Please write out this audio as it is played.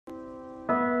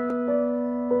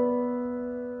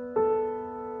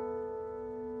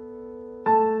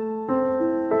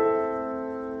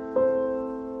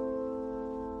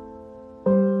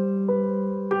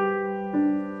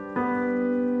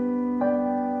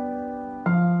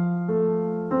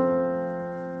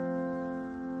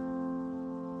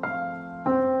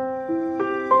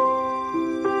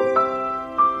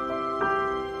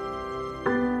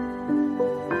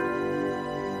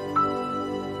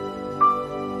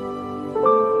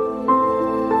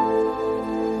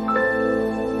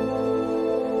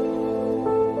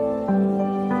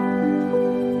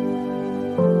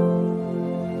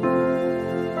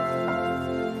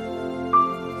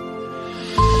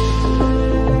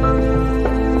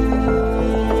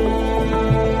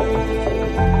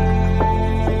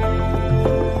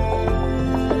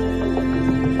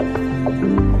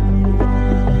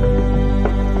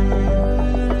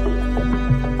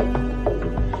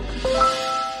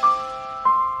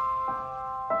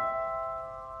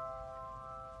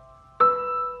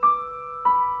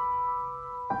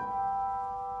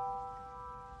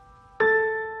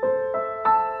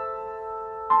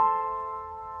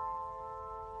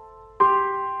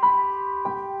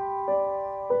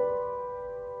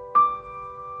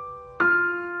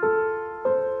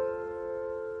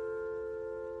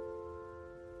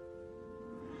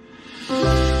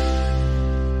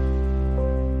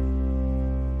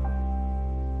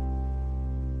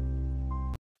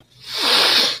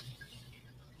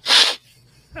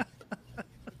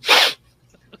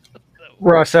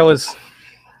Russ, that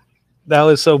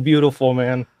was so beautiful,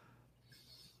 man.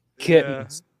 Yeah.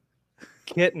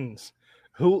 Kittens.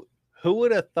 Who who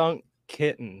would have thunk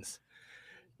kittens?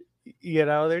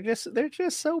 They're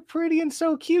just so pretty and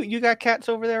so cute. You got cats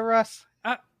over there, Russ?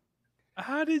 I,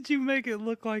 how did you make it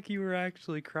look like you were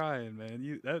actually crying,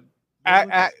 man? That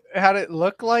looks. How'd it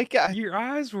look like? Your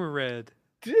eyes were red.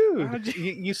 Dude, How'd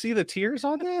you? you see the tears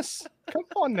on this? Come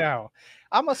on now.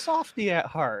 I'm a softie at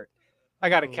heart. I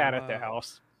got a Oh cat at the wow.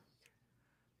 house.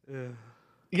 Ugh.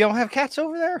 You don't have cats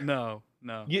over there? No,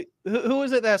 no. Who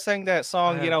is it that sang that I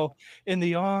song, have. in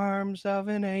the arms of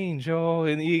an angel,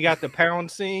 and you got the pound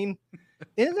scene?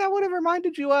 Isn't that what it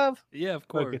reminded you of? Yeah, of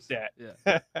Look course. Yeah.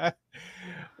 at that.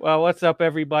 Well, what's up,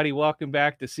 everybody? Welcome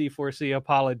back to C4C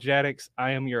Apologetics. I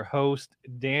am your host,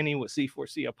 Danny, with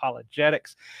C4C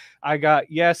Apologetics.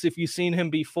 Yes, if you've seen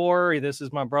him before, this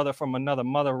is my brother from another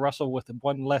mother, Russell, with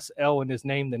one less L in his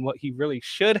name than what he really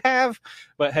should have.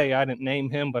 But hey, I didn't name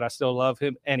him, but I still love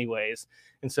him anyways.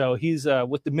 And so he's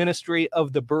with the ministry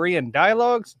of the Berean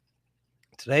Dialogues.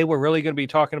 Today, we're really going to be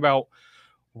talking about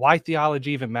why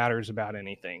theology even matters about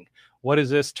anything. What is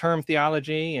this term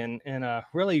theology, and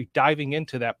really diving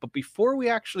into that. But before we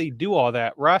actually do all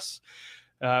that, Russ,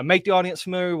 make the audience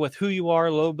familiar with who you are,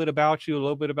 a little bit about you, a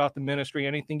little bit about the ministry,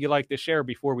 anything you'd like to share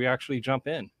before we actually jump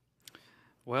in.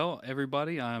 Well,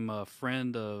 everybody, I'm a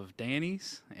friend of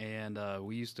Danny's, and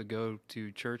we used to go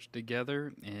to church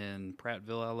together in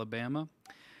Prattville, Alabama.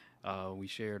 We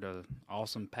shared an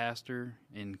awesome pastor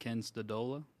in Ken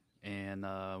Stadola, and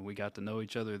we got to know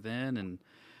each other then. And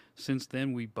since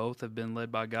then, we both have been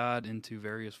led by God into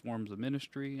various forms of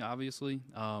ministry, obviously.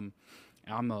 I'm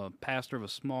a pastor of a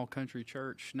small country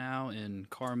church now in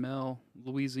Carmel,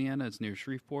 Louisiana. It's near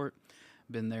Shreveport.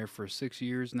 Been there for 6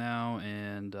 years now,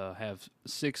 and have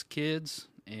 6 kids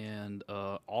and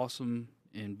awesome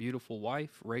and beautiful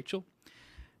wife, Rachel.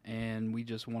 And we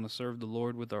just want to serve the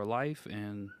Lord with our life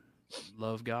and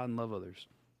love God and love others.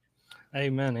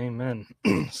 Amen, amen.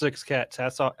 6 cats.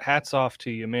 Hats off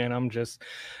to you, man.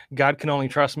 God can only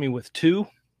trust me with 2.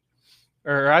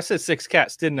 Or I said 6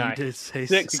 cats, didn't You I? did say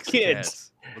 6 six kids.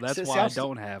 cats. Well, that's See, why I I'm,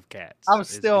 don't have cats. I'm It's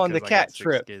still on the because I got cat six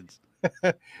trip. kids.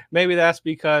 Maybe that's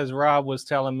because Rob was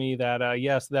telling me that,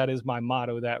 yes, that is my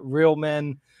motto, that real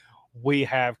men, we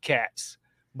have cats.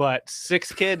 But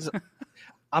 6 kids,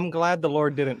 I'm glad the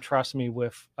Lord didn't trust me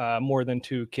with more than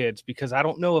 2 kids, because I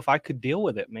don't know if I could deal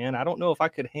with it, man. I don't know if I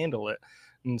could handle it.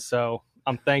 And so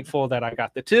I'm thankful that I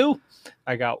got the 2.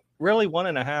 I got really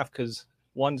 1.5 because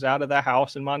one's out of the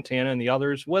house in Montana and the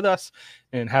other's with us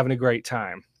and having a great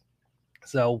time.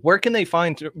 So where can they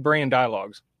find Berean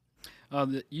Dialogues?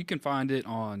 You can find it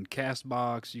on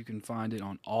Castbox. You can find it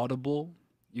on Audible.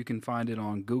 You can find it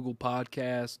on Google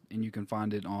Podcast, and you can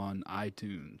find it on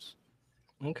iTunes.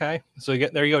 Okay. So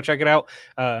there you go. Check it out.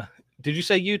 Did you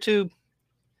say YouTube?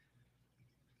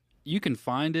 You can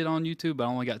find it on YouTube, but I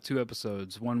only got 2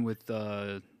 episodes. One with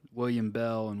William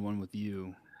Bell and one with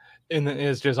you. And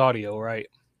it's just audio, right?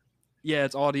 Yeah,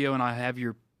 it's audio, and I have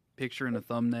your picture in the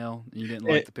thumbnail, and you didn't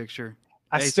like the picture.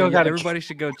 I Hey, so still got everybody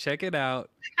should go check it out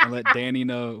and let Danny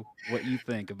know what you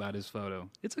think about his photo.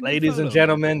 It's a good Ladies photo, and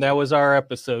gentlemen, that was our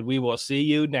episode. We will see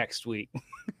you next week.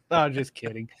 No, just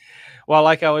kidding. Well,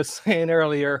 like I was saying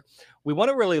earlier, we want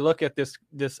to really look at this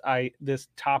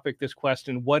topic, this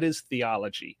question: what is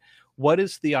theology? What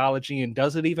is theology, and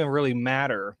does it even really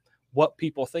matter what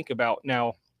people think about?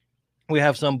 Now, we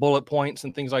have some bullet points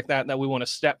and things like that we want to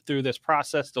step through this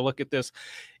process to look at this.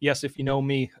 Yes, if you know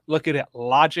me, look at it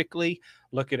logically,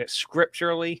 look at it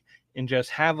scripturally, and just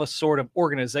have a sort of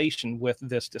organization with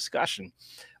this discussion.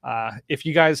 If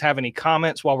you guys have any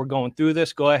comments while we're going through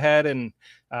this, go ahead and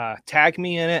tag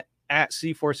me in it at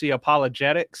C4C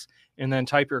Apologetics, and then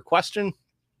type your question.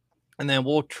 And then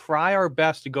we'll try our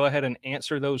best to go ahead and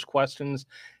answer those questions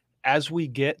as we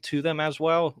get to them as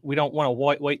well. We don't want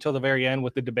to wait till the very end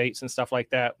with the debates and stuff like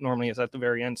that. Normally it's at the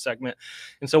very end segment.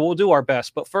 And so we'll do our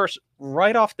best. But first,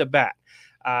 right off the bat,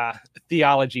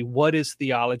 theology. What is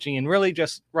theology? And really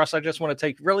just, Russ, I just want to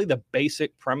take really the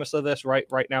basic premise of this right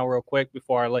now real quick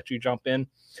before I let you jump in.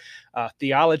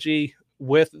 Theology,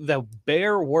 with the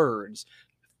bare words,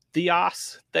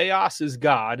 theos is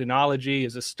God, and ology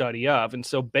is a study of. And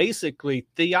so basically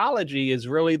theology is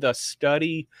really the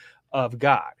study of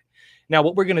God. Now,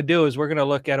 what we're going to do is we're going to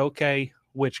look at, okay,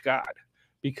 which God?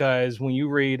 Because when you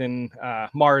read in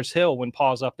Mars Hill, when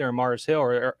Paul's up there in Mars Hill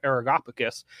or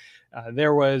Areopagus,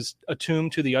 There was a tomb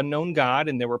to the unknown God,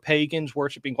 and there were pagans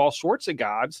worshiping all sorts of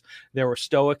gods. There were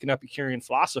Stoic and Epicurean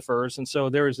philosophers, and so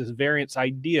there is this variance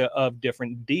idea of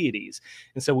different deities.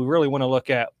 And so we really want to look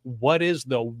at what is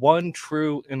the one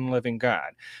true and living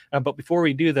God. But before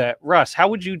we do that, Russ, how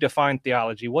would you define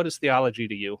theology? What is theology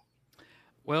to you?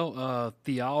 Well,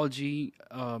 theology,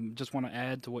 just want to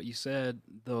add to what you said.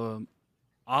 The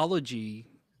ology,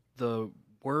 the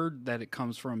word that it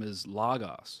comes from is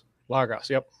logos. Logos,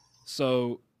 yep.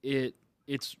 So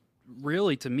it's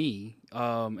really, to me,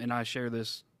 and I share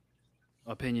this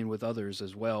opinion with others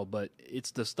as well, but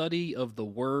it's the study of the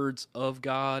words of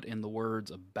God and the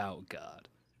words about God.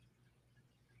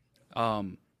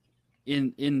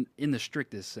 In the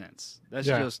strictest sense, that's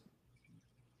just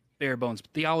bare bones.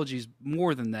 Theology is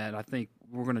more than that. I think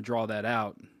we're going to draw that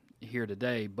out here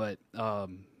today, but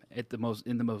in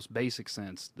the most basic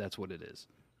sense, that's what it is.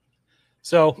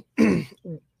 So when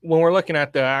we're looking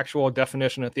at the actual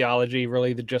definition of theology,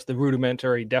 really just the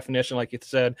rudimentary definition, like you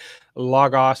said,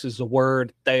 logos is the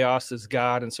word, theos is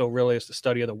God, and so really it's the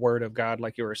study of the word of God,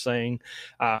 like you were saying.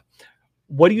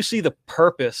 What do you see the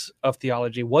purpose of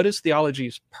theology? What is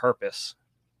theology's purpose?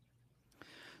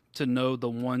 To know the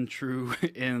one true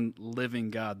and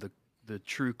living God, the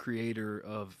true creator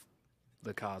of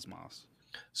the cosmos.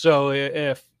 So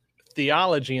if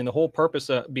theology and the whole purpose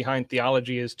behind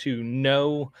theology is to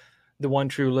know the one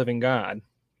true living God,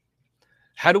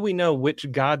 how do we know which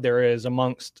God there is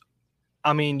amongst?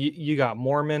 I mean, you got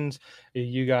Mormons,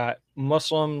 you got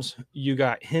Muslims, you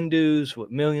got Hindus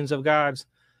with millions of gods.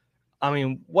 I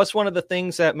mean, what's one of the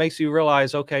things that makes you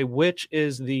realize, okay, which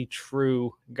is the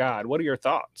true God? What are your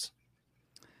thoughts?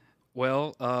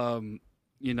 Well, I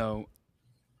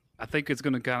think it's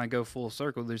going to kind of go full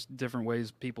circle. There's different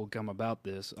ways people come about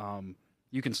this.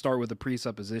 You can start with the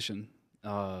presupposition,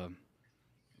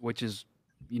 which is,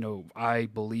 I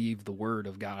believe the Word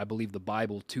of God. I believe the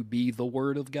Bible to be the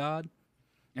Word of God.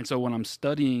 And so when I'm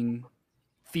studying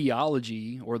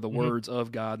theology or the words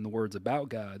of God and the words about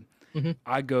God,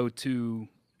 I go to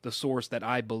the source that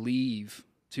I believe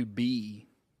to be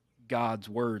God's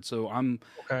Word. So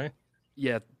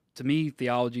to me,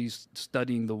 theology is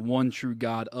studying the one true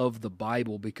God of the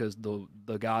Bible, because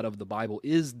the God of the Bible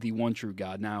is the one true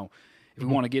God. Now, if we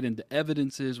want to get into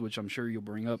evidences, which I'm sure you'll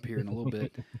bring up here in a little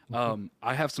bit,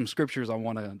 I have some scriptures I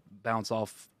want to bounce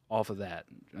off of that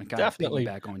and kind of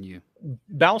piggyback on you.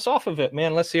 Bounce off of it,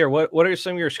 man. Let's hear what are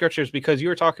some of your scriptures, because you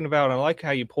were talking about, I like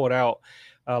how you pulled out,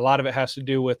 a lot of it has to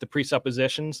do with the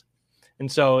presuppositions.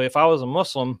 And so if I was a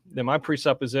Muslim, then my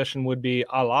presupposition would be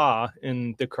Allah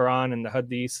in the Quran and the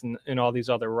Hadith and all these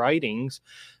other writings.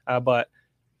 But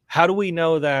how do we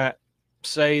know that,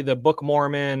 say, the Book of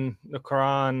Mormon, the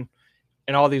Quran,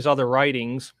 and all these other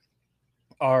writings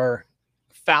are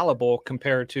fallible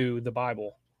compared to the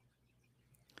Bible?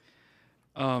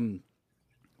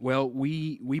 Well,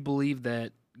 we believe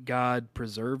that God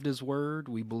preserved his word.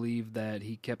 We believe that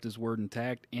he kept his word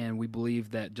intact. And we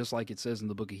believe that, just like it says in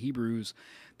the book of Hebrews,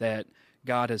 that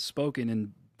God has spoken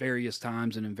in various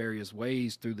times and in various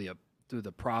ways through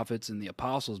the prophets and the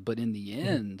apostles. But in the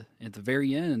end, at the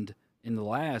very end, in the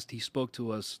last, he spoke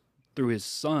to us through his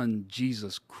son,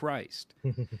 Jesus Christ.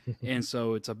 And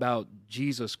so it's about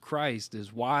Jesus Christ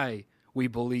is why we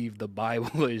believe the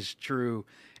Bible is true.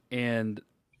 And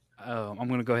I'm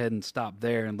going to go ahead and stop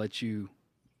there and let you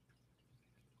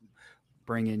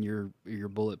bring in your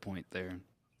bullet point there.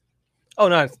 Oh,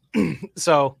 no.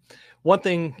 So one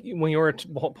thing, when you were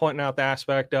pointing out the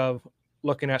aspect of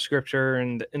looking at scripture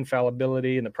and the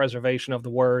infallibility and the preservation of the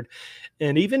word,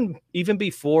 and even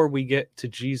before we get to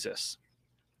Jesus,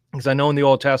 because I know in the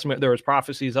Old Testament there was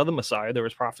prophecies of the Messiah, there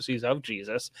was prophecies of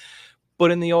Jesus,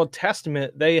 but in the Old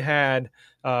Testament they had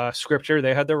scripture,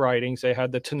 they had the writings, they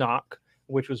had the Tanakh,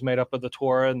 which was made up of the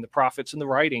Torah and the prophets and the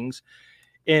writings.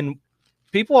 And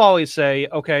people always say,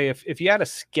 okay, if you had a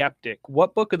skeptic,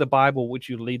 what book of the Bible would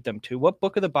you lead them to? What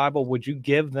book of the Bible would you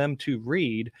give them to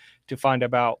read to find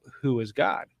out who is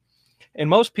God? And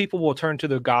most people will turn to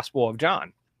the Gospel of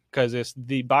John, because it's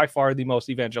by far the most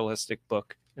evangelistic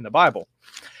book in the Bible.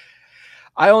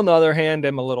 I, on the other hand,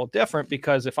 am a little different,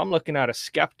 because if I'm looking at a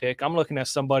skeptic, I'm looking at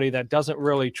somebody that doesn't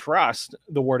really trust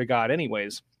the Word of God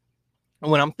anyways.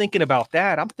 And when I'm thinking about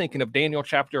that, I'm thinking of Daniel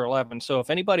chapter 11. So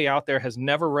if anybody out there has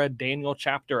never read Daniel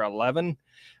chapter 11,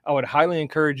 I would highly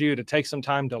encourage you to take some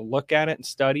time to look at it and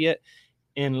study it,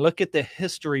 and look at the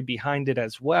history behind it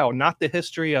as well. Not the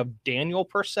history of Daniel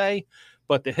per se,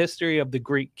 but the history of the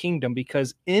Greek kingdom.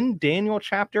 Because in Daniel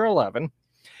chapter 11,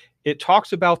 it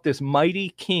talks about this mighty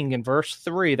king in verse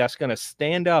 3 that's going to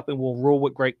stand up and will rule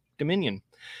with great dominion.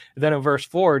 Then in verse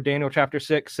 4, Daniel chapter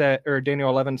 6 or Daniel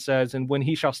 11 says, and when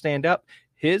he shall stand up,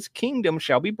 his kingdom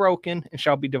shall be broken and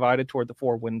shall be divided toward the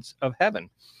four winds of heaven,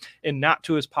 and not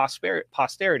to his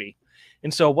posterity.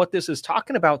 And so what this is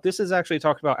talking about, this is actually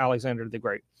talking about Alexander the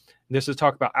Great. This is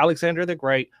talking about Alexander the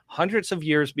Great hundreds of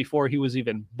years before he was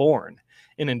even born.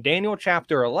 And in Daniel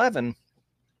chapter 11,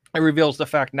 it reveals the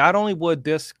fact not only would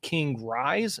this king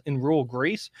rise and rule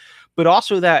Greece, but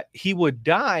also that he would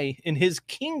die and his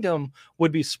kingdom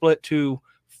would be split to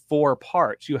four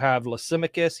parts. You have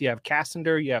Lysimachus, you have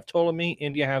Cassander, you have Ptolemy,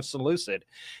 and you have Seleucid.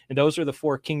 And those are the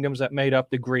four kingdoms that made up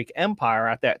the Greek Empire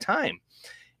at that time.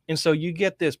 And so you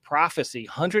get this prophecy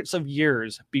hundreds of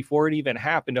years before it even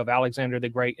happened of Alexander the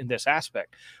Great in this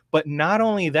aspect. But not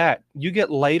only that, you get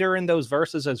later in those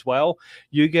verses as well,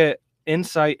 you get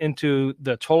insight into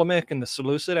the Ptolemaic and the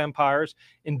Seleucid empires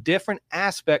in different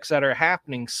aspects that are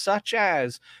happening, such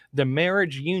as the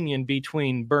marriage union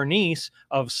between Bernice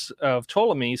of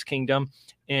Ptolemy's kingdom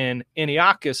and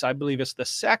Antiochus, I believe it's the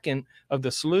second of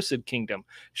the Seleucid kingdom,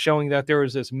 showing that there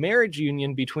was this marriage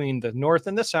union between the north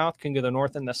and the south, king of the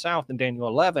north and the south in Daniel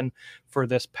 11 for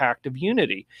this pact of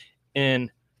unity. And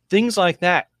things like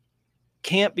that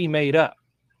can't be made up.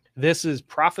 This is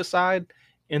prophesied,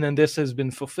 and then this has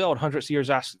been fulfilled hundreds of years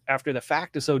after the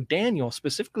fact. And so Daniel,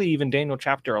 specifically even Daniel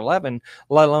chapter 11,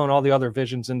 let alone all the other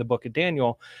visions in the book of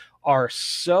Daniel, are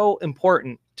so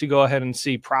important to go ahead and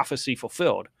see prophecy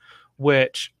fulfilled,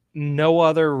 which no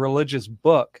other religious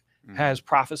book has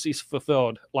prophecies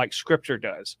fulfilled like Scripture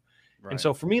does. Right. And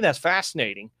so for me, that's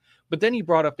fascinating. But then he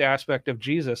brought up the aspect of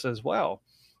Jesus as well.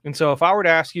 And so if I were to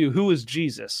ask you, who is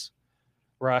Jesus,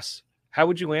 Russ, how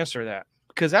would you answer that?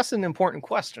 Because that's an important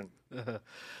question.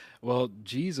 Well,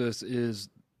 Jesus is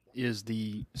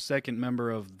the second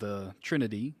member of the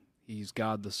Trinity. He's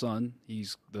God the Son.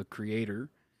 He's the Creator.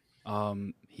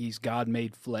 He's God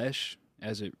made flesh,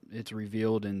 as it's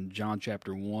revealed in John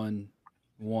chapter 1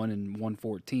 and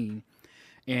 1:14.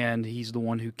 And he's the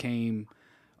one who came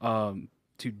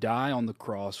to die on the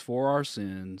cross for our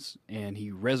sins, and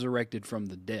he resurrected from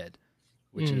the dead,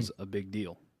 which is a big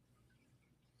deal.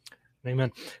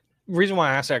 Amen. Reason why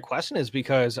I asked that question is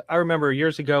because I remember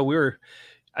years ago,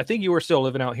 I think you were still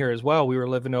living out here as well. We were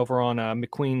living over on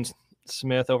McQueen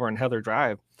Smith over on Heather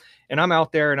Drive, and I'm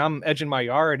out there and I'm edging my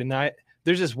yard, and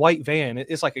there's this white van.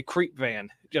 It's like a creep van.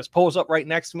 It just pulls up right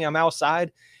next to me. I'm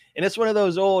outside, and it's one of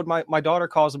those old, my daughter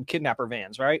calls them kidnapper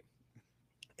vans, right?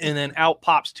 And then out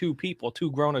pops two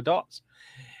grown adults.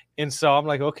 And so I'm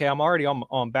like, okay, I'm already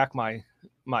on back my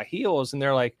heels, and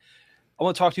they're like, I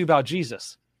want to talk to you about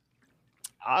Jesus.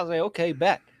 I was like, okay,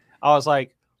 bet. I was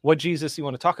like, what Jesus you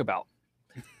want to talk about?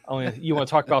 You want to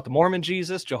talk about the Mormon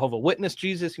Jesus, Jehovah Witness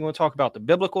Jesus? You want to talk about the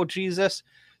biblical Jesus?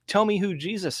 Tell me who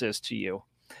Jesus is to you.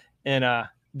 And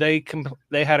they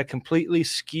had a completely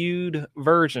skewed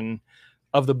version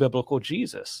of the biblical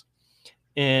Jesus.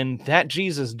 And that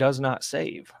Jesus does not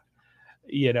save.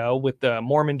 You know, with the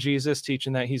Mormon Jesus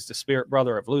teaching that he's the spirit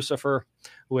brother of Lucifer,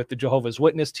 with the Jehovah's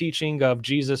Witness teaching of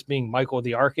Jesus being Michael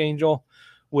the Archangel,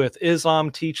 with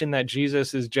Islam teaching that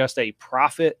Jesus is just a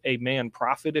prophet, a man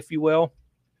prophet, if you will,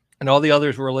 and all the other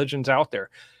religions out there.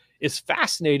 It's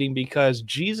fascinating because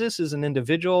Jesus is an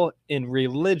individual in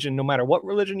religion, no matter what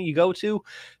religion you go to,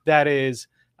 that is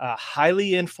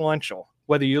highly influential,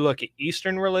 whether you look at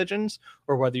Eastern religions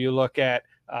or whether you look at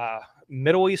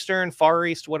Middle Eastern, Far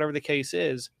East, whatever the case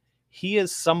is. He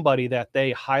is somebody that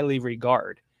they highly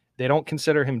regard. They don't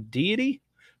consider him deity,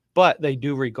 but they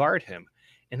do regard him.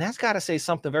 And that's got to say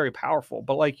something very powerful.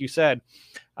 But like you said,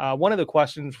 one of the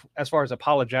questions as far as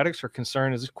apologetics are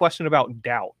concerned is a question about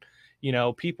doubt. You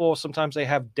know, people sometimes they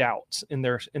have doubts in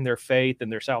their faith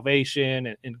and their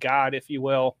salvation and God, if you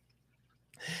will.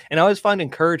 And I always find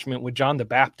encouragement with John the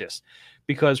Baptist,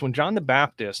 because when John the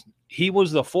Baptist, he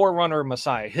was the forerunner of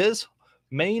Messiah. His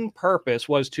main purpose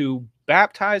was to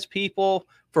baptize people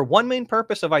for one main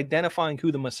purpose of identifying who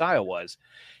the Messiah was.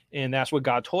 And that's what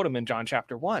God told him in John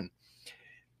chapter 1.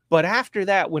 But after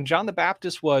that, when John the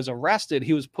Baptist was arrested,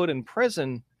 he was put in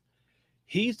prison.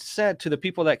 He said to the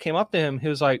people that came up to him, he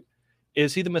was like,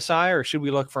 is he the Messiah or should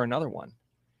we look for another one?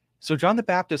 So John the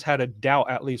Baptist had a doubt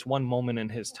at least one moment in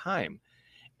his time.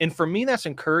 And for me, that's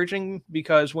encouraging,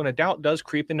 because when a doubt does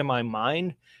creep into my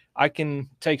mind, I can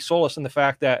take solace in the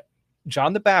fact that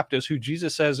John the Baptist, who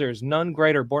Jesus says there's none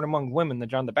greater born among women than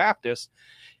John the Baptist,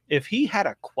 if he had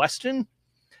a question,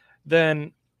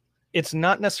 then it's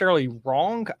not necessarily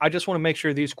wrong. I just want to make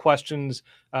sure these questions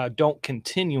don't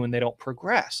continue and they don't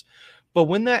progress. But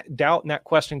when that doubt and that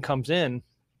question comes in,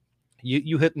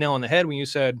 you hit the nail on the head when you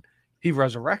said, He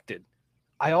resurrected.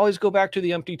 I always go back to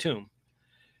the empty tomb.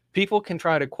 People can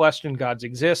try to question God's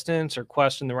existence or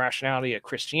question the rationality of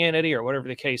Christianity or whatever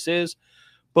the case is.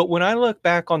 But when I look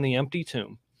back on the empty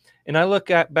tomb and I look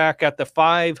back at the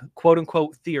 5 quote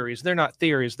unquote theories, they're not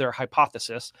theories, they're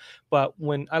hypotheses. But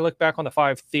when I look back on the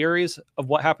 5 theories of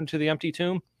what happened to the empty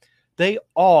tomb, they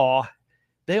all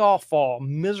fall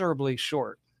miserably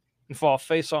short and fall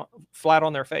flat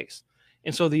on their face.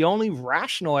 And so the only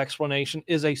rational explanation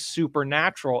is a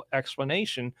supernatural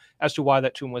explanation as to why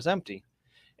that tomb was empty.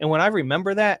 And when I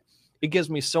remember that, it gives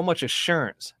me so much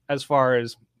assurance as far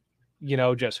as,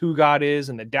 just who God is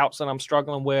and the doubts that I'm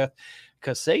struggling with.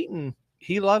 Because Satan,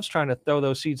 he loves trying to throw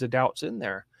those seeds of doubts in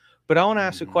there. But I want to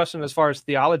ask a question as far as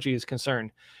theology is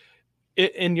concerned.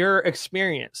 In your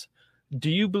experience,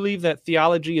 do you believe that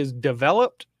theology is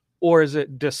developed or is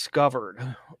it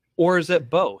discovered? Or is it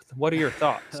both? What are your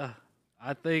thoughts?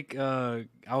 I think I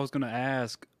was going to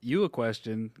ask you a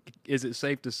question. Is it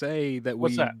safe to say that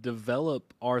we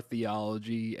develop our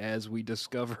theology as we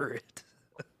discover it?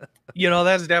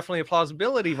 That's definitely a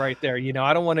plausibility right there.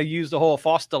 I don't want to use the whole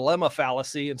false dilemma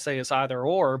fallacy and say it's either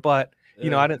or, but,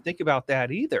 I didn't think about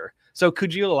that either. So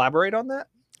could you elaborate on that?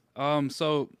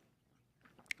 So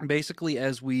basically,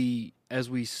 as we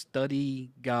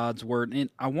study God's word,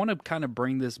 and I want to kind of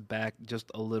bring this back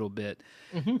just a little bit.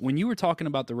 Mm-hmm. When you were talking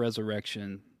about the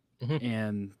resurrection mm-hmm.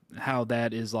 and how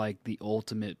that is like the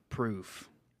ultimate proof,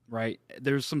 right?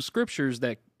 There's some scriptures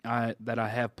that I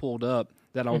have pulled up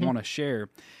that I mm-hmm. want to share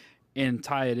and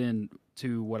tie it in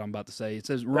to what I'm about to say. It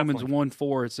says Romans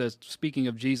 1:4, it says, speaking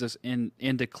of Jesus, and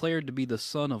declared to be the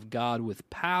Son of God with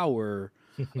power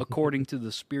according to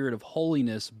the Spirit of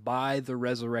holiness by the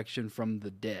resurrection from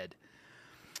the dead.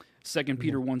 2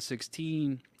 Peter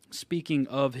 1:16, speaking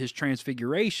of his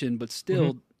transfiguration, but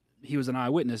still he was an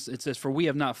eyewitness. It says, for we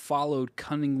have not followed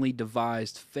cunningly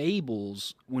devised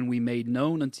fables when we made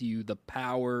known unto you the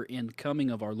power and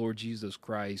coming of our Lord Jesus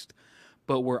Christ,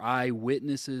 but were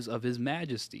eyewitnesses of his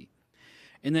majesty.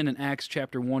 And then in Acts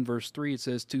chapter 1, verse 3, it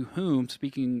says, to whom,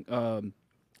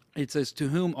 it says, to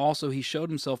whom also he showed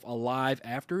himself alive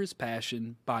after his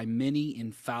passion by many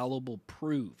infallible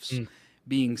proofs,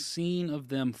 being seen of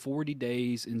them 40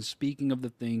 days and speaking of the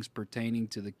things pertaining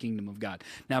to the kingdom of God.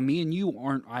 Now, me and you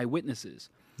aren't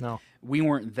eyewitnesses. No. We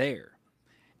weren't there.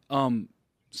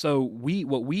 So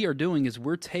what we are doing is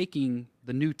we're taking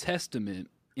the New Testament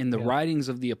in the writings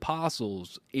of the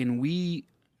apostles, and we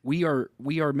are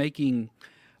making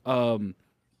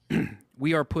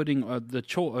we are putting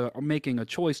making a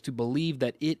choice to believe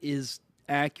that it is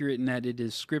accurate and that it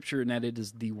is scripture and that it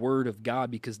is the word of God,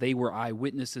 because they were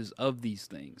eyewitnesses of these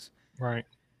things. Right.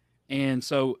 And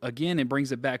so again, it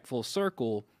brings it back full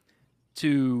circle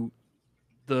to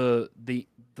the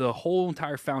whole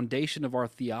entire foundation of our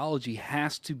theology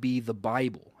has to be the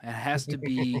Bible. It has to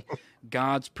be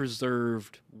God's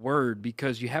preserved word,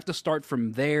 because you have to start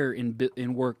from there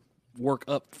and work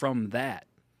up from that.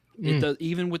 It does,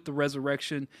 even with the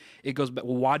resurrection, it goes back.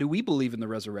 Well, why do we believe in the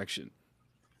resurrection?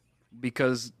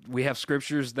 Because we have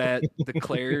scriptures that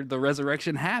declare the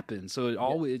resurrection happened. So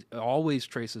it always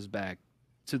traces back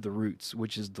to the roots,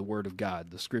 which is the word of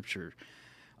God, the scripture.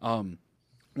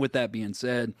 With that being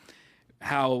said,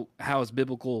 how is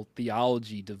biblical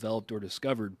theology developed or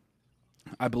discovered?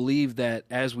 I believe that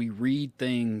as we read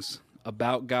things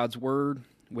about God's word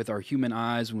with our human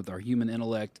eyes and with our human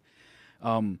intellect,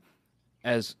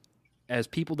 as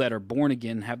people that are born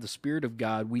again and have the Spirit of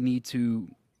God, we need to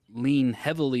lean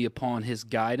heavily upon his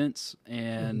guidance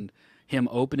and him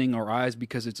opening our eyes,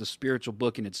 because it's a spiritual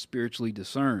book and it's spiritually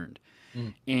discerned.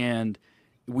 And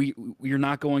you're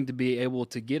not going to be able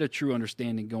to get a true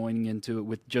understanding going into it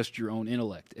with just your own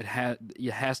intellect. It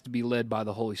has to be led by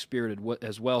the Holy Spirit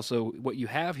as well. So what you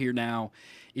have here now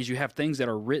is you have things that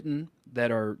are written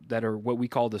that are what we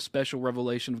call the special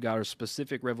revelation of God, or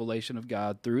specific revelation of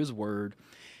God through his word.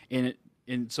 And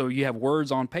so you have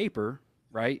words on paper,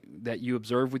 right, that you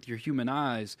observe with your human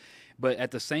eyes, but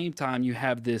at the same time you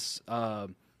have this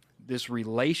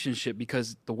relationship,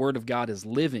 because the word of God is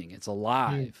living, it's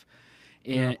alive.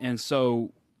 And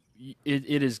so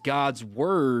it is God's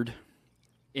word,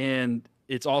 and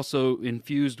it's also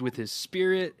infused with his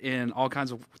spirit and all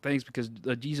kinds of things, because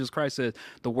Jesus Christ said,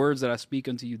 the words that I speak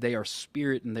unto you, they are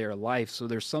spirit and they are life. So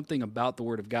there's something about the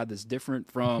word of God that's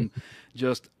different from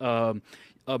just a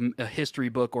history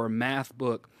book or a math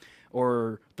book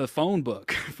or the phone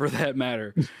book for that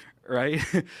matter. Right.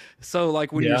 So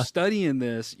like when you're studying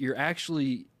this,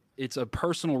 it's a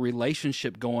personal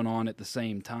relationship going on at the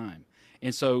same time.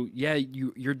 And so,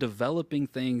 you're developing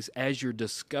things as you're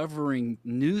discovering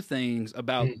new things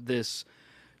about this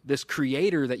this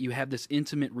creator that you have this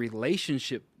intimate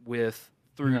relationship with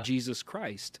through Yeah. Jesus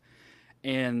Christ.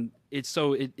 And it's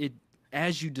so it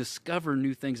as you discover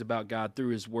new things about God through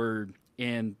his word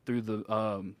and through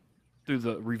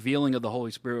the revealing of the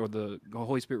Holy Spirit, or the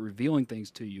Holy Spirit revealing things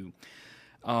to you,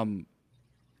 um,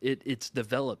 it's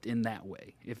developed in that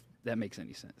way, if that makes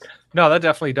any sense. No, that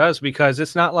definitely does, because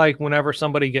it's not like whenever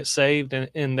somebody gets saved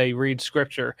and they read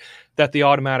scripture that they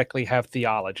automatically have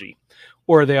theology,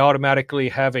 or they automatically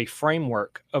have a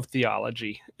framework of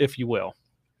theology, if you will.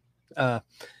 Uh,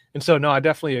 and so, no, I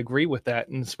definitely agree with that.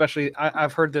 And especially,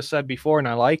 I've heard this said before, and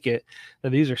I like it,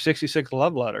 that these are 66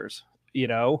 love letters, you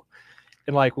know?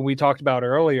 And like when we talked about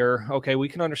earlier, okay, we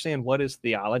can understand what is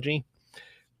theology,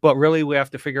 but really we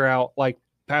have to figure out, like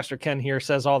Pastor Ken here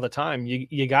says all the time,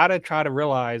 you got to try to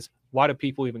realize, why do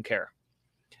people even care?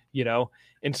 You know?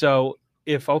 And so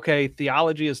if, okay,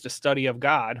 theology is the study of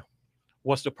God,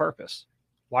 what's the purpose?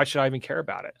 Why should I even care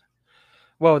about it?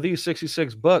 Well, these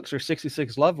 66 books are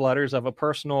 66 love letters of a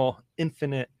personal,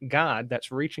 infinite God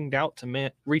that's reaching down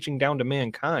to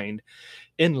mankind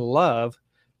in love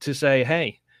to say,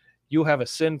 hey, you have a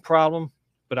sin problem,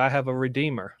 but I have a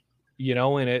redeemer, you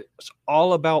know, and it's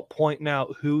all about pointing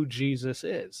out who Jesus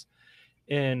is.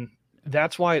 And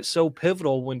that's why it's so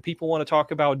pivotal when people want to talk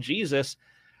about Jesus.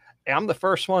 I'm the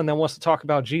first one that wants to talk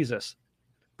about Jesus.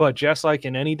 But just like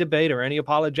in any debate or any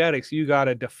apologetics, you got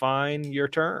to define your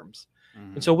terms.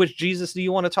 And so, which Jesus do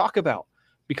you want to talk about?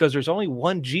 Because there's only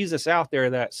one Jesus out there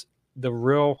that's the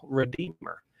real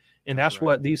Redeemer. And that's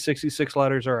what these 66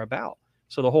 letters are about.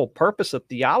 So, the whole purpose of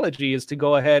theology is to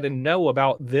go ahead and know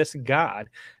about this God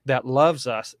that loves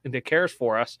us and that cares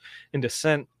for us, and to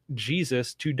send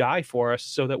Jesus to die for us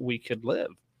so that we could live.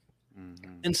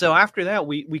 And so after that,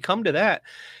 we come to that.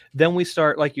 Then we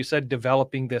start, like you said,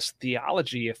 developing this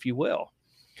theology, if you will.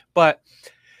 But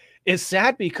it's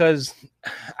sad because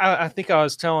I think I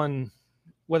was telling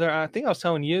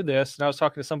you this, and I was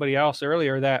talking to somebody else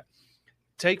earlier, that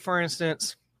take, for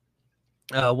instance,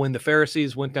 when the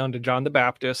Pharisees went down to John the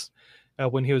Baptist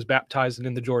when he was baptized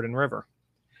in the Jordan River.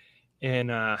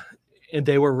 And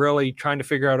they were really trying to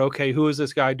figure out, okay, who is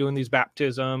this guy doing these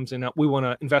baptisms? And we want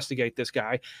to investigate this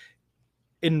guy.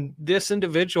 And this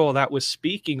individual that was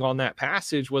speaking on that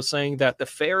passage was saying that the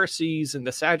Pharisees and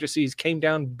the Sadducees came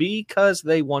down because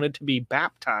they wanted to be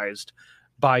baptized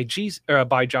by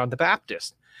by John the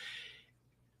Baptist.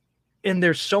 And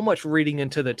there's so much reading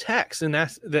into the text, and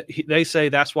they say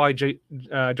that's why John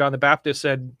the Baptist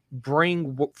said,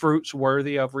 "Bring fruits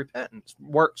worthy of repentance,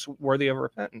 works worthy of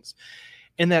repentance."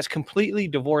 And that's completely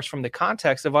divorced from the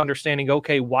context of understanding,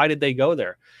 okay, why did they go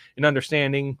there? And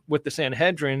understanding with the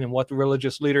Sanhedrin and what the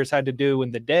religious leaders had to do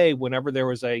in the day whenever there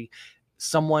was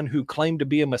someone who claimed to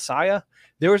be a Messiah,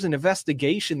 there was an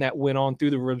investigation that went on through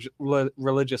the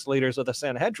religious leaders of the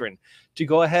Sanhedrin to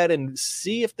go ahead and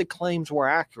see if the claims were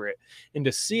accurate, and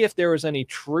to see if there was any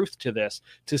truth to this,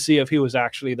 to see if he was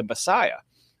actually the Messiah.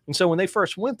 And so when they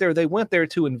first went there, they went there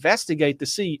to investigate to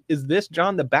see, is this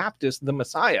John the Baptist the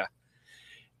Messiah?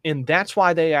 And that's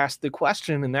why they asked the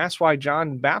question. And that's why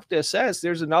John Baptist says,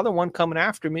 there's another one coming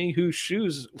after me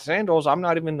whose sandals I'm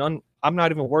not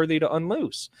even worthy to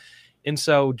unloose. And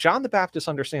so John the Baptist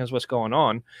understands what's going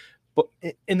on.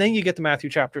 And then you get to Matthew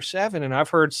chapter 7. And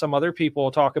I've heard some other people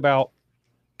talk about,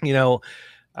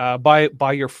 by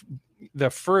the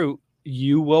fruit,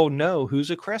 you will know who's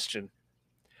a Christian.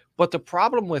 But the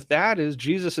problem with that is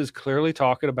Jesus is clearly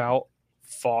talking about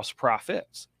false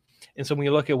prophets. And so when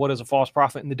you look at what is a false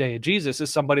prophet in the day of Jesus,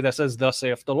 is somebody that says, thus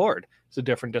saith the Lord. It's a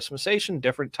different dispensation,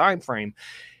 different time frame.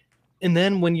 And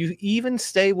then when you even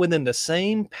stay within the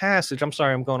same passage, I'm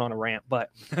sorry, I'm going on a rant,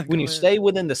 but when you stay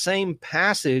within the same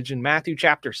passage in Matthew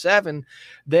chapter 7,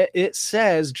 that it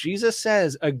says, Jesus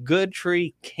says, a good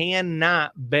tree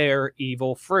cannot bear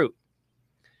evil fruit.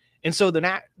 And so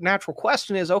the natural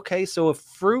question is, okay, so if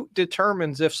fruit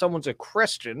determines if someone's a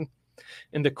Christian,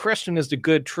 and the Christian is the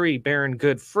good tree bearing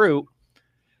good fruit,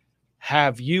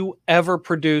 have you ever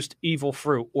produced evil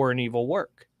fruit or an evil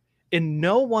work? And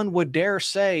no one would dare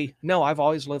say, no, I've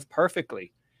always lived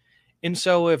perfectly. And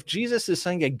so if Jesus is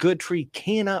saying a good tree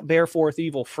cannot bear forth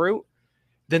evil fruit,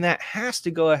 then that has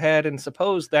to go ahead and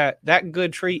suppose that that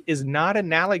good tree is not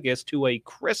analogous to a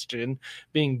Christian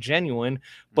being genuine,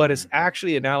 but it's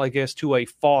actually analogous to a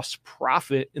false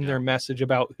prophet in their message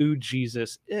about who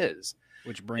Jesus is.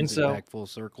 Which brings it back full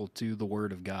circle to the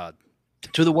Word of God.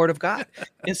 To the Word of God.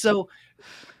 And so,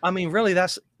 I mean, really,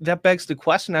 that begs the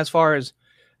question as far as,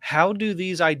 how do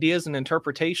these ideas and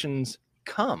interpretations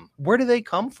come? Where do they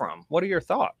come from? What are your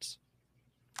thoughts?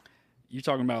 You're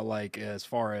talking about, like, as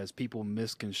far as people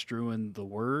misconstruing the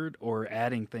word or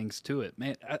adding things to it.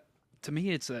 Man, to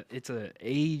me, it's a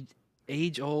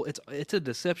age old. It's a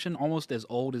deception almost as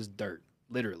old as dirt,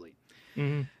 literally,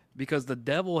 Mm-hmm. because the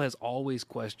devil has always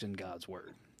questioned God's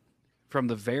word from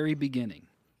the very beginning,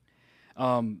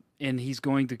 and he's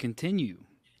going to continue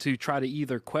to try to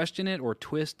either question it or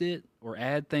twist it or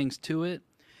add things to it.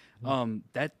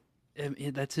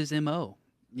 That's his MO.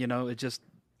 It's just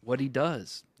what he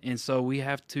does, and so we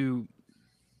have to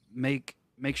make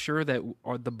sure that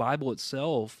the Bible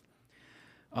itself,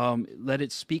 let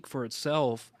it speak for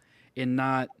itself and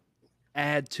not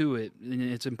add to it. And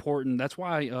it's important. That's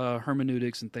why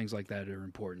hermeneutics and things like that are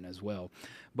important as well.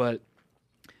 But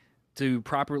to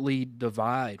properly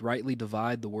rightly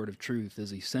divide the word of truth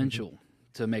is essential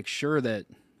to make sure that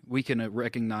we can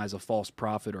recognize a false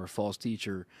prophet or a false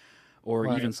teacher,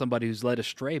 or even somebody who's led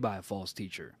astray by a false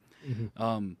teacher.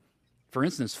 For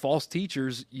instance, false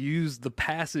teachers use the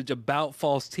passage about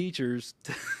false teachers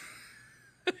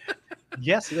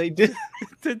Yes, they do.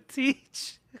 to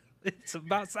teach. It's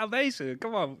about salvation.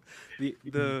 Come on,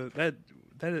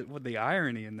 the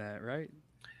irony in that, right?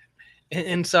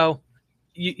 And so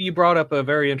you brought up a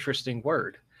very interesting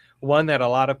word, one that a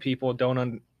lot of people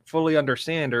don't fully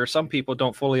understand, or some people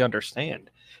don't fully understand,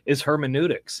 is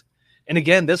hermeneutics. And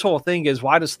again, this whole thing is,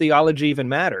 why does theology even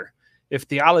matter? If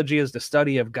theology is the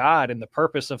study of God, and the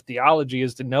purpose of theology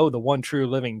is to know the one true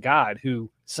living God who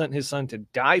sent his son to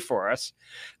die for us,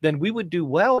 then we would do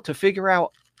well to figure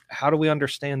out, how do we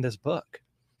understand this book?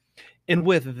 And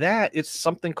with that, it's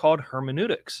something called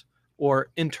hermeneutics, or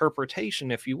interpretation,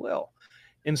 if you will.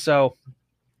 And so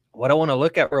what I want to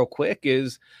look at real quick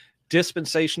is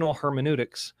dispensational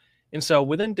hermeneutics. And so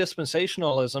within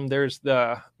dispensationalism, there's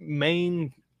the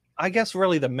main, I guess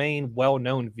really the main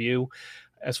well-known view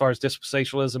as far as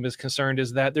dispensationalism is concerned,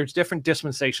 is that there's different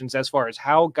dispensations as far as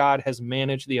how God has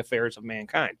managed the affairs of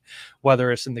mankind,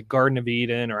 whether it's in the Garden of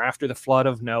Eden or after the flood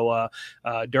of Noah,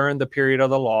 during the period of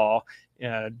the law,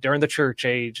 during the church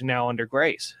age, now under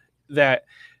grace. That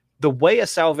the way of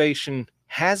salvation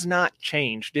has not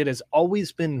changed. It has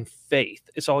always been faith.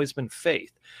 It's always been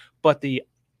faith. But the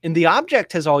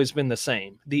object has always been the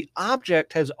same. The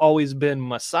object has always been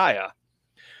Messiah.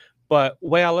 But the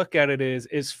way I look at it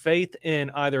is faith in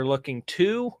either looking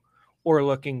to or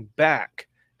looking back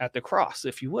at the cross,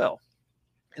 if you will.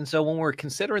 And so when we're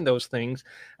considering those things,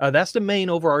 that's the main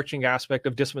overarching aspect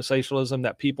of dispensationalism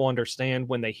that people understand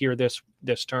when they hear this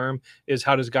term, is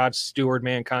how does God steward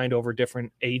mankind over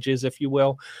different ages, if you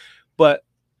will. But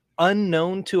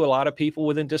unknown to a lot of people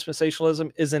within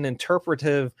dispensationalism is an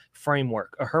interpretive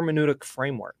framework, a hermeneutic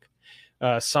framework.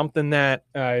 Something that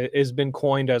has been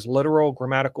coined as literal,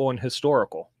 grammatical, and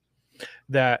historical.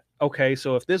 That, okay,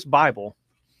 so if this Bible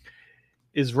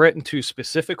is written to a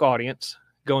specific audience,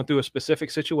 going through a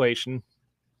specific situation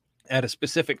at a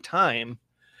specific time,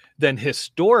 then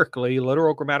historically,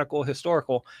 literal, grammatical,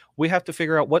 historical, we have to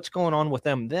figure out what's going on with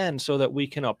them then, so that we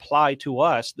can apply to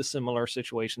us the similar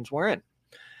situations we're in.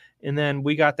 And then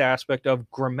we got the aspect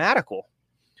of grammatical.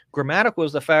 Grammatical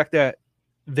is the fact that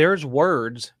there's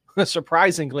words,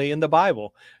 surprisingly, in the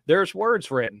Bible. There's words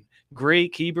written,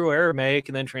 Greek, Hebrew, Aramaic,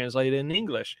 and then translated in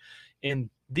English. And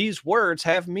these words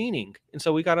have meaning. And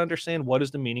so we got to understand, what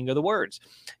is the meaning of the words.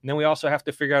 And then we also have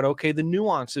to figure out, okay, the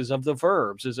nuances of the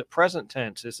verbs. Is it present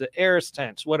tense? Is it aorist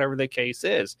tense? Whatever the case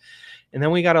is. And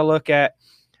then we got to look at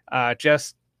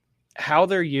just how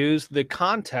they're used, the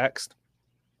context.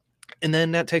 And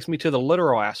then that takes me to the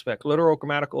literal aspect, literal,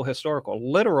 grammatical, historical.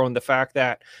 Literal in the fact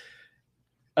that,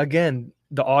 again,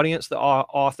 the audience, the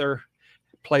author,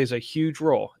 plays a huge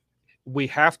role. We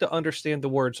have to understand the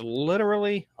words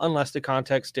literally, unless the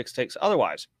context dictates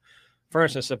otherwise. For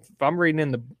instance, if I'm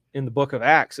reading in the book of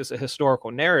Acts, it's a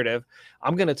historical narrative,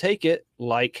 I'm going to take it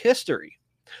like history.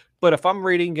 But if I'm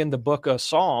reading in the book of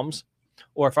Psalms,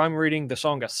 or if I'm reading the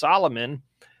Song of Solomon,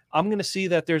 I'm going to see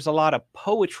that there's a lot of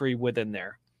poetry within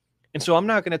there. And so I'm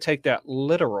not going to take that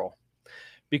literal.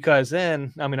 Because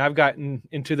then, I mean, I've gotten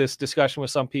into this discussion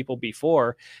with some people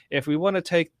before. If we want to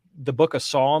take the book of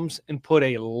Psalms and put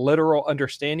a literal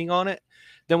understanding on it,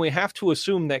 then we have to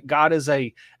assume that God is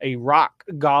a rock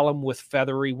golem with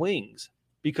feathery wings,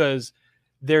 because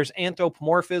there's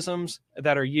anthropomorphisms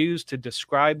that are used to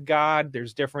describe God.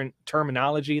 There's different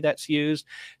terminology that's used,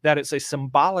 that it's a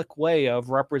symbolic way of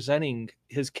representing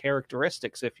his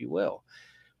characteristics, if you will.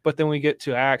 But then we get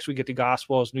to Acts, we get to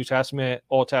Gospels, New Testament,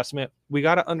 Old Testament. We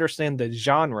got to understand the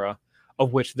genre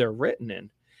of which they're written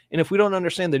in. And if we don't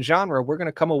understand the genre, we're going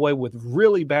to come away with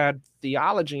really bad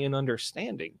theology and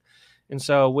understanding. And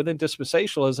so within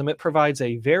dispensationalism, it provides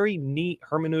a very neat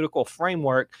hermeneutical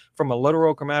framework from a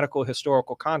literal, grammatical,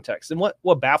 historical context. And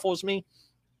what baffles me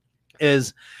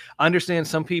is understand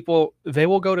some people, they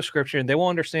will go to scripture and they will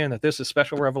understand that this is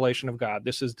special revelation of God.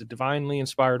 This is the divinely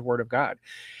inspired word of God.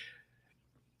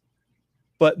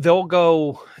 But they'll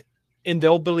go and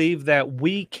they'll believe that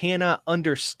we cannot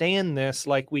understand this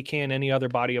like we can any other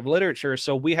body of literature.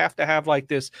 So we have to have like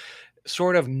this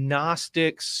sort of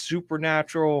Gnostic,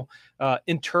 supernatural,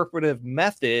 interpretive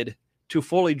method to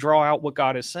fully draw out what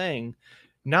God is saying,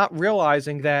 not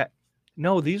realizing that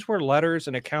no, these were letters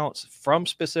and accounts from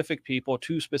specific people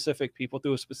to specific people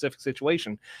through a specific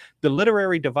situation. The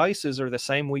literary devices are the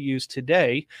same we use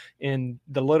today, and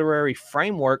the literary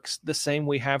frameworks the same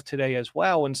we have today as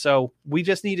well. And so we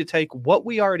just need to take what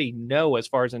we already know as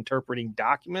far as interpreting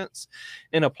documents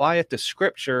and apply it to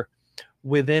scripture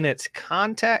within its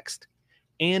context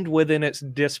and within its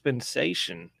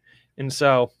dispensation. And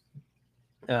so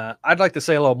I'd like to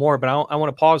say a little more, but I want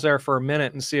to pause there for a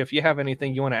minute and see if you have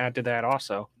anything you want to add to that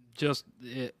also.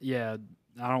 Yeah,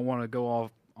 I don't want to go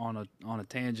off on a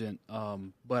tangent,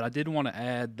 but I did want to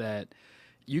add that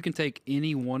you can take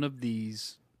any one of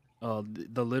these,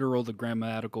 the literal, the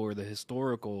grammatical, or the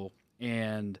historical,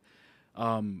 and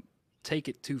take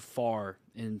it too far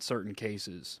in certain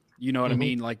cases. You know what I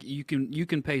mean? Like you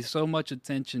can pay so much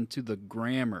attention to the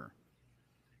grammar.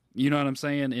 You know what I'm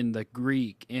saying? In the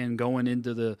Greek, and going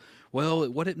into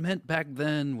what it meant back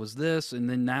then was this, and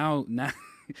then now,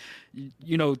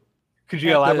 you know. Could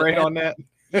you elaborate on that?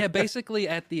 Yeah, basically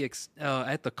at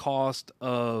the cost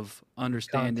of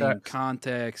understanding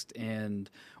context and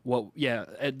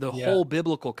the whole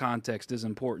biblical context is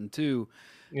important too.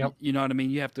 Yep. You know what I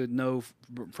mean? You have to know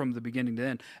from the beginning to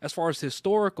end. As far as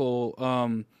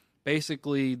historical,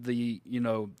 basically the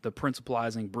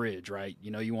principalizing bridge, right?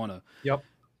 You want to. Yep.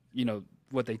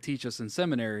 What they teach us in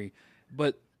seminary,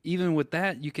 but even with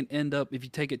that, you can end up, if you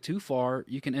take it too far,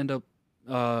 you can end up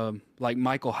like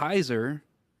Michael Heiser,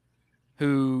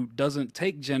 who doesn't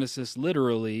take Genesis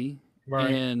literally,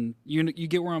 right. And you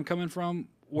get where I'm coming from,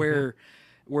 where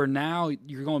now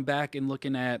you're going back and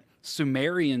looking at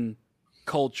Sumerian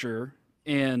culture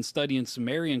and studying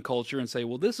Sumerian culture and say,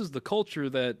 well, this is the culture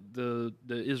that the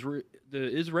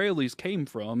Israelis came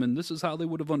from, and this is how they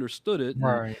would have understood it,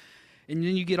 right? And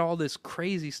then you get all this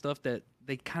crazy stuff that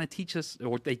they kind of teach us,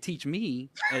 or they teach me,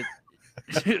 at,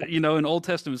 in Old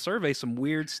Testament survey, some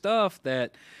weird stuff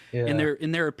that, and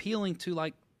they're appealing to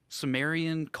like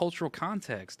Sumerian cultural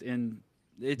context, and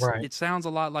it sounds a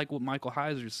lot like what Michael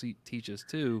Heiser teaches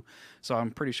too. So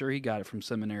I'm pretty sure he got it from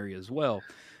seminary as well.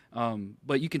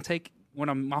 But you can take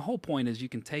my whole point is you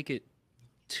can take it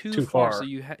too far. So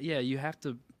you have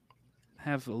to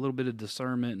have a little bit of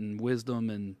discernment and wisdom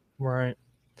and right.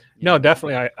 No,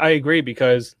 definitely. I agree,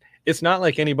 because it's not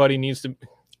like anybody needs to.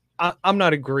 I'm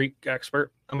not a Greek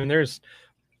expert. I mean, there's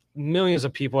millions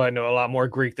of people that know a lot more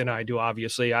Greek than I do,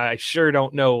 obviously. I sure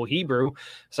don't know Hebrew.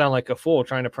 Sound like a fool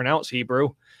trying to pronounce Hebrew.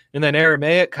 And then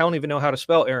Aramaic, I don't even know how to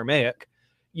spell Aramaic.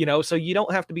 So you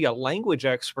don't have to be a language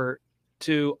expert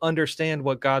to understand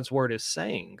what God's word is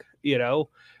saying. You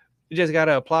just got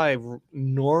to apply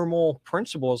normal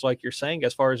principles, like you're saying,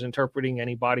 as far as interpreting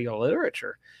any body of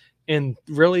literature. And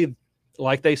really,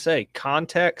 like they say,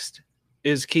 context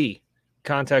is key.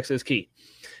 Context is key.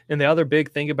 And the other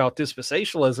big thing about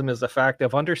dispensationalism is the fact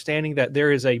of understanding that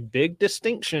there is a big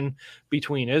distinction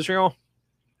between Israel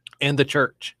and the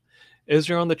church.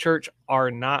 Israel and the church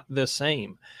are not the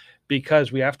same,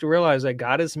 because we have to realize that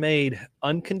God has made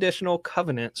unconditional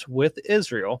covenants with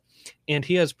Israel, and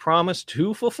he has promised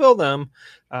to fulfill them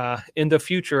in the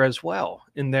future as well.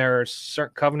 And there are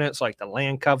certain covenants like the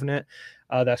land covenant,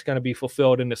 that's going to be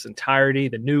fulfilled in its entirety.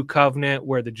 The new covenant,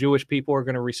 where the Jewish people are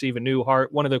going to receive a new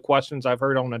heart. One of the questions I've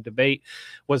heard on a debate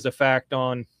was the fact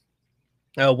on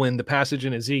when the passage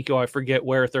in Ezekiel, I forget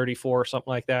where, 34 or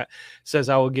something like that, says,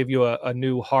 I will give you a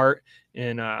new heart,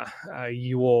 and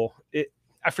you will...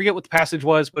 I forget what the passage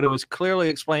was, but it was clearly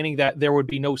explaining that there would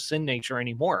be no sin nature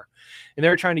anymore. And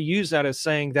they're trying to use that as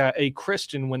saying that a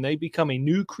Christian, when they become a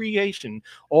new creation,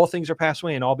 all things are passed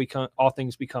away and all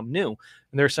things become new.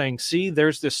 And they're saying, see,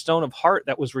 there's this stone of heart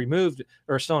that was removed,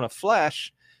 or stone of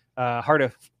flesh, heart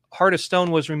of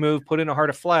stone was removed, put in a heart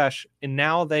of flesh, and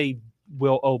now they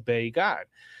will obey God.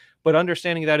 But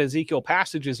understanding that Ezekiel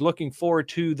passage is looking forward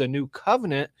to the new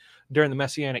covenant during the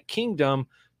Messianic kingdom,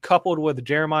 coupled with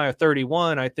Jeremiah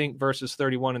 31, I think verses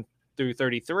 31 through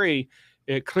 33,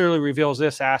 it clearly reveals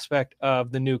this aspect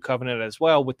of the new covenant as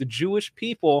well, with the Jewish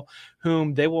people,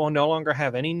 whom they will no longer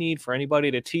have any need for anybody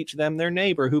to teach them their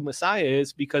neighbor who Messiah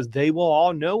is, because they will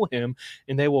all know him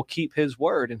and they will keep his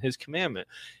word and his commandment.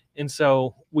 And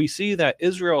so we see that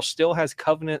Israel still has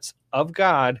covenants of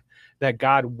God that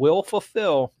God will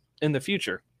fulfill in the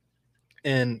future.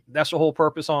 And that's the whole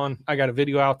purpose on, I got a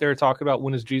video out there talking about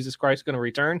when is Jesus Christ going to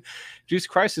return. Jesus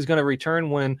Christ is going to return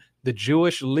when the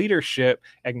Jewish leadership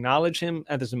acknowledge him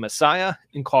as a Messiah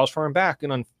and calls for him back.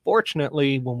 And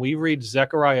unfortunately, when we read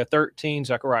Zechariah 13,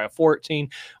 Zechariah 14,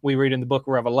 we read in the book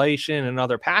of Revelation and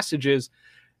other passages,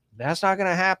 that's not going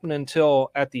to happen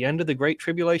until at the end of the Great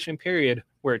Tribulation period,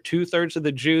 where 2/3 of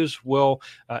the Jews will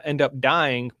end up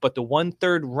dying, but the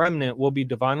 1/3 remnant will be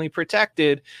divinely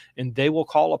protected, and they will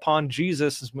call upon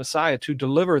Jesus as Messiah to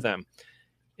deliver them.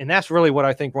 And that's really what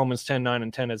I think Romans 10, 9,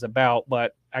 and 10 is about.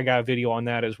 But I got a video on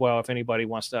that as well if anybody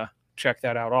wants to check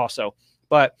that out also.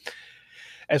 But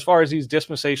as far as these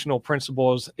dispensational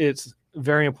principles, it's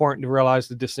very important to realize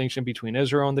the distinction between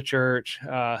Israel and the church,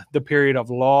 the period of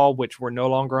law, which we're no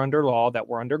longer under law, that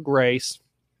we're under grace,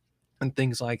 and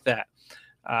things like that.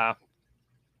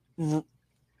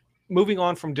 Moving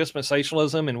on from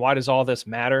dispensationalism and why does all this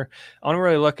matter, I want to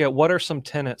really look at what are some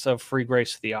tenets of free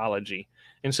grace theology.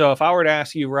 And so if I were to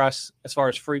ask you, Russ, as far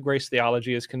as free grace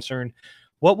theology is concerned,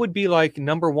 what would be like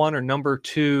number one or number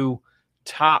two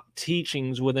top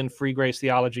teachings within free grace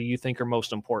theology you think are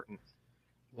most important?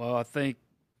 Well, I think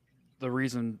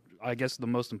I guess the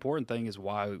most important thing is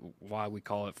why we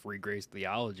call it free grace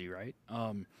theology, right?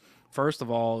 First of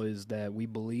all is that we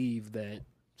believe that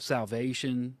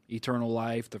salvation, eternal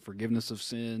life, the forgiveness of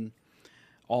sin,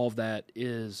 all of that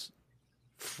is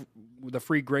the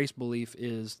free grace belief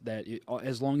is that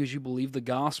as long as you believe the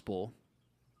gospel,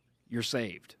 you're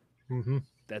saved. Mm-hmm.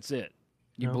 That's it.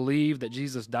 You believe that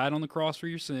Jesus died on the cross for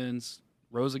your sins,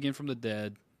 rose again from the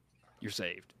dead, you're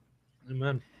saved.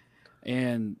 Amen.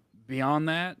 And beyond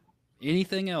that,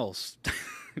 anything else,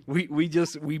 we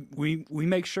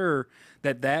make sure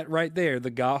that right there,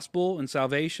 the gospel and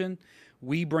salvation,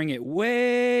 we bring it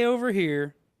way over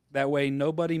here. That way,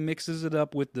 nobody mixes it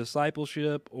up with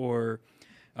discipleship or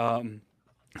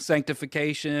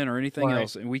sanctification or anything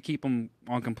else, and we keep them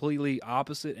on completely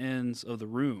opposite ends of the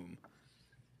room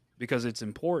because it's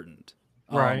important.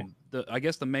 Right. I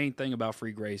guess the main thing about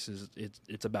free grace is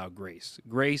it's about grace.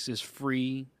 Grace is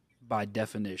free by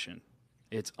definition.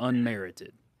 It's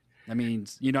unmerited. That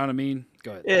means, you know what I mean?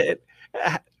 Go ahead.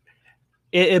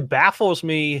 It baffles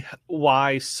me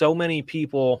why so many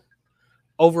people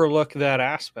overlook that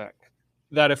aspect.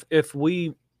 That if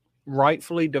we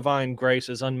rightfully define grace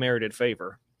as unmerited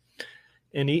favor,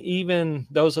 and even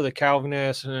those of the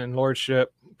Calvinist and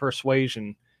Lordship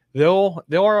persuasion, they'll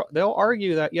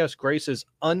argue that yes, grace is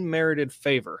unmerited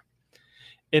favor,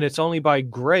 and it's only by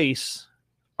grace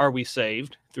are we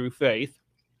saved through faith.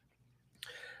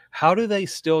 How do they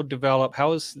still develop?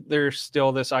 How is there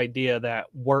still this idea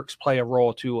that works play a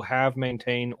role to have,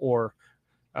 maintain, or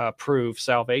prove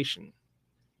salvation?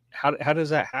 How does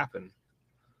that happen?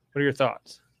 What are your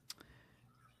thoughts?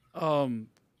 Can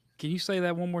you say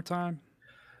that one more time?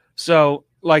 So,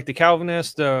 like the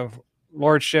Calvinist, the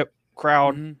Lordship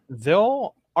crowd,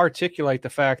 they'll articulate the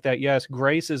fact that yes,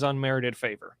 grace is unmerited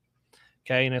favor.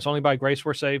 Okay, and it's only by grace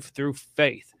we're saved through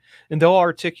faith, and they'll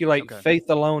articulate faith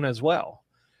alone as well.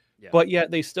 Yeah. But yet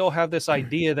they still have this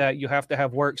idea that you have to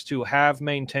have works to have,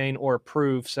 maintain, or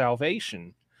prove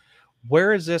salvation.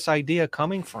 Where is this idea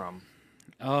coming from?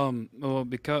 Well,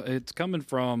 because it's coming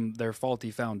from their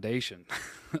faulty foundation.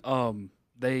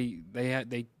 They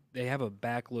have a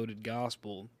backloaded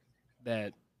gospel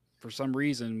that, for some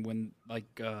reason, when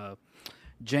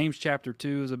James chapter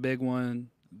 2 is a big one.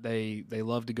 They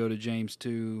love to go to James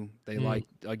 2. They like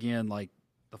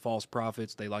the false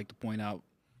prophets. They like to point out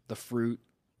the fruit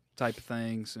type of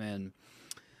things, and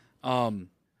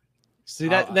see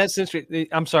that's interesting.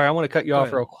 I'm sorry, I want to cut you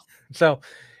off real quick. So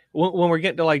when we're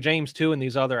getting to like James 2 and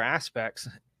these other aspects,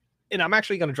 and I'm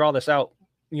actually going to draw this out,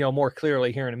 more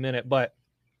clearly here in a minute, but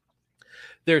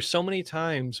there's so many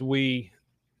times we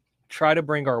try to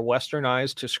bring our Western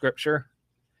eyes to Scripture,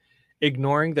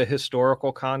 ignoring the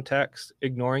historical context,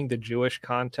 ignoring the Jewish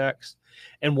context.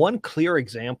 And one clear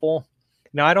example.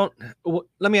 Now,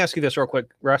 let me ask you this real quick,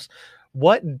 Russ.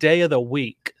 What day of the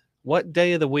week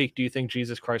do you think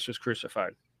Jesus Christ was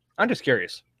crucified? I'm just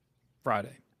curious.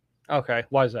 Friday. Okay.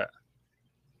 Why is that?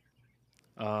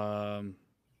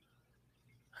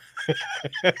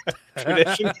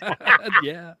 Tradition.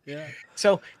 Yeah.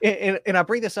 So, and I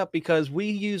bring this up because we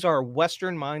use our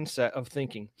Western mindset of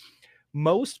thinking.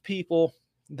 Most people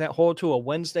that hold to a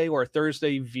Wednesday or a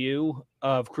Thursday view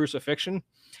of crucifixion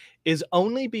is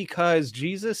only because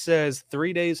Jesus says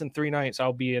 3 days and 3 nights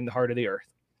I'll be in the heart of the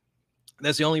earth.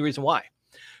 That's the only reason why.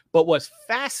 But what's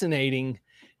fascinating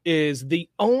is the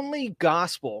only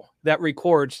gospel that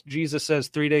records Jesus says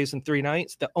 3 days and 3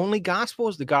 nights, the only gospel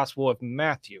is the Gospel of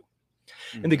Matthew.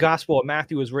 And the Gospel of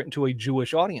Matthew is written to a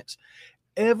Jewish audience.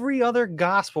 Every other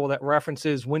gospel that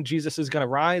references when Jesus is going to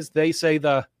rise, they say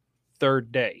the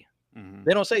third day. Mm-hmm.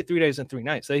 They don't say 3 days and 3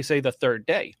 nights. They say the third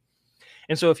day.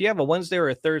 And so if you have a Wednesday or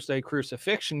a Thursday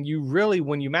crucifixion, you really,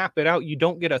 when you map it out, you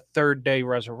don't get a third day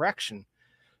resurrection.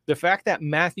 The fact that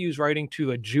Matthew's writing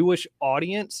to a Jewish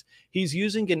audience, he's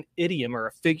using an idiom or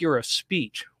a figure of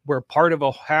speech where part of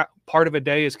a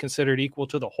day is considered equal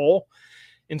to the whole.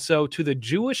 And so to the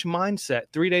Jewish mindset,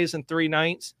 3 days and 3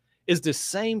 nights is the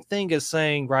same thing as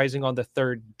saying rising on the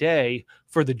third day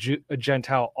for the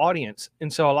Gentile audience.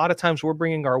 And so a lot of times we're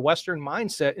bringing our Western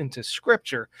mindset into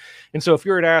scripture. And so if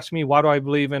you were to ask me, why do I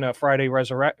believe in a Friday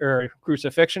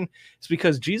crucifixion? It's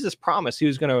because Jesus promised he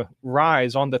was going to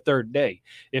rise on the third day.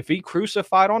 If he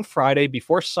crucified on Friday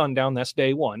before sundown, that's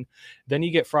day one. Then you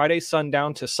get Friday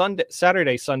sundown to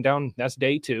Saturday sundown, that's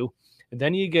day two. And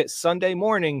then you get Sunday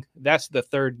morning, that's the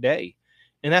third day.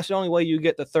 And that's the only way you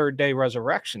get the third day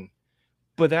resurrection.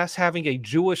 But that's having a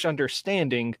Jewish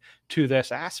understanding to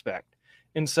this aspect.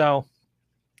 And so,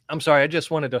 I'm sorry, I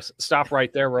just wanted to stop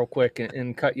right there real quick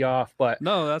and cut you off. But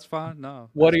no, that's fine. No.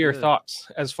 What are your thoughts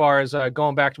as far as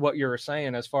going back to what you were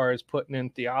saying, as far as putting in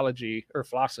theology or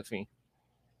philosophy?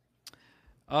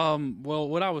 Well,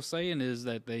 what I was saying is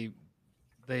that they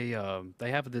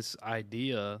have this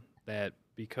idea that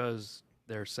because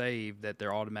they're saved, that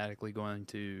they're automatically going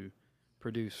to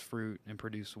produce fruit and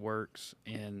produce works,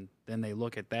 and then they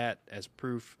look at that as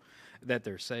proof that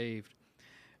they're saved.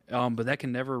 But that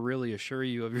can never really assure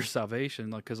you of your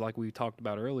salvation, because like we talked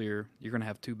about earlier, you're going to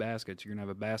have two baskets. You're going to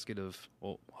have a basket of,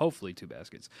 well, hopefully two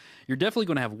baskets. You're definitely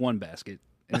going to have one basket,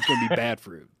 and it's going to be bad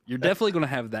fruit. You're definitely going to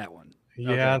have that one.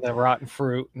 Yeah, okay. The rotten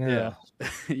fruit. Yeah.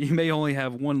 You may only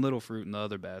have one little fruit in the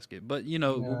other basket, but we're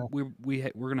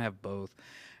going to have both.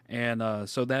 And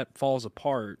so that falls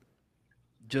apart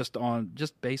just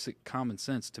basic common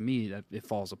sense. To me, that it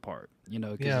falls apart,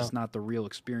 because it's not the real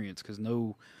experience, because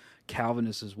no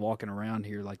Calvinist is walking around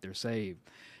here like they're saved.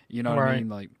 You know what I mean?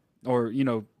 Like, or,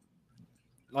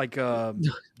 like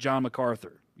John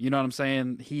MacArthur, you know what I'm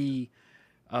saying? He,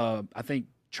 I think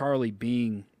Charlie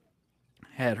Bing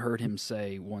had heard him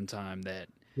say one time that,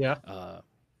 that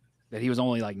he was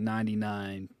only like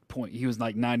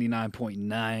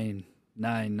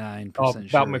 99.999%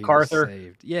 sure about MacArthur. He was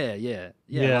saved.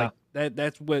 Yeah. Like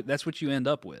that's what you end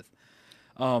up with.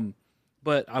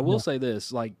 But I will say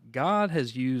this, like, God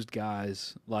has used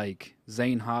guys like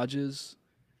Zane Hodges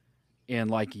and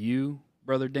like you,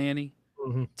 Brother Danny,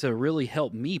 to really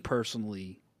help me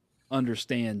personally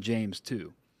understand James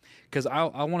 2. Because I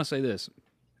want to say this.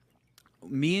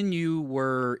 Me and you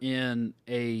were in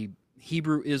a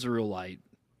Hebrew Israelite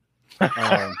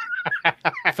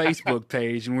Facebook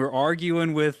page, and we were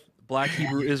arguing with Black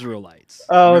Hebrew Israelites.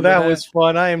 Oh, that was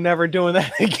fun. I am never doing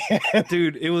that again.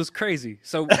 Dude, it was crazy.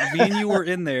 So me and you were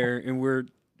in there, and we're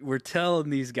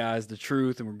telling these guys the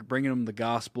truth, and we're bringing them the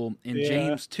gospel. And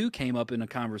James 2 came up in a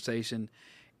conversation,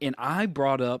 and I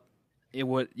brought up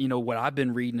what I've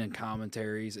been reading in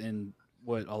commentaries, and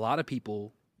what a lot of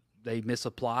people, they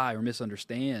misapply or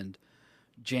misunderstand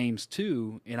James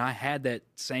 2, and I had that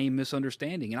same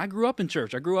misunderstanding. And I grew up in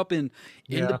church. I grew up in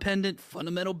independent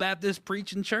fundamental Baptist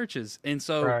preaching churches. And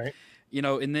so,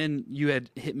 and then you had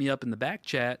hit me up in the back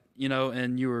chat,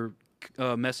 and you were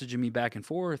messaging me back and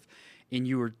forth, and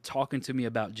you were talking to me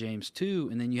about James 2,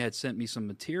 and then you had sent me some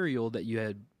material that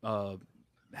you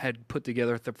had put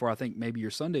together for, I think, maybe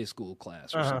your Sunday school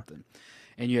class or something.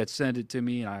 And you had sent it to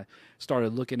me, and I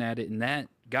started looking at it, and that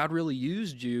God really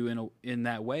used you in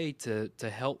that way to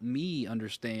help me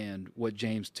understand what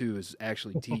James 2 is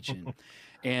actually teaching.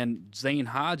 And Zane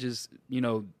Hodges,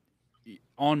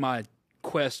 on my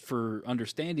quest for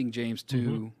understanding James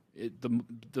 2,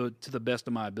 to the best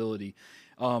of my ability,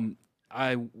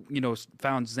 I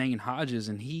found Zane Hodges,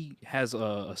 and he has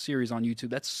a series on YouTube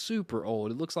that's super old.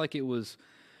 It looks like it was,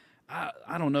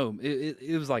 I don't know.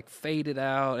 It was like faded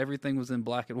out. Everything was in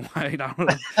black and white. I don't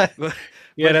know. But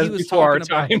that's before our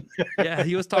time.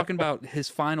 He was talking about his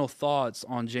final thoughts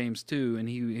on James 2, and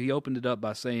he opened it up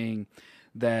by saying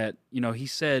that, he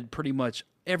said pretty much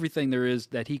everything there is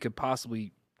that he could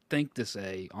possibly think to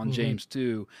say on James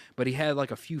 2, but he had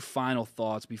like a few final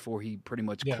thoughts before he pretty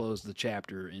much closed the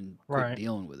chapter and quit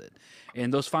dealing with it.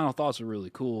 And those final thoughts are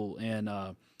really cool, and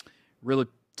really,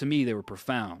 to me, they were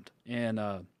profound.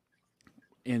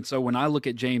 And so when I look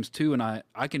at James 2, and I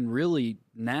can really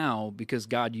now, because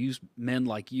God used men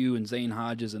like you and Zane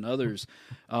Hodges and others,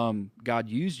 God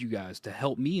used you guys to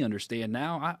help me understand.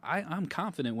 Now I'm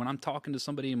confident when I'm talking to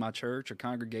somebody in my church or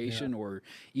congregation, or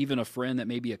even a friend that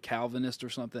may be a Calvinist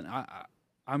or something.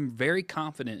 I'm very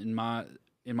confident in my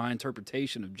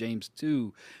interpretation of James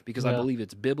 2, because I believe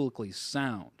it's biblically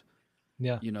sound.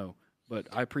 Yeah. But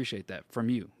I appreciate that from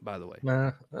you, by the way.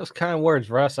 Those kind of words,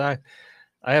 Russ. I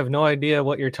have no idea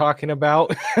what you're talking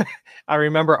about. I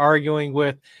remember arguing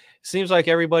with, seems like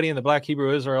everybody in the Black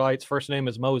Hebrew Israelites' first name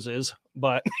is Moses,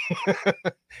 but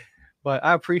but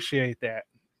I appreciate that.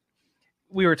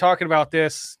 We were talking about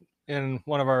this in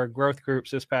one of our growth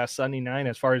groups this past Sunday night,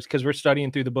 as far as, because we're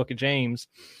studying through the book of James,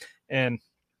 and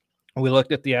we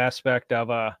looked at the aspect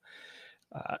of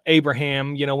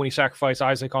Abraham, when he sacrificed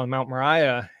Isaac on Mount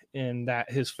Moriah, and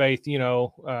that his faith,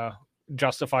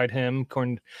 justified him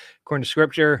according to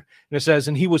scripture. And it says,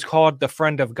 and he was called the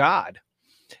friend of God.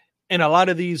 And a lot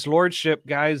of these lordship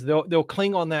guys, they'll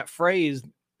cling on that phrase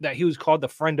that he was called the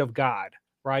friend of God,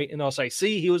 right? And they'll say,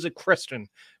 see, he was a Christian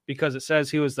because it says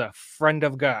he was the friend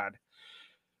of God.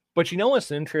 But you know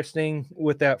what's interesting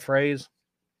with that phrase?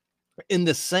 In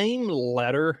the same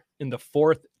letter, in the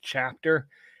 4th chapter,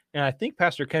 and I think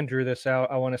Pastor Ken drew this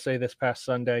out, I want to say this past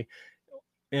Sunday,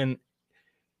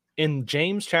 in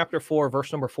James chapter 4,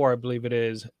 verse number 4, I believe it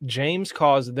is, James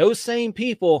calls those same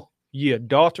people ye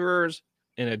adulterers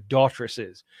and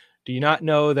adulteresses. Do you not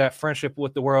know that friendship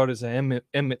with the world is an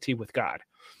enmity with God?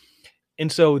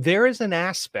 And so there is an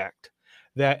aspect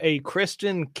that a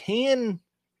Christian can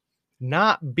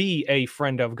not be a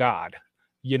friend of God.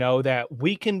 That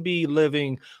we can be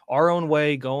living our own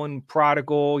way, going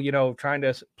prodigal, trying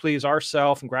to please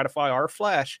ourselves and gratify our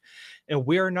flesh. And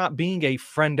we're not being a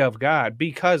friend of God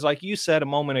because, like you said a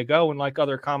moment ago, and like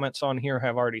other comments on here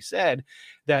have already said,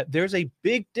 that there's a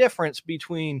big difference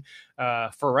between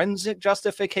forensic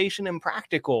justification and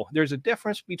practical. There's a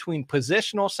difference between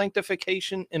positional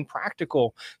sanctification and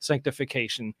practical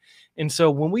sanctification. And so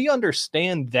when we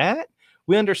understand that,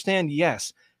 we understand,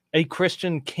 yes, a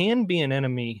Christian can be an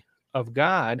enemy of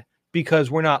God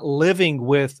because we're not living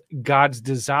with God's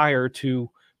desire to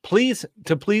please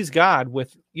God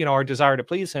with, our desire to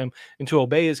please him and to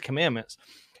obey his commandments.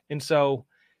 And so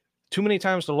too many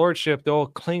times the lordship, they'll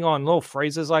cling on little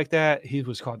phrases like that. He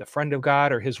was called the friend of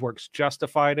God, or his works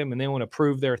justified him, and they want to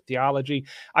prove their theology.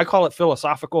 I call it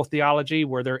philosophical theology,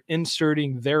 where they're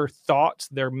inserting their thoughts,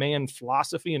 their man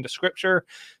philosophy into scripture,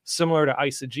 similar to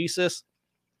eisegesis.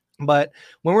 But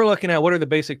when we're looking at what are the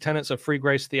basic tenets of free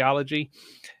grace theology,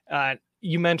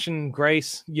 you mentioned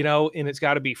grace, and it's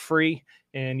got to be free.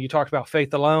 And you talked about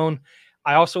faith alone.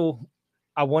 I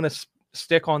want to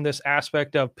stick on this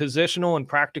aspect of positional and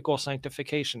practical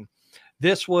sanctification.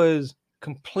 This was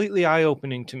completely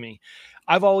eye-opening to me.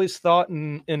 I've always thought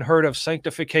and heard of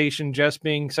sanctification just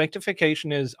being,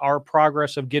 sanctification is our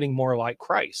progress of getting more like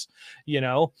Christ,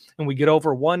 and we get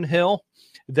over one hill,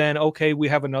 then okay, we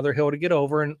have another hill to get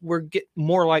over and we're get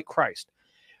more like Christ.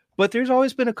 But there's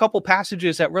always been a couple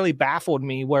passages that really baffled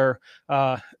me where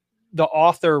the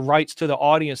author writes to the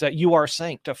audience that you are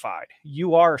sanctified,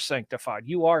 you are sanctified,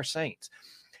 you are saints.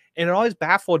 And it always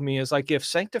baffled me is like, if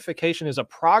sanctification is a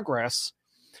progress,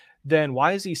 then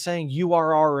why is he saying you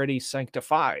are already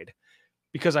sanctified?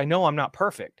 Because I know I'm not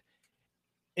perfect.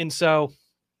 And so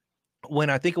when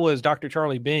I think it was Dr.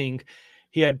 Charlie Bing,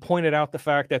 he had pointed out the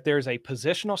fact that there's a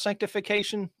positional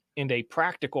sanctification and a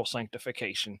practical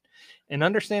sanctification, and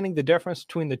understanding the difference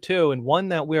between the two, and one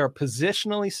that we are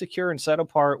positionally secure and set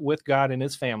apart with God and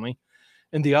his family,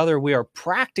 and the other we are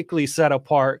practically set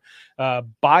apart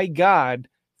by God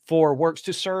for works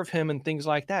to serve him and things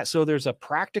like that. So there's a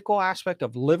practical aspect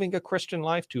of living a Christian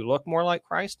life to look more like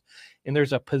Christ, and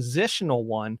there's a positional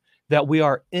one that we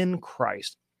are in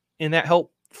Christ, and that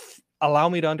helped allow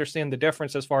me to understand the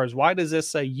difference as far as why does this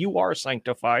say you are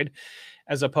sanctified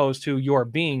as opposed to your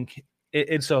being.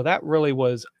 And so that really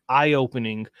was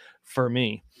eye-opening for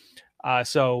me.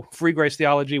 So free grace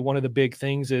theology, one of the big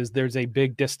things is there's a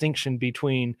big distinction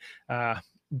between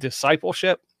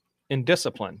discipleship and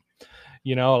discipline.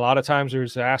 A lot of times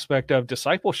there's an aspect of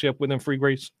discipleship within free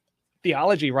grace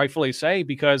theology, rightfully say,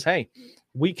 because, hey,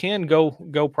 we can go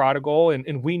prodigal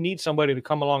and we need somebody to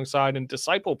come alongside and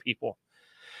disciple people.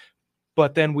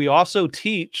 But then we also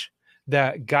teach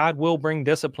that God will bring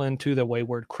discipline to the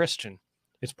wayward Christian.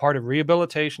 It's part of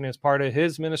rehabilitation. It's part of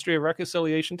his ministry of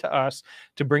reconciliation to us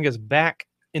to bring us back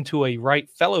into a right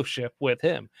fellowship with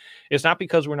him. It's not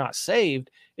because we're not saved.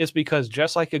 It's because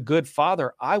just like a good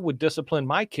father, I would discipline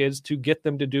my kids to get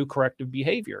them to do corrective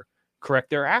behavior, correct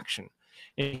their action.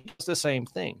 And it's the same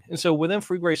thing. And so within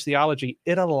free grace theology,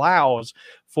 it allows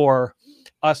for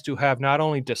us to have not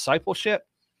only discipleship,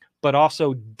 but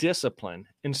also discipline.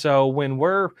 And so when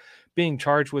we're being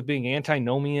charged with being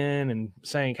antinomian and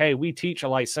saying, hey, we teach a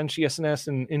licentiousness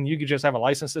and you could just have a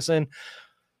license to sin,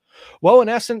 Well, in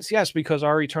essence, yes, because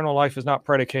our eternal life is not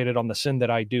predicated on the sin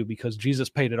that I do, because Jesus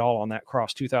paid it all on that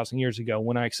cross 2,000 years ago.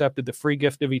 When I accepted the free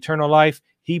gift of eternal life,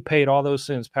 he paid all those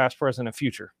sins, past, present, and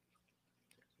future.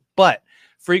 But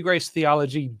free grace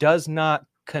theology does not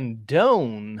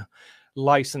condone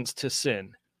license to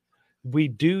sin. We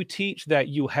do teach that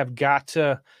you have got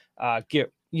to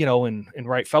get, in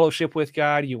right fellowship with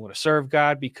God. You want to serve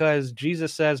God, because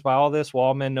Jesus says, by all this will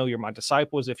all men know you're my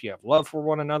disciples if you have love for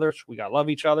one another. So we got to love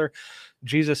each other.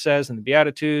 Jesus says in the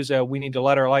Beatitudes, we need to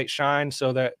let our light shine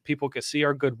so that people can see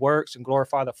our good works and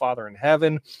glorify the Father in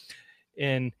heaven.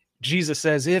 And Jesus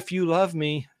says, if you love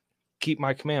me, keep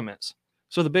my commandments.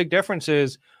 So the big difference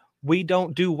is we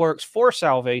don't do works for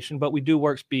salvation, but we do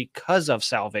works because of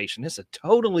salvation. It's a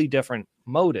totally different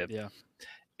motive. Yeah.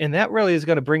 And that really is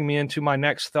going to bring me into my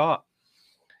next thought.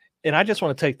 And I just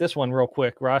want to take this one real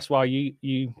quick, Ross, while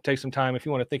you take some time, if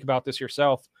you want to think about this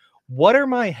yourself. What are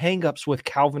my hangups with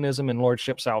Calvinism and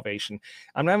Lordship salvation?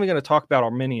 I'm not even going to talk about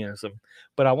Arminianism,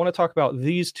 but I want to talk about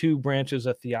these two branches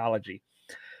of theology.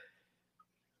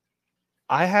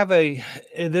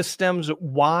 This stems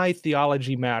why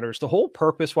theology matters. The whole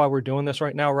purpose why we're doing this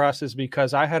right now, Russ, is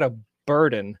because I had a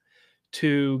burden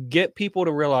to get people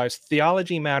to realize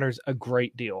theology matters a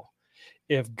great deal.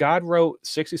 If God wrote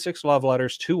 66 love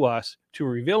letters to us to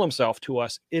reveal himself to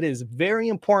us, it is very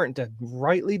important to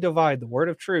rightly divide the word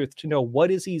of truth to know what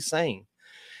is he saying.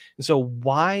 And so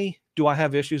why do I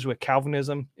have issues with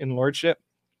Calvinism and Lordship?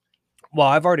 Well,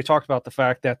 I've already talked about the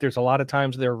fact that there's a lot of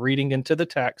times they're reading into the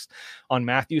text on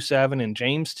Matthew 7 and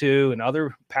James 2 and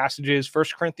other passages, 1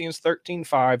 Corinthians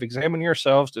 13:5, examine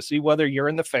yourselves to see whether you're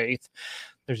in the faith.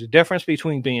 There's a difference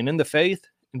between being in the faith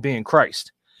and being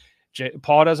Christ.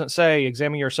 Paul doesn't say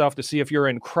examine yourself to see if you're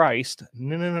in Christ.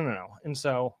 No.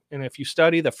 And if you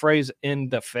study the phrase in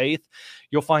the faith,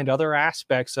 you'll find other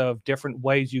aspects of different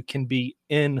ways you can be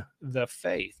in the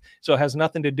faith. So it has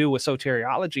nothing to do with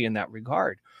soteriology in that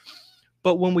regard.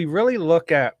 But when we really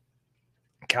look at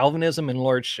Calvinism and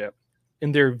Lordship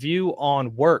and their view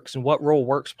on works and what role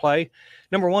works play,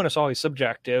 number one, it's always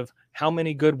subjective. How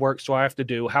many good works do I have to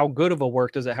do? How good of a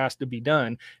work does it have to be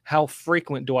done? How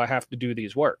frequent do I have to do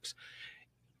these works?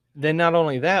 Then not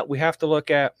only that, we have to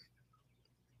look at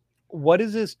what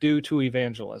does this do to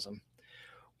evangelism?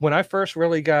 When I first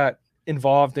really got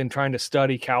involved in trying to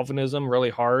study Calvinism really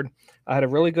hard, I had a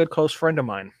really good close friend of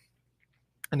mine.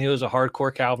 And he was a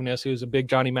hardcore Calvinist. He was a big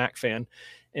Johnny Mack fan.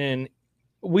 And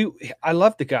I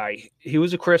loved the guy. He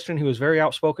was a Christian. He was very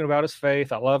outspoken about his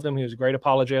faith. I loved him. He was a great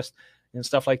apologist and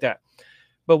stuff like that.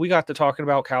 But we got to talking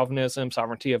about Calvinism,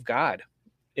 sovereignty of God.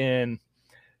 And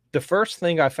the first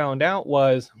thing I found out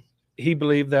was he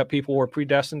believed that people were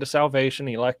predestined to salvation,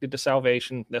 elected to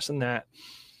salvation, this and that.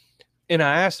 And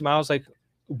I asked him, I was like,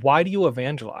 why do you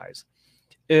evangelize?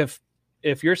 If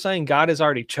you're saying God has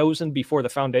already chosen before the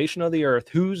foundation of the earth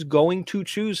who's going to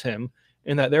choose him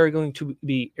and that they're going to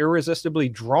be irresistibly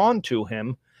drawn to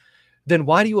him, then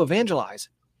why do you evangelize?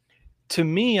 To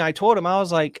me, I told him, I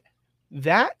was like,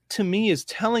 that to me is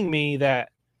telling me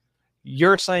that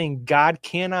you're saying God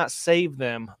cannot save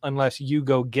them unless you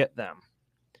go get them.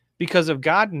 Because if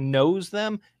God knows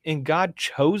them and God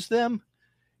chose them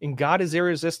and God is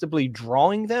irresistibly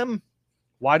drawing them,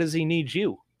 why does he need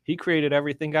you? He created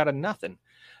everything out of nothing.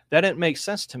 That didn't make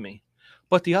sense to me.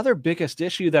 But the other biggest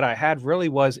issue that I had really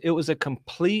was it was a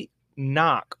complete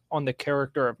knock on the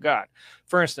character of God.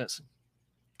 For instance,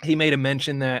 he made a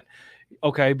mention that,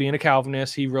 okay, being a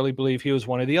Calvinist, he really believed he was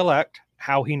one of the elect.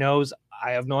 How he knows,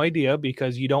 I have no idea,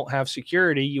 because you don't have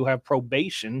security. You have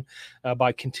probation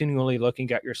by continually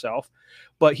looking at yourself.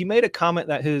 But he made a comment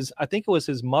that I think it was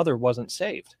his mother wasn't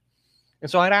saved. And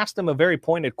so I'd asked him a very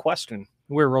pointed question.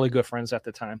 We were really good friends at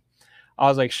the time. I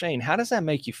was like, Shane, how does that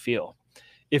make you feel?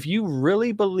 If you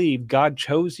really believe God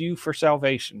chose you for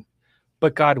salvation,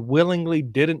 but God willingly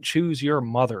didn't choose your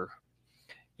mother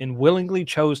and willingly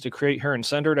chose to create her and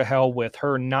send her to hell with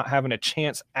her not having a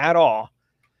chance at all,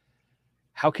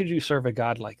 how could you serve a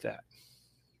God like that?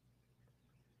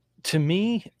 To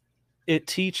me, it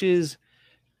teaches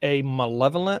a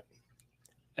malevolent,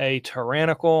 a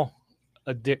tyrannical,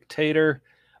 a dictator,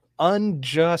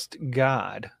 unjust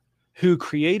God who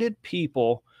created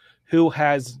people who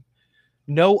has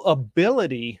no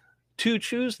ability to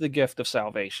choose the gift of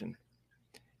salvation.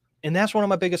 And that's one of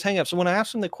my biggest hangups. So when I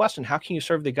asked him the question, how can you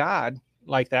serve the God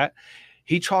like that?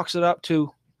 He chalks it up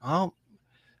to, oh,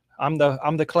 I'm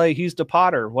the clay, he's the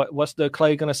potter. What's the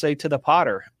clay going to say to the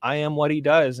potter? I am what he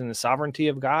does, and the sovereignty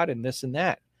of God and this and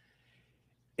that.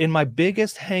 And my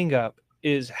biggest hangup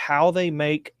is how they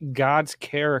make God's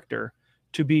character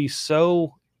to be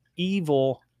so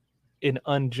evil and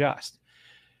unjust.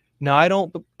 Now, I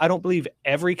don't believe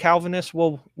every Calvinist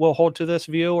will hold to this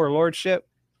view or lordship,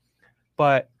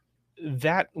 but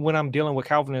that when I'm dealing with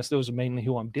Calvinists, those are mainly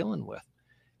who I'm dealing with.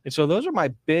 And so those are my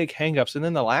big hangups. And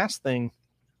then the last thing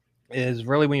is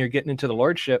really when you're getting into the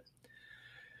lordship,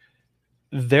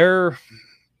 their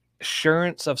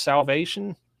assurance of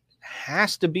salvation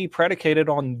has to be predicated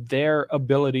on their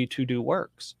ability to do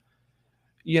works.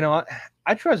 You know,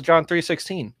 I trust John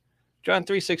 3:16. John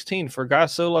 3:16, for God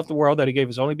so loved the world that he gave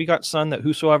his only begotten son, that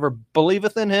whosoever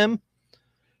believeth in him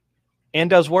and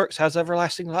does works has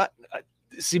everlasting life.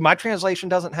 See, my translation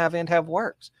doesn't have and have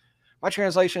works. My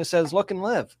translation says, look and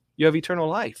live. You have eternal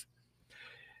life.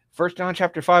 1 John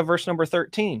chapter 5, verse number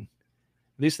 13.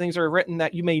 These things are written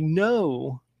that you may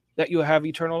know that you have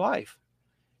eternal life.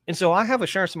 And so I have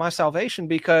assurance of my salvation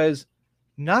because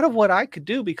not of what I could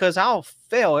do, because I'll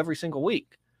fail every single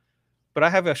week. But I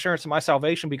have assurance of my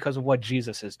salvation because of what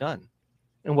Jesus has done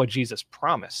and what Jesus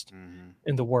promised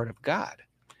in the Word of God.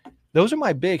 Those are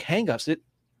my big hangups.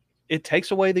 It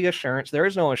takes away the assurance. There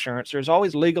is no assurance. There's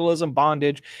always legalism,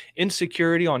 bondage,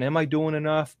 insecurity on, am I doing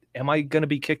enough? Am I going to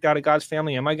be kicked out of God's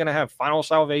family? Am I going to have final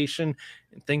salvation?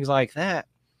 And things like that.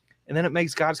 And then it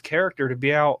makes God's character to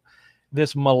be out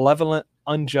this malevolent,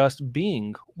 unjust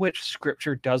being, which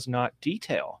Scripture does not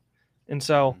detail. And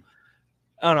so,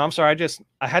 I don't know. I'm sorry.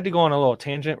 I had to go on a little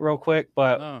tangent real quick,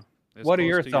 but what are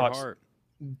your thoughts?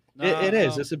 It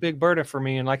is. It's a big burden for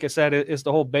me. And like I said, it's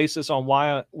the whole basis on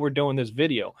why we're doing this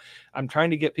video. I'm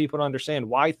trying to get people to understand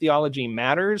why theology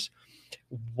matters,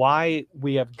 why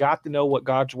we have got to know what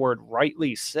God's word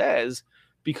rightly says,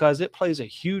 because it plays a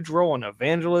huge role in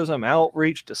evangelism,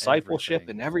 outreach, discipleship,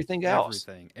 and everything else.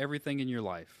 Everything in your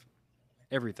life.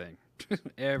 Everything.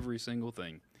 Every single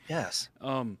thing. Yes.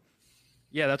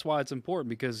 Yeah, that's why it's important,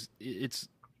 because it's,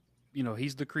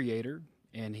 he's the creator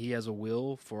and he has a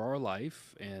will for our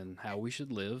life and how we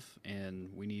should live, and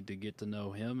we need to get to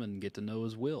know him and get to know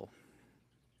his will.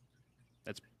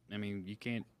 You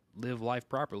can't live life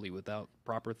properly without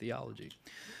proper theology.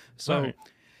 So,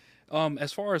 right.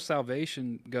 As far as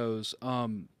salvation goes,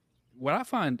 what I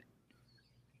find,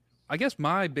 I guess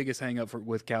my biggest hang up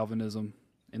with Calvinism,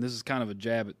 and this is kind of a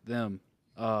jab at them,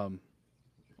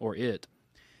 or it,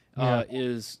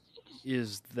 is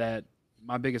that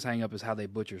my biggest hang up is how they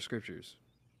butcher scriptures.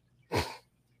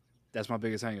 That's my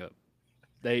biggest hang up.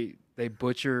 They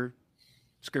butcher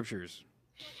scriptures.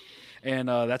 And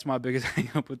that's my biggest hang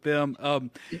up with them.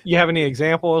 You have any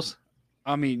examples?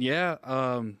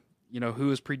 Who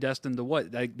is predestined to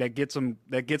what? That gets them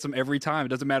every time. It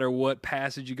doesn't matter what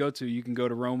passage you go to. You can go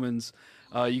to Romans,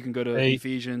 you can go to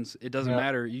Ephesians. It doesn't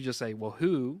matter. You just say, well,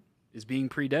 who is being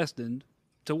predestined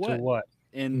to what? To what?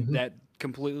 And that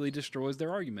completely destroys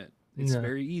their argument. It's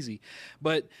very easy.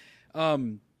 But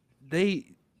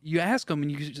you ask them,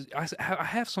 and I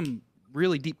have some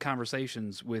really deep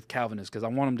conversations with Calvinists, because I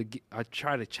want them I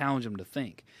try to challenge them to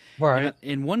think. Right.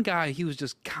 And one guy, he was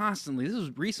just constantly, this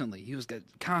was recently, he was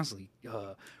constantly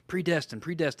predestined,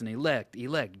 elect,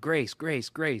 grace,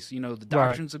 the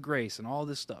doctrines of grace and all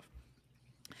this stuff.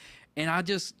 And I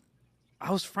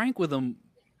was frank with him,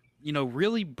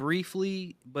 really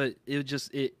briefly, but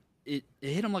it hit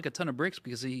him like a ton of bricks,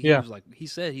 because he was like, he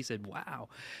said, wow.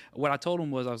 What I told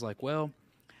him was, I was like, well,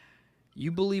 you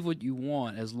believe what you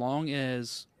want as long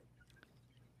as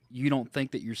you don't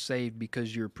think that you're saved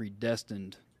because you're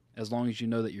predestined, as long as you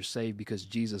know that you're saved because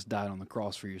Jesus died on the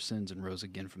cross for your sins and rose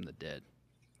again from the dead.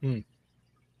 Yeah.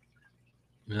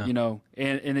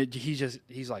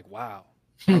 He's like, wow.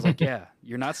 I was like, yeah,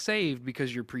 you're not saved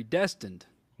because you're predestined.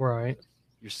 Right.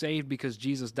 You're saved because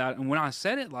Jesus died. And when I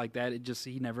said it like that,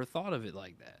 he never thought of it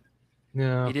like that.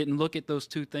 Yeah. He didn't look at those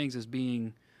two things as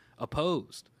being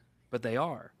opposed, but they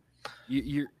are.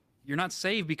 You're not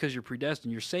saved because you're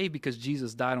predestined. You're saved because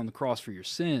Jesus died on the cross for your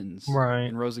sins, right,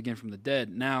 and rose again from the dead.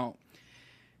 Now,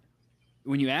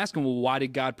 when you ask them, well, why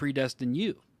did God predestine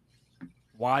you?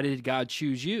 Why did God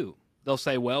choose you? They'll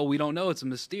say, well, we don't know. It's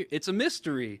a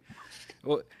mystery.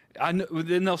 Well,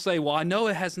 then they'll say, well, I know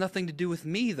it has nothing to do with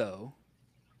me, though.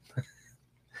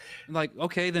 Like,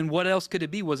 okay, then what else could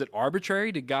it be? Was it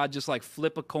arbitrary? Did God just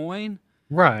flip a coin?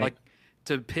 Right.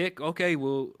 To pick, okay,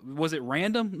 well, was it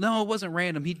random? No, it wasn't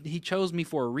random. He chose me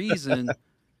for a reason.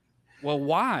 Well,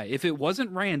 why? If it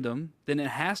wasn't random, then it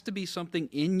has to be something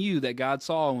in you that God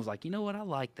saw and was like, you know what? I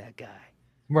like that guy.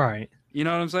 Right. You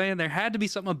know what I'm saying? There had to be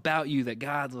something about you that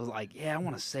God was like, yeah, I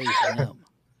want to save him.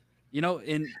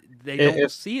 And they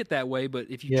don't see it that way, but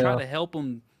if you try to help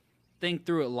them think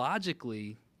through it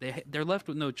logically, they're left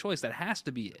with no choice. That has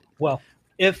to be it. Well,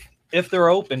 if they're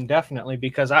open, definitely,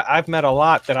 because I've met a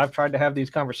lot that I've tried to have these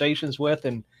conversations with,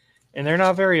 and they're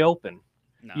not very open.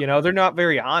 No. You know, they're not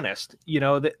very honest. You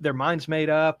know, their mind's made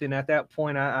up, and at that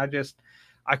point, I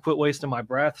quit wasting my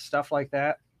breath, stuff like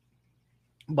that.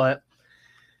 But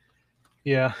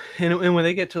yeah, and when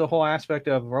they get to the whole aspect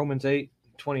of Romans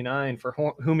 8:29, for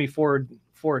whom he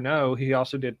foreknow, he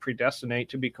also did predestinate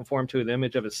to be conformed to the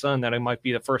image of his son, that he might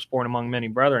be the firstborn among many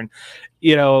brethren.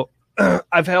 You know,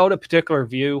 I've held a particular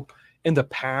view in the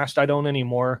past. I don't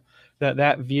anymore.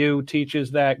 That view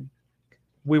teaches that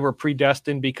we were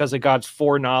predestined because of God's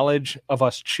foreknowledge of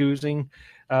us choosing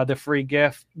the free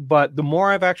gift. But the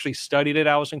more I've actually studied it,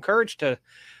 I was encouraged to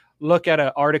look at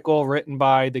an article written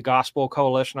by the Gospel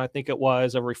Coalition. I think it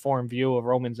was a reformed view of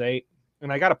Romans 8.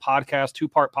 And I got a podcast,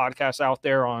 2-part podcast out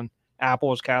there on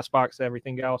Apple's Castbox,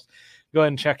 everything else. Go ahead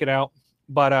and check it out.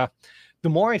 But the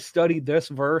more I studied this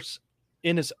verse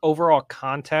in its overall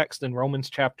context in Romans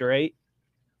chapter 8,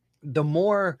 the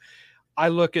more I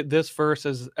look at this verse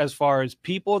as far as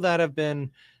people that have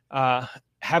been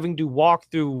having to walk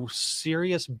through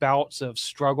serious bouts of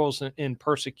struggles and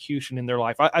persecution in their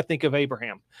life. I think of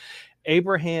Abraham,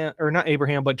 or not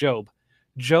Abraham, but Job.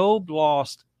 Job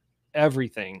lost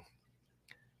everything.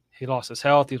 He lost his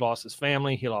health. He lost his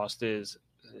family. He lost his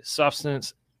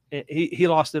substance. He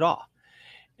lost it all.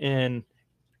 And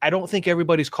I don't think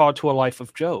everybody's called to a life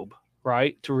of Job,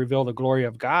 right? To reveal the glory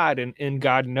of God. And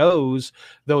God knows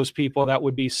those people that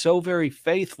would be so very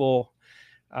faithful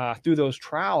through those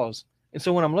trials. And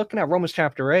so when I'm looking at Romans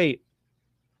chapter 8,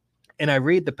 and I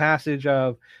read the passage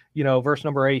of, verse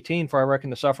number 18, for I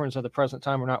reckon the sufferings of the present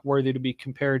time are not worthy to be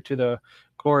compared to the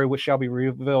glory which shall be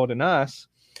revealed in us.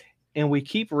 And we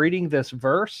keep reading this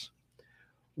verse,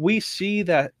 we see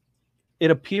that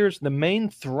it appears the main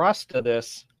thrust of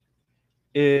this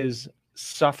is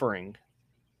suffering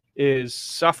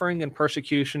and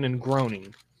persecution and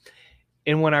groaning.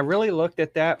 And when I really looked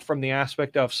at that from the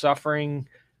aspect of suffering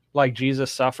like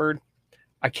Jesus suffered,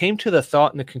 I came to the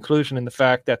thought and the conclusion in the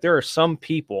fact that there are some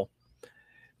people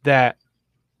that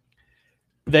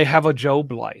they have a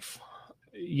Job life.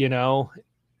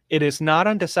 It is not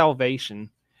unto salvation,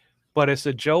 but it's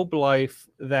a Job life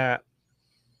that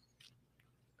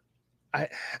I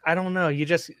don't know.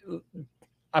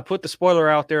 I put the spoiler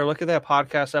out there. Look at that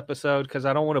podcast episode, because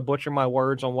I don't want to butcher my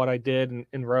words on what I did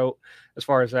and wrote as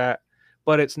far as that.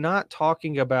 But it's not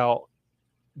talking about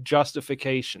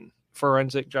justification,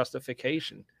 forensic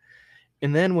justification.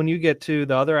 And then when you get to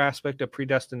the other aspect of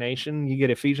predestination, you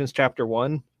get Ephesians chapter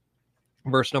 1,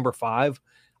 verse number 5.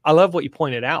 I love what you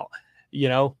pointed out,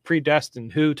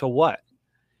 predestined who to what.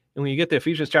 And when you get to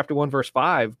Ephesians chapter 1, verse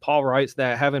 5, Paul writes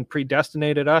that having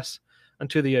predestinated us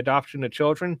unto the adoption of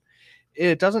children,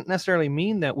 it doesn't necessarily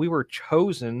mean that we were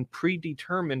chosen,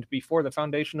 predetermined before the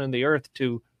foundation of the earth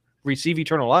to receive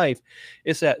eternal life.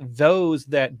 It's that those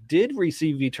that did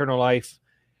receive eternal life,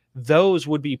 those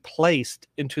would be placed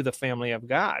into the family of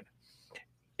God.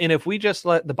 And if we just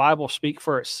let the Bible speak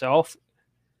for itself,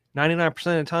 99% of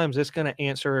the times it's going to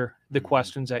answer the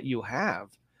questions that you have.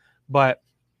 But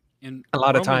a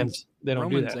lot of times they don't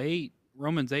do that.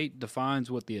 Romans 8 defines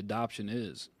what the adoption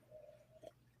is.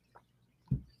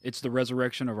 It's the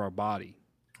resurrection of our body.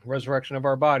 Resurrection of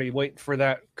our body. Wait for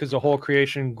that, because the whole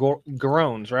creation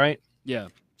groans, right? Yeah.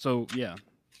 So, yeah.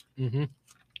 Mm-hmm.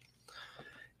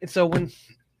 And so when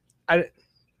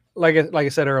like I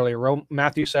said earlier,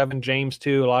 Matthew 7, James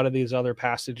 2, a lot of these other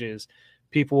passages,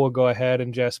 people will go ahead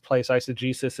and just place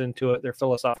eisegesis into it, their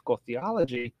philosophical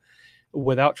theology,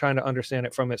 without trying to understand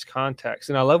it from its context.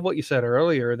 And I love what you said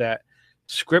earlier, that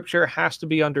Scripture has to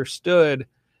be understood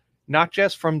not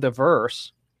just from the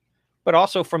verse, but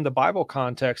also from the Bible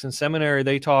context. In seminary,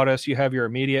 they taught us you have your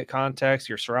immediate context,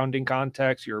 your surrounding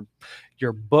context,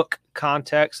 your book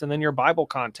context, and then your Bible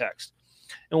context.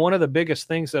 And one of the biggest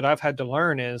things that I've had to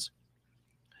learn is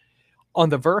on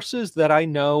the verses that I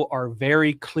know are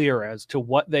very clear as to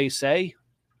what they say,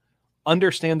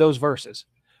 understand those verses.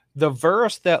 The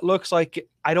verse that looks like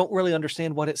I don't really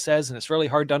understand what it says and it's really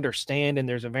hard to understand and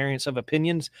there's a variance of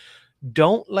opinions,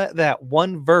 don't let that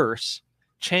one verse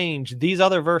change these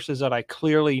other verses that I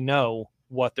clearly know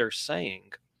what they're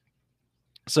saying.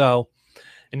 So,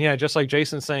 and yeah, just like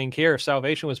Jason's saying here, if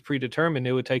salvation was predetermined,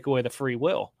 it would take away the free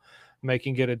will,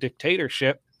 making it a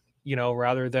dictatorship,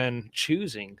 rather than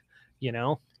choosing,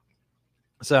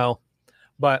 So,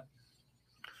 but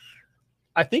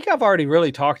I think I've already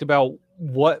really talked about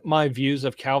what my views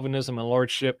of Calvinism and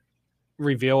Lordship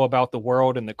reveal about the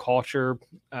world and the culture.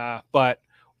 But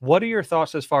what are your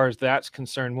thoughts as far as that's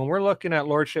concerned? When we're looking at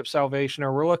Lordship salvation,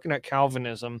 or we're looking at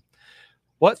Calvinism,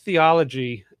 what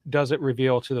theology does it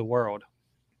reveal to the world?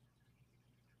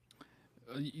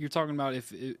 You're talking about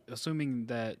assuming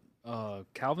that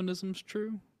Calvinism's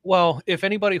true? Well, if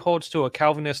anybody holds to a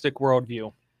Calvinistic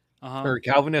worldview Uh-huh. or a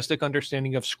Calvinistic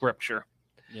understanding of Scripture,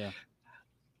 Yeah.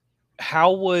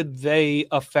 how would they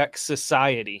affect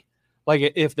society?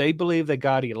 Like if they believe that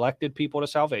God elected people to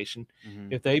salvation,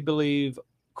 Mm-hmm. if they believe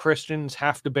Christians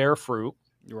have to bear fruit,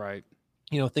 Right.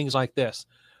 things like this.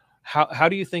 How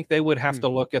do you think they would have Hmm. to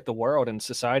look at the world and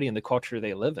society and the culture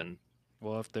they live in?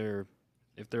 Well, if they're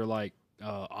like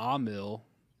Amil,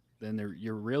 then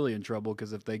you're really in trouble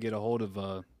because if they get a hold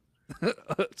of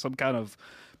some kind of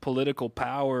political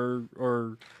power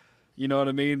or you know what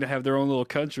I mean, to have their own little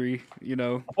country,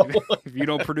 if you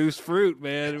don't produce fruit,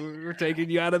 man, we're taking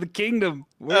you out of the kingdom.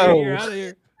 You're Oh, out of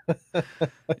here.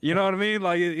 You know what I mean?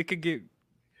 Like it could get,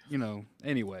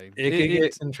 anyway. it could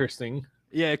get interesting.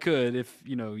 Yeah, it could if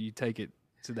you take it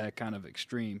to that kind of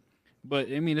extreme.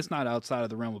 But I mean, it's not outside of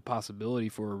the realm of possibility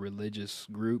for a religious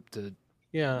group to,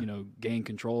 Yeah. gain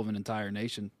control of an entire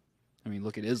nation. I mean,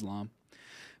 look at Islam.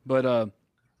 But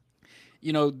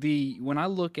the when I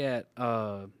look at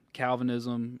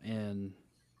Calvinism and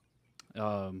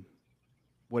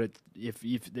what it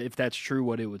if that's true,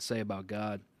 what it would say about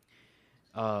God,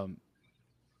 um,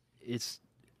 it's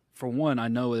for one, I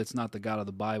know it's not the God of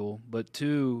the Bible, but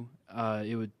two,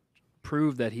 it would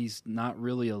prove that he's not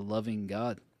really a loving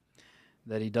God,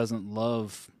 that he doesn't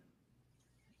love,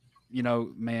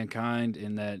 mankind,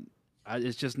 and that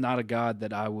it's just not a God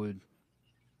that I would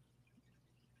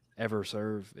ever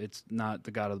serve. It's not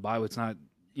the God of the Bible. It's not,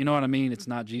 you know what I mean? It's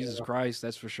not Jesus Yeah. Christ,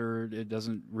 that's for sure. It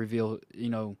doesn't reveal,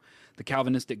 the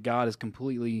Calvinistic God is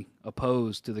completely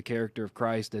opposed to the character of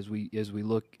Christ as we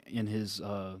look in his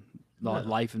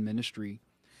life and ministry.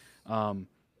 Um,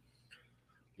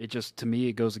 it just to me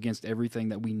it goes against everything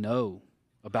that we know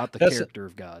about the That's character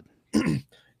of God. I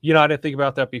didn't think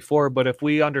about that before, but if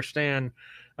we understand,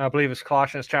 I believe it's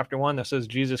Colossians chapter 1 that says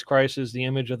Jesus Christ is the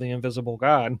image of the invisible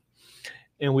God,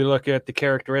 and we look at the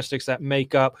characteristics that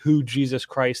make up who Jesus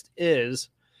Christ is,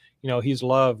 he's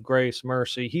love, grace,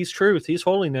 mercy, he's truth, he's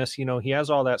holiness, he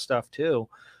has all that stuff too,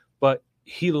 but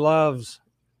he loves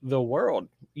the world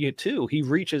too. He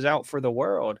reaches out for the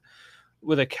world.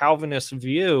 With a Calvinist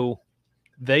view,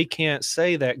 they can't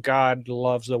say that God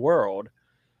loves the world,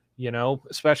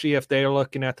 especially if they're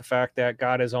looking at the fact that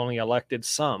God has only elected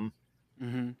some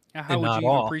Mm-hmm. How and would not you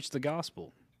even all. preach the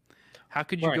gospel? How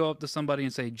could you Right. go up to somebody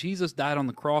and say Jesus died on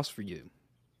the cross for you?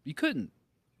 You couldn't.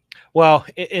 Well,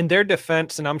 in their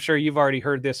defense, and I'm sure you've already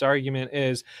heard this argument,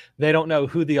 is they don't know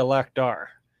who the elect are.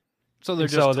 So they're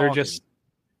And just so talking.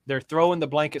 they're throwing the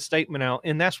blanket statement out.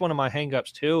 And that's one of my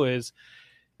hangups too, is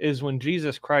when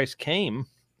Jesus Christ came,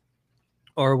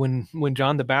 or when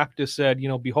John the Baptist said,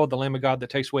 behold the Lamb of God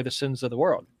that takes away the sins of the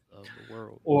world, Of the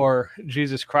world. or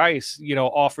Jesus Christ,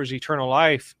 offers eternal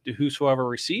life to whosoever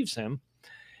receives him.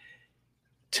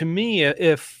 To me,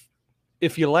 if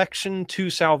election to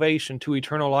salvation, to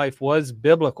eternal life was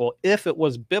biblical, if it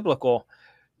was biblical,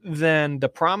 then the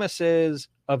promises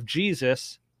of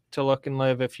Jesus to look and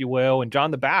live, if you will, and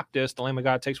John the Baptist, the Lamb of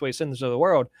God takes away sins of the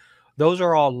world, those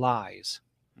are all lies.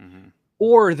 Mm-hmm.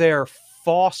 Or they're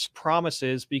false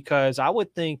promises, because I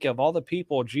would think of all the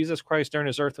people Jesus Christ during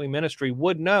his earthly ministry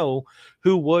would know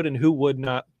who would and who would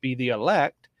not be the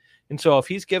elect. And so if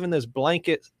he's given this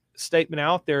blanket statement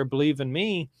out there, believe in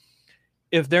me,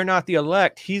 if they're not the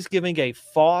elect, he's giving a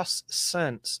false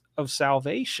sense of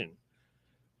salvation.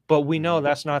 But we know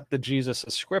that's not the Jesus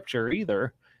of Scripture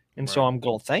either. And so Right.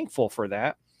 I'm thankful for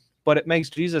that. But it makes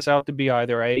Jesus out to be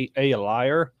either a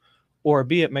liar, or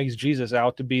B, it makes Jesus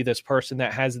out to be this person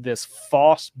that has this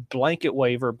false blanket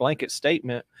waiver, blanket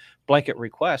statement, blanket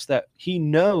request that he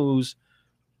knows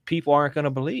people aren't going to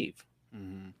believe.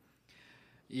 Mm-hmm.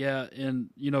 Yeah,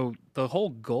 and the whole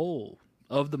goal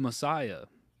of the Messiah,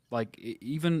 like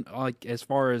even like as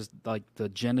far as like the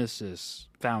Genesis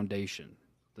foundation,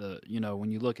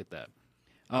 when you look at that,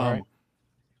 Right.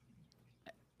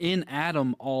 in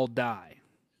Adam all die.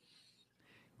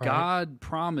 Right. God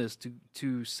promised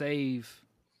to save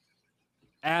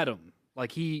Adam.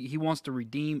 Like he wants to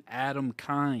redeem Adam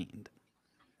kind.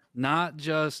 Not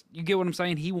just, you get what I'm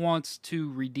saying? He wants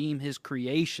to redeem his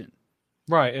creation.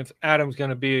 Right. If Adam's going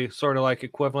to be sort of like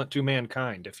equivalent to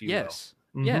mankind, if you Yes.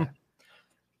 will. Yeah.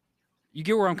 You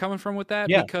get where I'm coming from with that?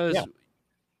 Yeah. Because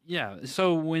yeah.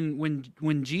 So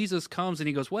when Jesus comes and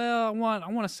he goes, well, I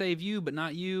want to save you, but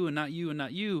not you, and not you, and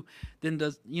not you, then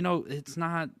it's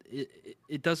not,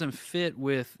 it doesn't fit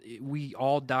with, we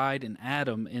all died in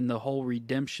Adam, and the whole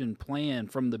redemption plan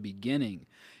from the beginning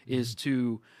is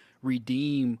to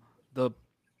redeem the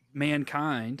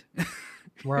mankind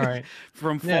Right.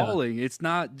 from falling. It's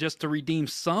not just to redeem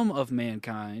some of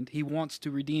mankind. He wants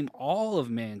to redeem all of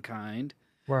mankind.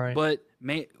 Right. But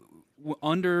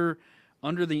under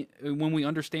the when we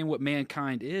understand what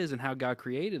mankind is and how God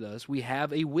created us, we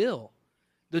have a will.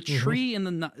 The tree in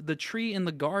the tree in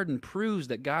the garden proves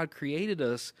that God created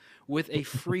us with a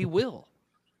free will.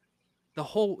 The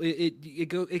whole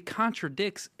it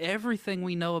contradicts everything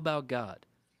we know about God.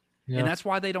 Yeah. And that's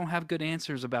why they don't have good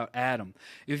answers about Adam.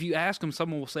 If you ask them,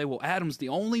 someone will say, "Well, Adam's the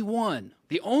only one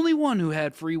who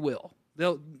had free will."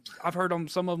 I've heard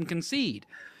some of them concede,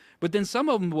 but then some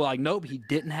of them were like, "Nope, he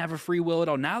didn't have a free will at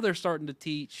all." Now they're starting to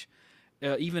teach,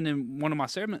 even in one of my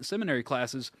seminary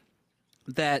classes,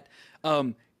 that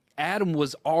Adam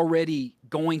was already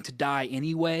going to die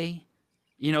anyway.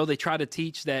 You know, they try to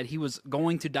teach that he was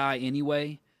going to die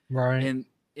anyway, Right. and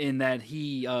in that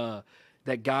he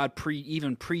that God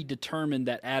predetermined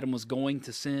that Adam was going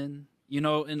to sin. You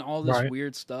know, and all this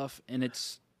weird stuff, and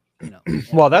it's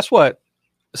Well, that's what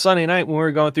Sunday night when we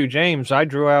were going through James, I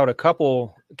drew out a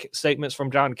couple statements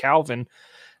from John Calvin,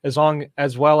 as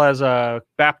well as a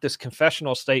Baptist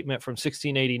confessional statement from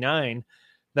 1689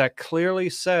 that clearly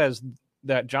says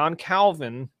that John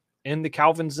Calvin in the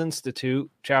Calvin's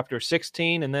Institute, chapter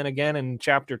 16, and then again in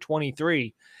chapter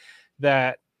 23,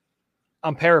 that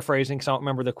I'm paraphrasing because I don't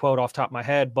remember the quote off the top of my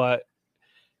head, but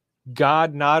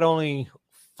God not only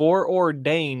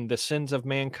foreordained the sins of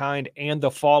mankind and the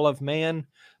fall of man,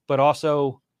 but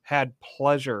also had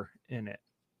pleasure in it.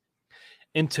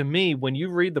 And to me, when you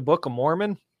read the Book of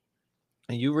Mormon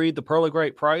and you read the Pearl of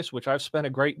Great Price, which I've spent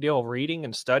a great deal of reading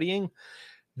and studying,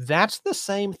 that's the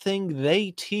same thing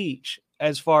they teach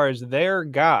as far as their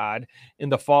God in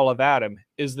the fall of Adam,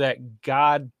 is that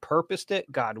God purposed it,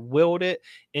 God willed it,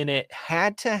 and it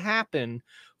had to happen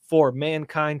for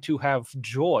mankind to have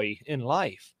joy in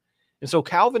life. And so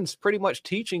Calvin's pretty much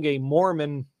teaching a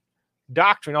Mormon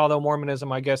doctrine, although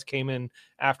Mormonism, I guess, came in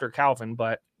after Calvin,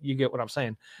 but you get what I'm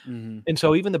saying. Mm-hmm. And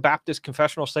so even the Baptist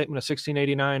confessional statement of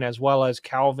 1689, as well as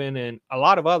Calvin and a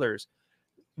lot of others,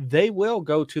 they will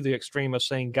go to the extreme of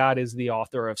saying God is the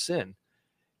author of sin.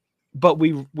 But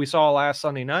we saw last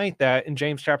Sunday night that in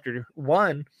James chapter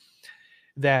 1,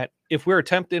 that if we're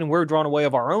tempted and we're drawn away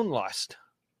of our own lust,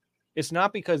 it's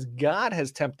not because God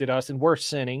has tempted us and we're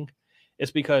sinning.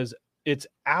 It's because it's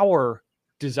our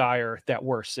desire that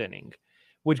we're sinning,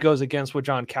 which goes against what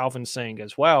John Calvin's saying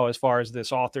as well, as far as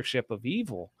this authorship of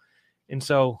evil. And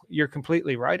so you're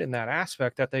completely right in that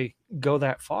aspect that they go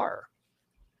that far.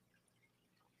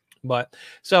 But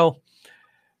so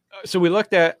we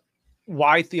looked at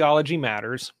why theology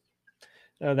matters,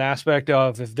 the aspect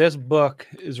of if this book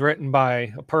is written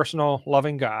by a personal,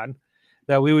 loving God,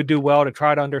 that we would do well to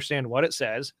try to understand what it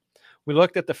says. We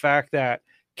looked at the fact that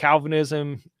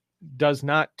Calvinism does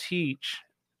not teach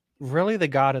really the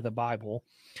God of the Bible,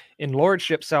 and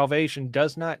Lordship salvation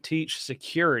does not teach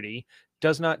security,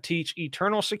 does not teach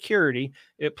eternal security.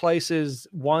 It places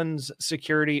one's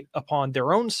security upon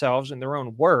their own selves and their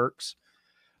own works.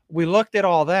 We looked at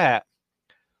all that.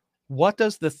 What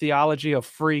does the theology of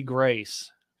free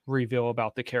grace reveal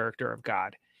about the character of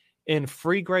God? In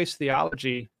free grace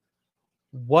theology,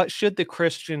 what should the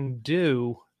Christian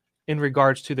do in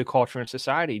regards to the culture and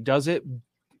society? Does it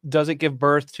give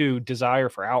birth to desire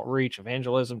for outreach,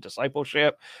 evangelism,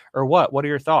 discipleship, or what? What are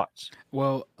your thoughts?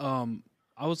 Well,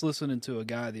 I was listening to a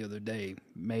guy the other day.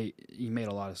 He made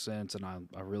a lot of sense, and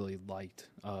I really liked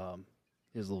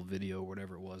his little video or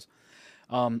whatever it was.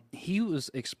 He was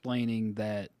explaining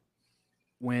that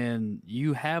when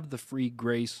you have the free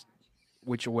grace,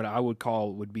 which what I would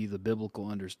call would be the biblical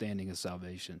understanding of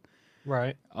salvation,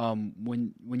 right?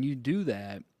 When you do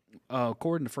that,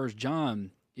 according to 1 John,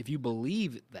 if you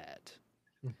believe that,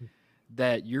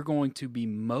 that you're going to be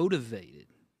motivated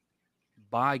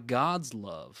by God's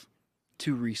love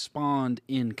to respond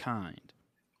in kind.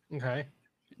 Okay.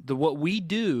 What we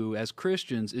do as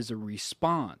Christians is a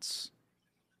response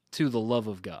to the love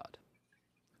of God.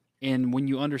 And when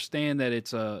you understand that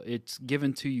it's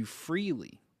given to you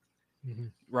freely,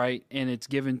 right? And it's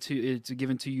given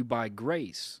to you by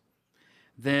grace,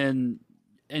 then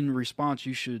in response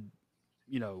you should,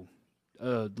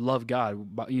 love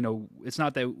God. But, it's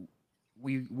not that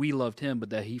we loved him, but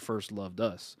that he first loved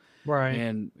us. Right.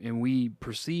 And we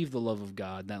perceive the love of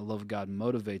God. That love of God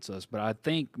motivates us. But I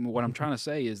think what I'm trying to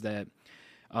say is that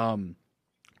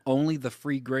only the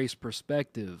free grace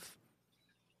perspective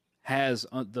has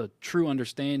the true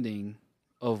understanding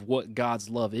of what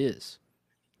God's love is.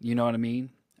 You know what I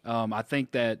mean? I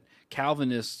think that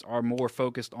Calvinists are more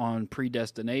focused on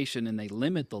predestination and they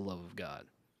limit the love of God.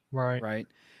 Right.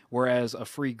 Whereas a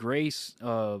free grace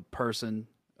person,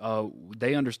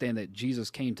 they understand that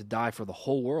Jesus came to die for the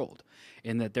whole world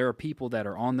and that there are people that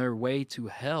are on their way to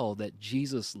hell that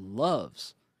Jesus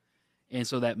loves. And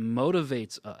so that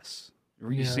motivates us.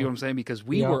 You see Yeah. what I'm saying? Because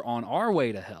we Yeah. were on our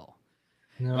way to hell.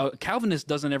 Yeah. Calvinist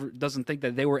doesn't think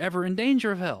that they were ever in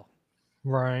danger of hell.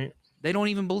 Right. They don't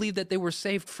even believe that they were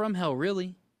saved from hell,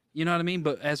 really. You know what I mean?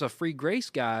 But as a free grace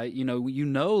guy, you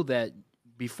know that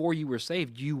before you were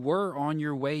saved, you were on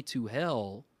your way to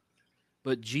hell,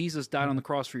 but Jesus died on the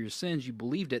cross for your sins. You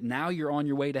believed it. Now you're on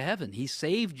your way to heaven. He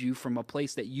saved you from a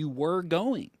place that you were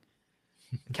going.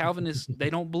 Calvinists, they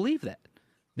don't believe that.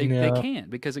 They can't,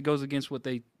 because it goes against what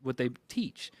they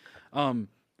teach.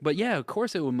 But yeah, of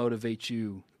course it will motivate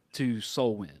you to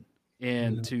soul win,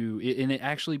 and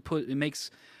it makes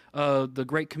the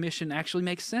Great Commission actually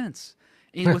makes sense.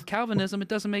 And with Calvinism, it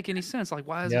doesn't make any sense. Like,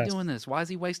 why is he doing this? Why is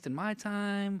he wasting my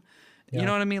time? Yeah. You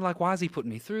know what I mean? Like, why is he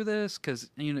putting me through this? Because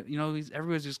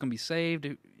everybody's just gonna be saved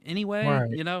anyway.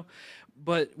 Right.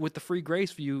 But with the free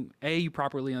grace view, you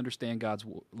properly understand God's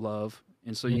love,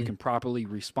 and so you can properly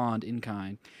respond in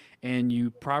kind, and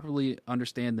you properly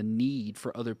understand the need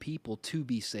for other people to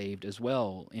be saved as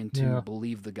well and to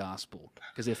believe the gospel.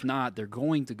 Because if not, they're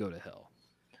going to go to hell.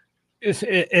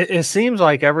 It seems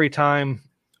like every time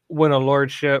when a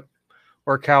lordship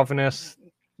or Calvinist,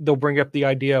 they'll bring up the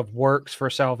idea of works for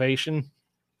salvation.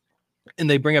 And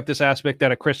they bring up this aspect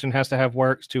that a Christian has to have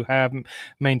works to have,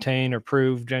 maintain, or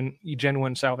prove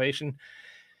genuine salvation.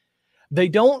 They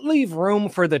don't leave room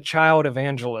for the child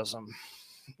evangelism.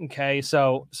 Okay,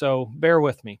 so bear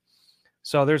with me.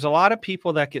 So there's a lot of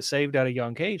people that get saved at a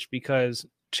young age because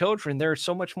children, they're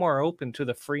so much more open to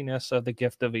the freeness of the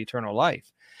gift of eternal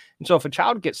life. And so if a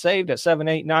child gets saved at 7,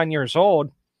 8, 9 years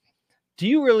old, do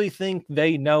you really think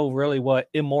they know really what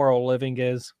immoral living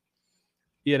is?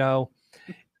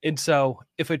 And so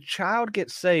if a child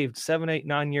gets saved 7, 8,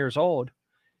 9 years old,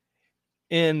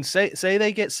 and say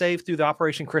they get saved through the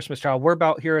Operation Christmas Child, we're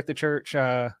about here at the church.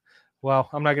 Well,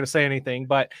 I'm not going to say anything,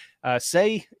 but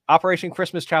say Operation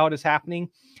Christmas Child is happening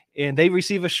and they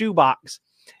receive a shoebox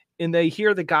and they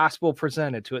hear the gospel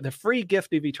presented to it, the free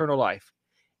gift of eternal life,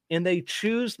 and they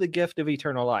choose the gift of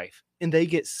eternal life, and they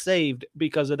get saved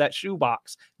because of that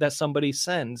shoebox that somebody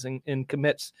sends and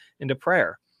commits into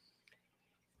prayer.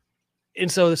 And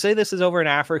so say this is over in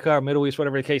Africa or Middle East,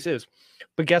 whatever the case is.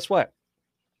 But guess what?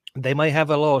 They might have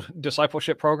a little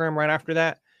discipleship program right after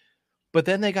that, but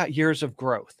then they got years of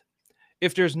growth.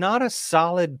 If there's not a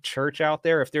solid church out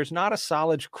there, if there's not a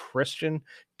solid Christian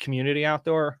community out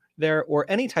there, or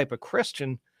any type of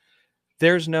Christian,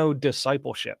 there's no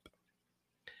discipleship.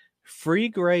 Free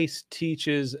grace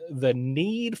teaches the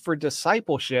need for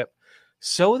discipleship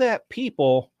so that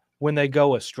people, when they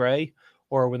go astray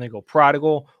or when they go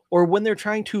prodigal, or when they're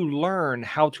trying to learn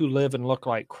how to live and look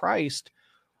like Christ,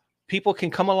 people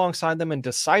can come alongside them and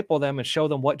disciple them and show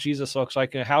them what Jesus looks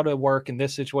like and how to work in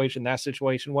this situation, that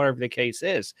situation, whatever the case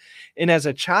is. And as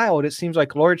a child, it seems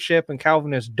like Lordship and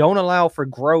Calvinists don't allow for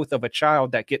growth of a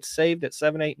child that gets saved at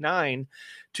 7, 8, 9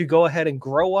 to go ahead and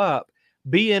grow up,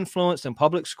 be influenced in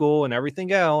public school and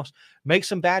everything else, make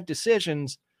some bad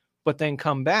decisions, but then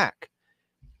come back.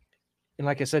 And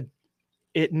like I said,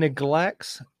 it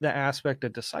neglects the aspect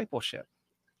of discipleship.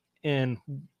 And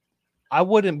I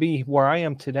wouldn't be where I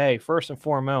am today, first and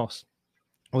foremost,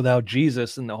 without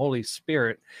Jesus and the Holy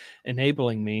Spirit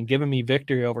enabling me and giving me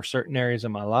victory over certain areas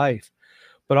of my life.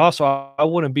 But also, I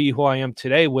wouldn't be who I am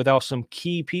today without some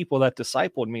key people that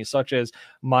discipled me, such as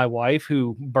my wife,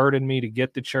 who burdened me to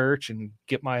get to church and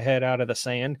get my head out of the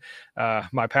sand.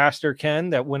 My pastor,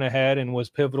 Ken, that went ahead and was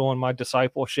pivotal in my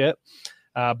discipleship.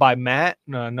 By Matt,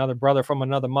 another brother from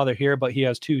another mother here, but he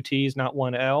has 2 T's, not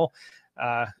 1 L.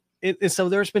 So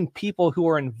there's been people who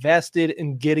are invested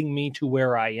in getting me to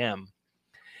where I am.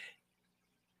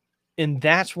 And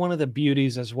that's one of the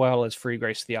beauties as well as free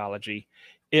grace theology.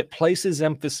 It places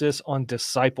emphasis on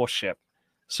discipleship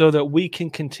so that we can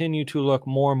continue to look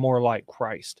more and more like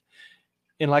Christ.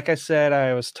 And like I said,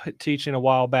 I was teaching a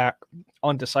while back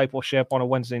on discipleship on a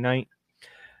Wednesday night.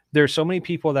 There's so many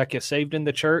people that get saved in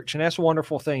the church, and that's a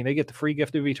wonderful thing. They get the free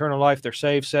gift of eternal life. They're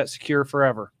saved, set, secure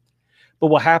forever. But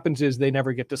what happens is they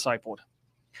never get discipled.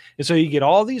 And so you get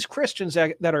all these Christians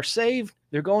that are saved,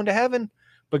 they're going to heaven,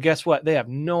 but guess what? They have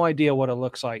no idea what it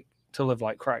looks like to live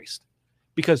like Christ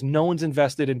because no one's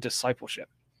invested in discipleship.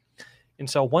 And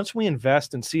so once we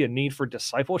invest and see a need for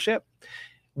discipleship,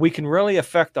 we can really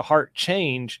affect the heart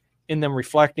change in them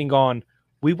reflecting on,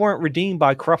 we weren't redeemed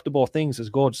by corruptible things as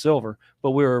gold, silver,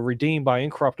 but we were redeemed by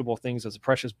incorruptible things as the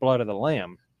precious blood of the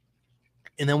Lamb.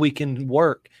 And then we can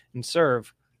work and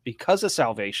serve because of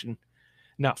salvation,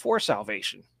 not for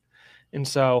salvation. And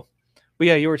so, but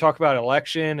yeah, you were talking about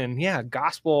election, and yeah,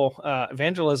 gospel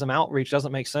evangelism outreach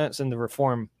doesn't make sense in the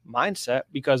Reformed mindset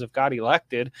because of God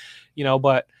elected,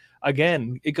 but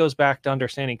Again, it goes back to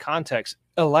understanding context.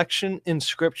 Election in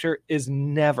Scripture is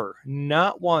never,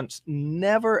 not once,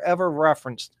 never ever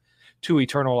referenced to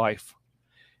eternal life.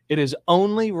 It is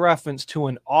only reference to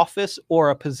an office or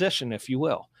a position, if you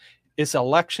will. It's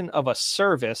election of a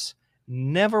service.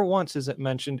 Never once is it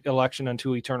mentioned election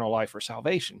unto eternal life or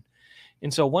salvation.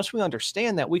 And so once we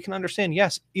understand that, we can understand,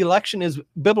 yes, election is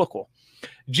biblical.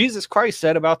 Jesus Christ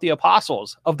said about the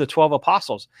apostles, of the 12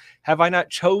 apostles, have I not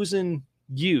chosen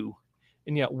you?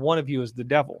 And yet one of you is the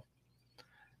devil.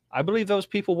 I believe those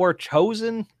people were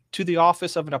chosen to the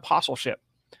office of an apostleship,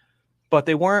 but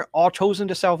they weren't all chosen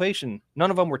to salvation.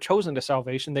 None of them were chosen to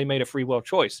salvation. They made a free will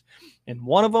choice. And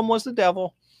one of them was the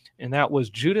devil, and that was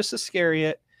Judas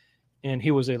Iscariot. And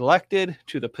he was elected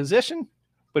to the position,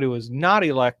 but he was not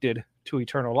elected to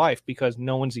eternal life, because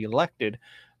no one's elected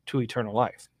to eternal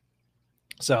life.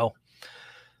 So,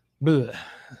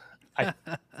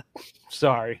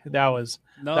 sorry, that was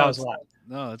a lot.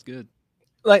 No, that's good.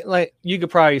 Like you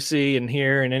could probably see and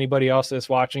hear, and anybody else that's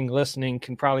watching, listening,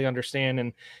 can probably understand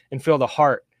and feel the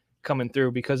heart coming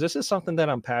through, because this is something that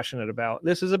I'm passionate about.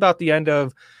 This is about the end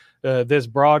of this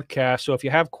broadcast. So if you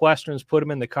have questions, put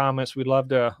them in the comments. We'd love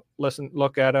to listen,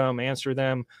 look at them, answer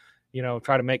them,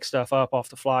 try to make stuff up off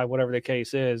the fly, whatever the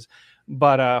case is.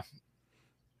 But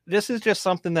this is just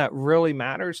something that really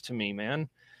matters to me, man,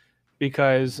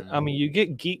 because I mean, you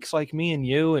get geeks like me and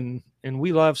you, and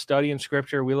we love studying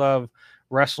Scripture. We love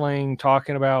wrestling,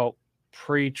 talking about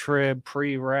pre-trib,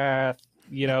 pre-wrath,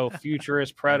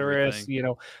 futurist,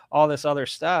 preterist, all this other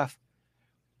stuff.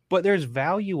 But there's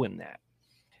value in that.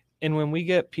 And when we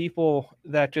get people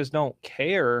that just don't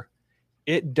care,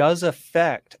 it does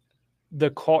affect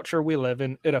the culture we live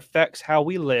in. It affects how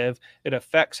we live. It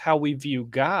affects how we view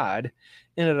God,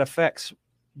 and it affects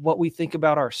what we think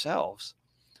about ourselves.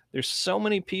 There's so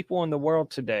many people in the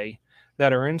world today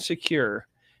that are insecure,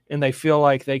 and they feel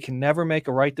like they can never make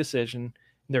a right decision.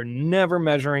 They're never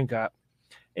measuring up.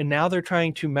 And now they're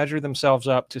trying to measure themselves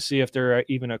up to see if they're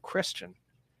even a Christian.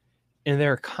 And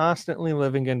they're constantly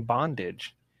living in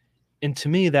bondage. And to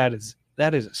me, that is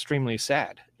extremely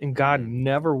sad. And God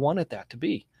never wanted that to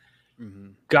be. Mm-hmm.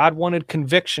 God wanted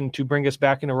conviction to bring us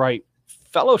back into right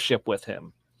fellowship with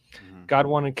him. Mm-hmm. God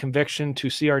wanted conviction to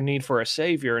see our need for a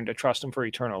savior and to trust him for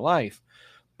eternal life.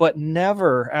 But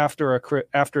never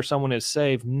after someone is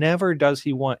saved, never does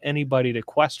he want anybody to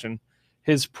question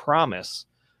his promise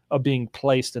of being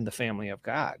placed in the family of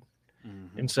God.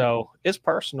 Mm-hmm. And so it's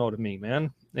personal to me,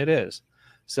 man. It is.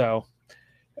 So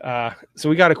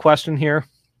we got a question here.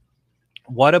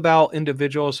 What about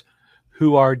individuals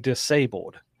who are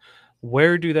disabled?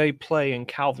 Where do they play in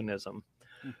Calvinism?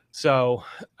 So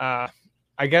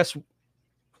I guess,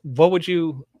 what do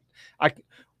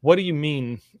you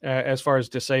mean as far as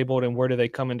disabled, and where do they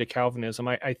come into Calvinism?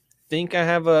 I think I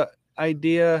have an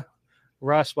idea,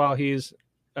 Russ, while he's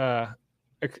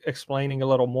explaining a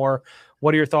little more.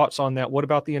 What are your thoughts on that? What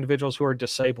about the individuals who are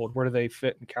disabled? Where do they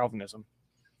fit in Calvinism?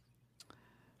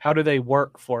 How do they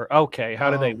work for? Okay, how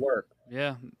do they work?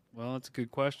 Yeah, well, that's a good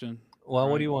question. Well,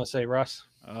 right. What do you want to say, Russ?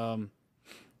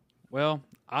 Well,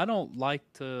 I don't like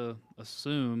to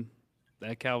assume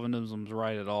that Calvinism's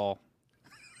right at all.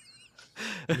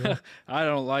 Yeah. I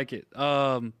don't like it.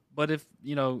 But if,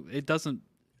 it doesn't,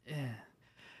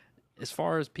 as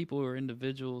far as people who are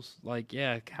individuals, like,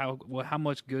 how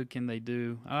much good can they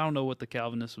do? I don't know what the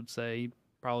Calvinist would say. He'd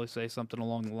probably say something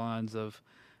along the lines of,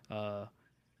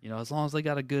 as long as they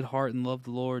got a good heart and love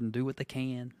the Lord and do what they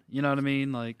can, you know what I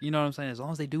mean? Like, you know what I'm saying? As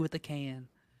long as they do what they can.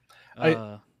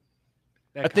 I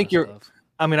think you're, stuff.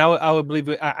 I mean, I would believe,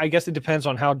 I guess it depends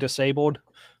on how disabled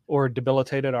or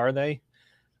debilitated are they.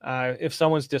 If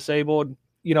someone's disabled,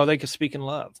 they can speak in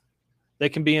love. They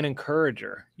can be an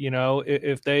encourager.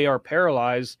 If they are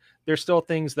paralyzed, there's still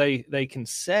things they can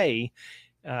say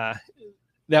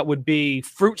that would be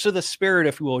fruits of the Spirit,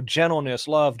 if you will: gentleness,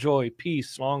 love, joy,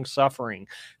 peace, long suffering,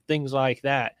 things like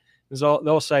that.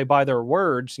 They'll say by their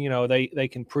words, they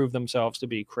can prove themselves to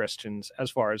be Christians as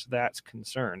far as that's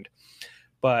concerned.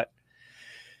 But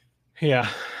yeah,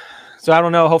 so I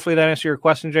don't know. Hopefully that answered your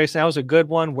question, Jason. That was a good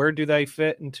one. Where do they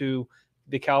fit into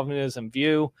the Calvinism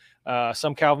view?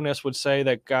 Some Calvinists would say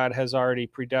that God has already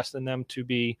predestined them to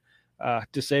be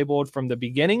disabled from the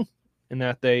beginning, and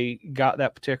that they got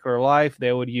that particular life.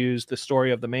 They would use the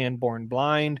story of the man born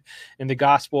blind in the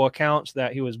gospel accounts,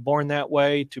 that he was born that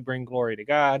way to bring glory to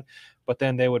God. But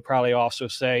then they would probably also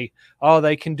say,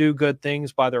 they can do good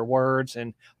things by their words,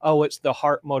 and it's the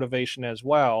heart motivation as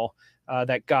well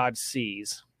that God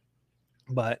sees.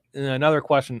 But another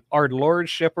question: are Lord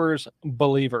shippers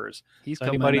believers? He's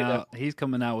coming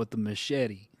out with the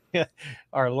machete.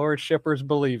 Our Lord shippers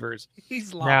believers.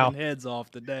 He's Now, lopping heads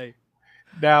off today.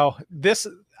 this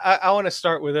I want to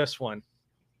start with this one.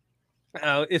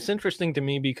 It's interesting to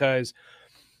me because,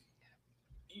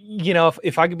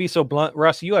 if I could be so blunt,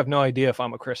 Russ, you have no idea if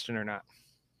I'm a Christian or not.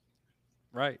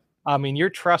 Right. I mean, you're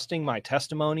trusting my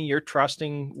testimony. You're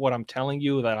trusting what I'm telling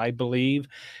you that I believe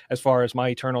as far as my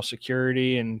eternal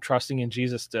security and trusting in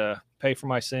Jesus to pay for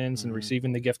my sins and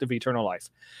receiving the gift of eternal life.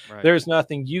 Right. There's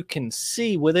nothing you can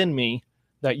see within me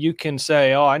that you can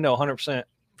say, oh, I know 100%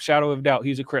 shadow of doubt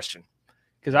he's a Christian,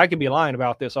 because I could be lying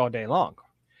about this all day long.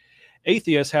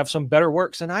 Atheists have some better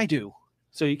works than I do,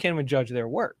 so you can't even judge their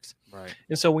works. Right.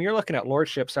 And so when you're looking at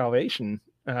lordship salvation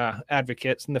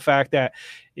advocates and the fact that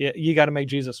you got to make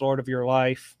Jesus Lord of your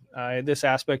life, this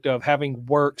aspect of having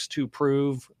works to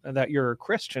prove that you're a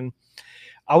Christian,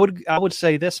 I would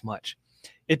say this much.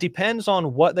 It depends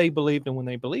on what they believed and when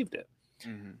they believed it.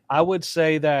 Mm-hmm. I would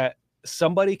say that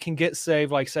somebody can get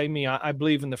saved, like say me, I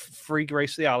believe in the free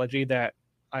grace theology, that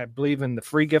I believe in the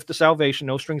free gift of salvation,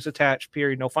 no strings attached,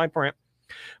 period, no fine print.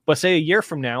 But say a year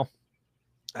from now,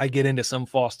 I get into some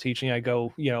false teaching, I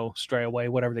go, stray away,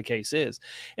 whatever the case is,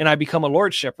 and I become a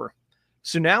lordshipper.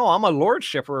 So now I'm a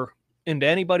lordshipper into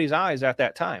anybody's eyes at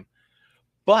that time.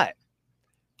 But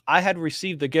I had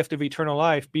received the gift of eternal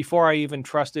life before I even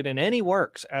trusted in any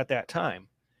works at that time,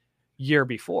 year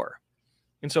before.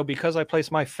 And so because I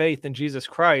placed my faith in Jesus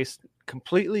Christ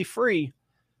completely free,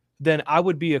 then I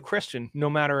would be a Christian, no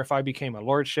matter if I became a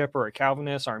lordshipper, a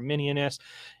Calvinist, Arminianist,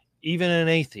 even an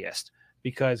atheist,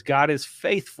 because God is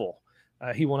faithful.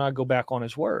 He will not go back on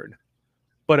his word.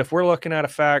 But if we're looking at a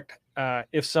fact,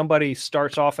 if somebody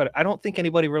starts off I don't think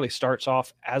anybody really starts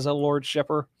off as a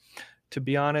lordshipper, to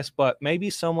be honest, but maybe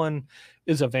someone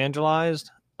is evangelized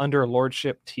under a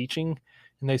lordship teaching,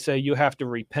 and they say you have to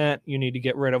repent, you need to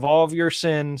get rid of all of your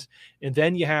sins, and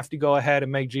then you have to go ahead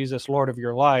and make Jesus Lord of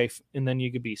your life, and then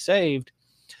you could be saved.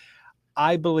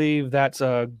 I believe that's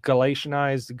a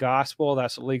Galatianized gospel.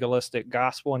 That's a legalistic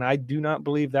gospel. And I do not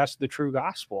believe that's the true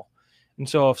gospel. And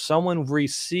so if someone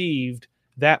received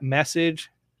that message,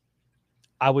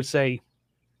 I would say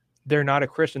they're not a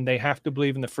Christian. They have to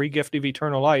believe in the free gift of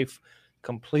eternal life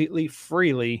completely,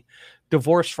 freely,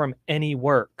 divorced from any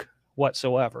work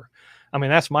whatsoever. I mean,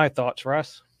 that's my thoughts,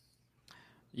 Russ.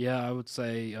 Yeah, I would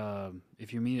say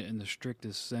if you mean it in the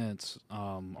strictest sense,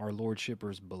 our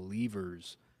lordshippers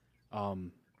believers,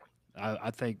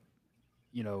 I think,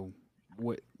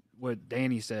 what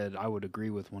Danny said, I would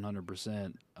agree with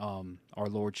 100%. Our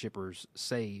lordshippers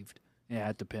saved. Yeah,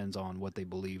 it depends on what they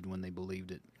believed when they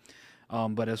believed it.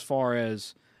 But as far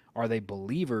as are they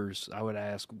believers, I would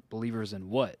ask believers in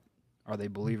what? Are they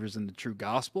believers in the true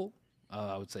gospel?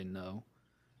 I would say no.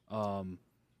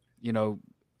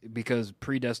 Because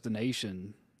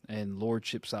predestination and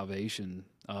lordship salvation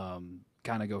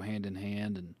kind of go hand in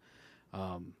hand, and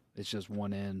it's just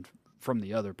one end from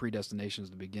the other. Predestination is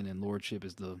the beginning, lordship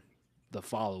is the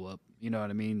follow up. You know what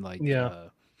I mean? Like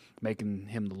making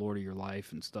him the Lord of your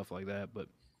life and stuff like that. But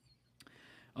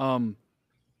I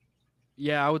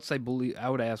would say I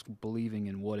would ask believing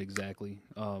in what exactly.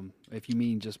 If you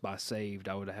mean just by saved,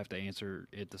 I would have to answer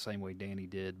it the same way Danny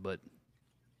did. But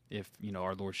if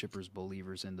our lordshippers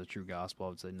believers in the true gospel, I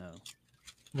would say no.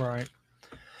 Right.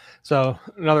 So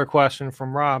another question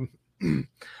from Rob.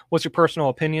 What's your personal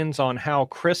opinions on how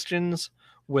Christians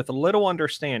with little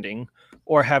understanding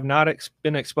or have not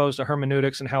been exposed to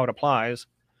hermeneutics and how it applies,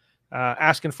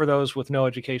 asking for those with no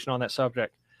education on that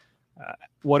subject?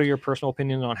 What are your personal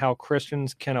opinions on how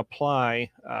Christians can apply,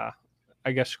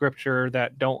 scripture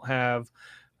that don't have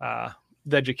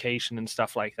the education and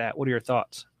stuff like that? What are your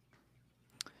thoughts?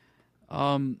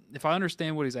 If I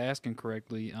understand what he's asking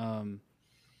correctly,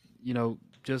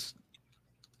 just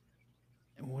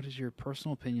what is your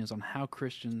personal opinions on how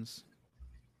Christians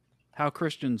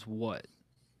what?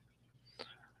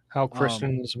 How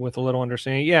Christians with a little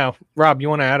understanding. Yeah. Rob, you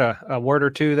want to add a word or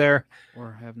two there?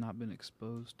 Or have not been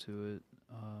exposed to it,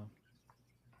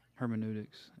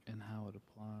 hermeneutics and how it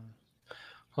applies.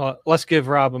 Well, let's give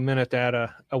Rob a minute to add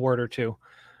a word or two.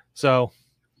 So,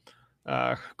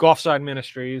 Gulfside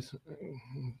Ministries,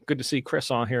 good to see Chris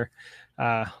on here.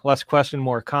 Less question,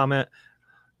 more comment.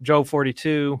 Job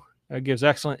 42 gives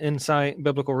excellent insight,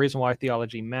 biblical reason why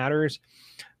theology matters.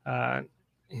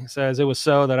 He says, it was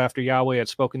so that after Yahweh had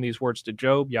spoken these words to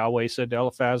Job, Yahweh said to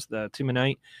Eliphaz the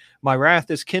Temanite, my wrath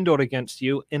is kindled against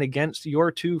you and against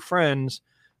your two friends,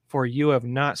 for you have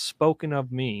not spoken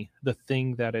of me the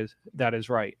thing that is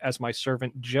right, as my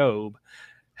servant Job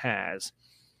has.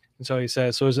 And so he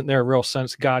says, so isn't there a real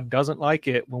sense God doesn't like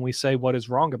it when we say what is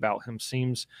wrong about him?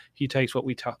 Seems he takes what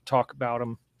we talk about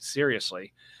him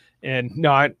seriously. And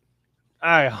no, I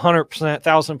 100%,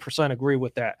 1,000% agree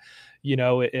with that. You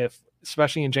know, if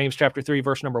especially in James chapter 3,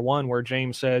 verse number 1, where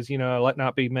James says, you know, let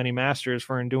not be many masters,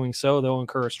 for in doing so, they'll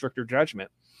incur a stricter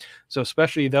judgment. So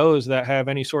especially those that have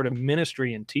any sort of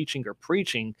ministry in teaching or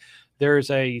preaching, there's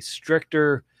a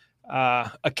stricter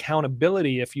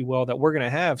accountability, if you will, that we're going to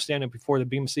have standing before the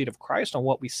bema seat of Christ on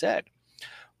what we said.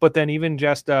 But then even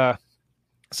just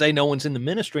say no one's in the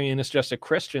ministry and it's just a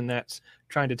Christian that's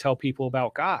trying to tell people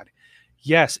about God.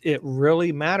 Yes, it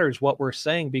really matters what we're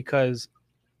saying, because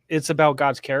it's about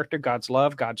God's character, God's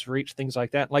love, God's reach, things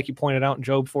like that. Like you pointed out in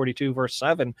Job 42, verse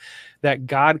 7, that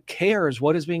God cares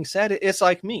what is being said. It's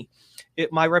like me,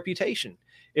 my reputation.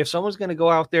 If someone's going to go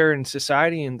out there in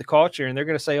society and the culture and they're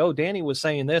going to say, oh, Danny was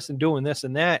saying this and doing this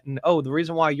and that, and oh, the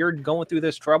reason why you're going through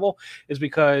this trouble is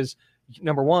because,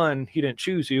 number one, he didn't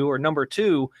choose you, or number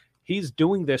two, he's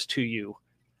doing this to you,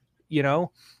 you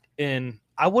know? And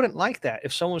I wouldn't like that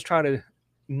if someone's trying to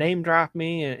name drop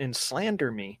me and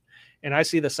slander me. And I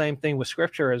see the same thing with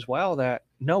scripture as well, that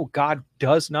no, God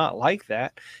does not like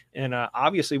that. And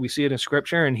obviously we see it in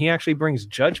scripture, and he actually brings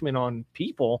judgment on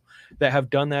people that have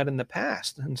done that in the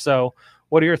past. And so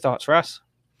what are your thoughts, Russ?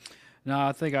 No,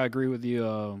 I think I agree with you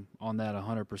on that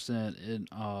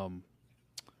 100%.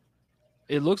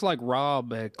 It looks like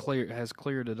Rob has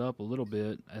cleared it up a little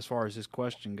bit as far as his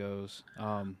question goes.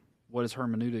 What is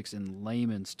hermeneutics in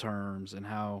layman's terms, and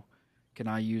how can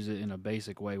I use it in a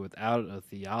basic way without a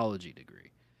theology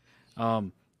degree?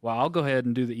 Well, I'll go ahead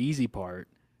and do the easy part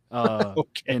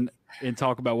Okay. and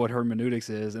talk about what hermeneutics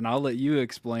is, and I'll let you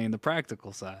explain the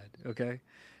practical side, okay?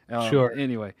 Sure.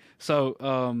 Anyway, so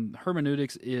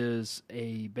hermeneutics is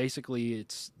basically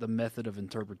it's the method of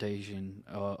interpretation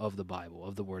of the Bible,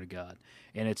 of the Word of God,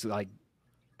 and it's like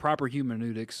proper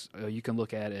hermeneutics. You can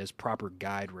look at it as proper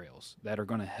guide rails that are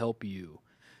going to help you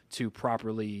to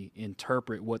properly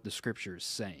interpret what the Scripture is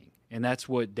saying, and that's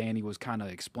what Danny was kind of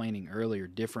explaining earlier.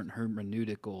 Different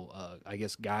hermeneutical, I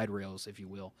guess, guide rails, if you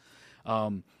will,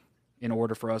 in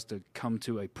order for us to come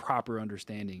to a proper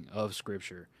understanding of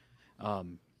Scripture.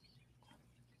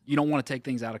 You don't want to take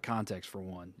things out of context, for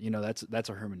one. You know, that's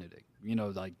a hermeneutic. You know,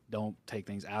 like, don't take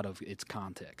things out of its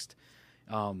context.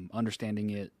 Understanding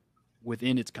it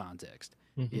within its context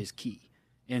is key.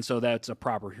 And so that's a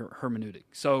proper hermeneutic.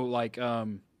 So like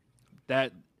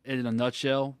that in a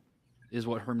nutshell is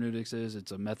what hermeneutics is.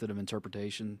 It's a method of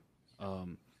interpretation.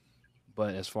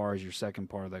 But as far as your second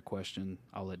part of that question,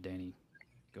 I'll let Danny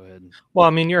go ahead. Well,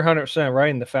 I mean, you're 100% right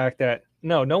in the fact that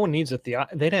no one needs they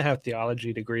didn't have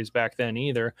theology degrees back then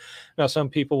either. Now, some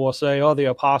people will say, oh, the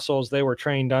apostles, they were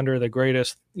trained under the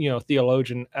greatest,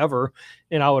 theologian ever.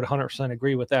 And I would 100%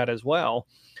 agree with that as well.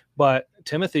 But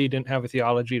Timothy didn't have a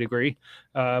theology degree.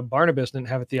 Barnabas didn't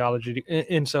have a theology.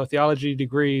 And so theology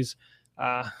degrees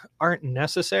aren't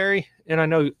necessary. And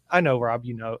I know, Rob,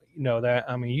 you know that.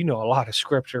 I mean, you know a lot of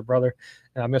scripture, brother.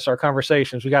 And I miss our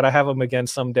conversations. We got to have them again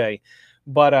someday.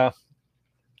 But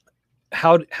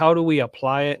how do we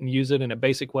apply it and use it in a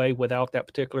basic way without that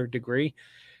particular degree?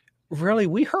 Really,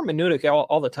 we hermeneutic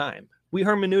all the time. We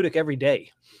hermeneutic every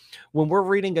day. When we're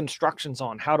reading instructions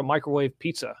on how to microwave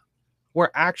pizza,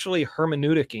 we're actually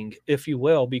hermeneuticing, if you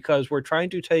will, because we're trying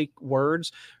to take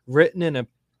words written in a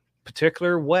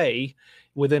particular way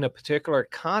within a particular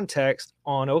context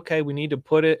on, okay, we need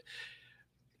to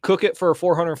cook it for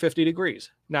 450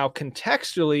 degrees. Now,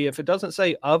 contextually, if it doesn't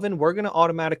say oven, we're going to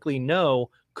automatically know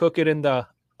cook it in the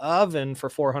oven for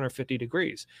 450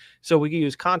 degrees. So we can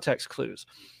use context clues.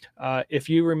 If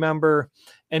you remember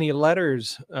any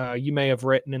letters you may have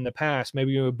written in the past,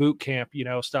 maybe you were boot camp,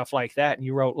 stuff like that, and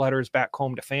you wrote letters back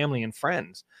home to family and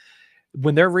friends.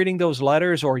 When they're reading those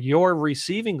letters, or you're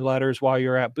receiving letters while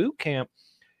you're at boot camp,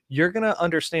 you're going to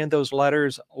understand those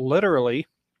letters literally,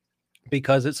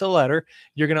 because it's a letter.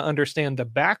 You're going to understand the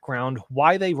background,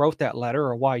 why they wrote that letter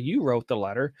or why you wrote the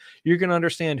letter. You're going to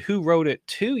understand who wrote it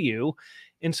to you.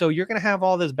 And so you're going to have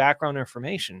all this background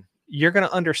information. You're going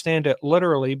to understand it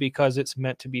literally because it's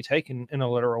meant to be taken in a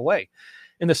literal way.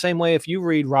 In the same way, if you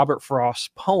read Robert Frost's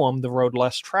poem, The Road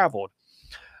Less Traveled,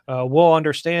 we'll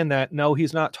understand that, no,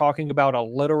 he's not talking about a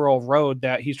literal road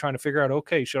that he's trying to figure out,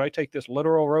 okay, should I take this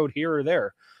literal road here or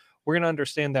there? We're going to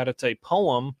understand that it's a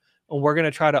poem, and we're going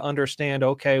to try to understand,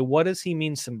 okay, what does he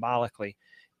mean symbolically?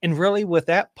 And really, with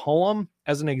that poem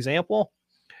as an example,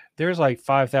 there's like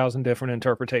 5,000 different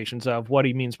interpretations of what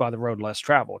he means by the road less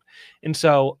traveled. And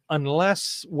so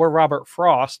unless we're Robert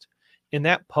Frost, in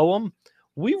that poem,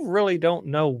 we really don't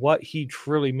know what he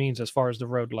truly means as far as the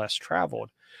road less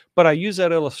traveled. But I use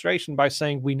that illustration by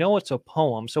saying we know it's a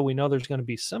poem, so we know there's going to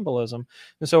be symbolism.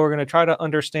 And so we're going to try to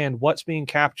understand what's being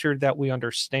captured that we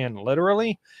understand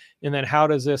literally, And then how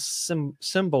does this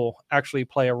symbol actually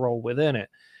play a role within it?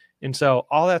 And so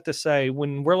all that to say,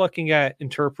 when we're looking at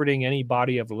interpreting any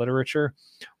body of literature,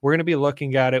 we're going to be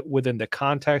looking at it within the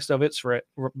context of its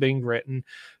being written,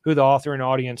 who the author and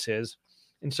audience is.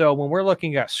 And so when we're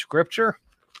looking at scripture,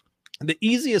 the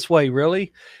easiest way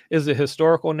really is the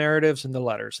historical narratives and the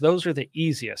letters. Those are the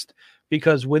easiest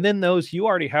because within those, you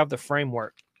already have the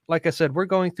framework. Like I said, we're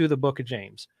going through the book of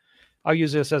James. I'll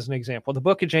use this as an example. The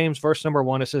book of James, verse number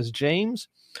 1, it says, James,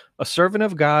 a servant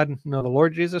of God, the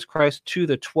Lord Jesus Christ, to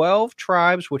the 12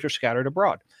 tribes which are scattered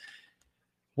abroad.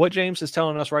 What James is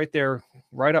telling us right there,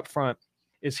 right up front,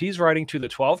 is he's writing to the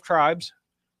 12 tribes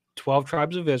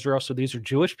of Israel. So these are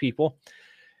Jewish people.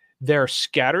 They're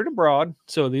scattered abroad.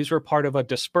 So these were part of a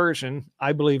dispersion.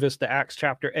 I believe it's the Acts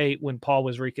chapter 8 when Paul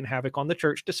was wreaking havoc on the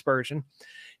church, dispersion.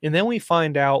 And then we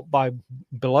find out by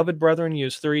beloved brethren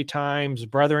used 3 times,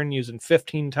 brethren using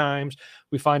 15 times.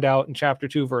 We find out in chapter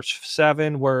 2, verse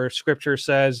 7, where scripture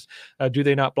says, do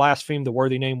they not blaspheme the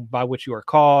worthy name by which you are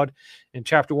called? In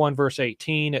chapter 1, verse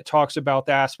 18, it talks about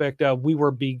the aspect of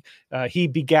he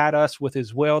begat us with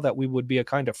his will, that we would be a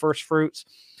kind of first fruits.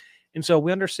 And so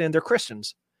we understand they're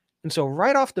Christians. And so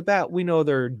right off the bat, we know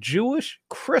they're Jewish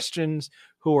Christians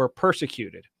who are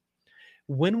persecuted.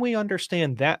 When we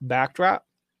understand that backdrop,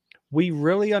 we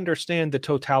really understand the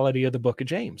totality of the book of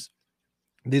James.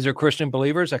 These are Christian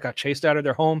believers that got chased out of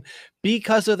their home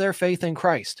because of their faith in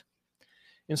Christ.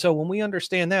 And so when we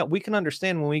understand that, we can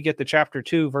understand when we get to chapter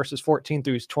 2, verses 14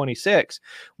 through 26,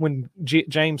 when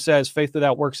James says faith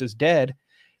without works is dead.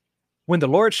 When the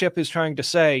Lordship is trying to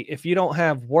say, if you don't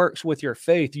have works with your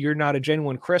faith, you're not a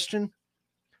genuine Christian.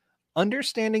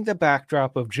 Understanding the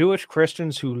backdrop of Jewish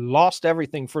Christians who lost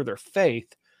everything for their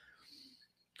faith,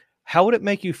 how would it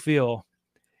make you feel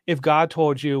if God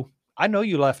told you, I know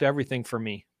you left everything for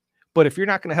me, but if you're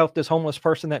not going to help this homeless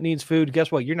person that needs food,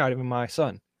 guess what? You're not even my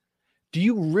son. Do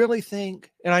you really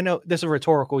think, and I know this is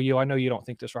rhetorical, I know you don't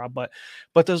think this, Rob, but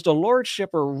does the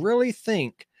Lordshipper really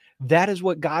think that is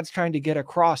what God's trying to get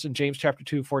across in James chapter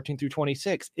 2, 14 through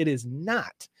 26? It is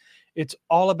not. It's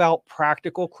all about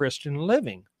practical Christian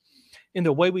living. And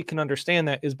the way we can understand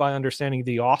that is by understanding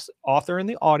the author and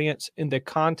the audience in the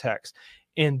context.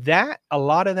 And that, a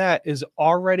lot of that is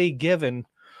already given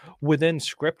within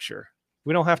scripture.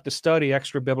 We don't have to study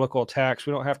extra biblical texts.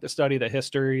 We don't have to study the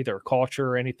history, their culture,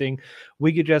 or anything.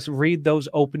 We could just read those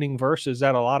opening verses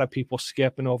that a lot of people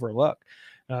skip and overlook.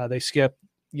 They skip,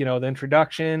 the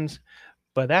introductions,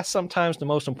 but that's sometimes the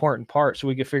most important part. So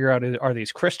we can figure out, are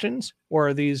these Christians or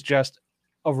are these just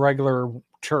a regular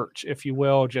church, if you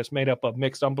will, just made up of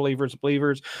mixed unbelievers,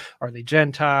 believers? Are they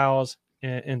Gentiles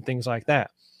and things like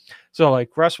that? So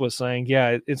like Russ was saying,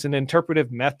 yeah, it's an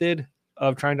interpretive method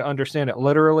of trying to understand it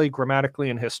literally, grammatically,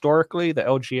 and historically, the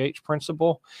LGH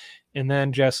principle, and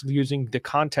then just using the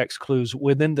context clues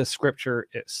within the scripture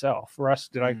itself. Russ,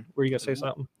 were you going to say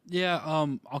something? Yeah,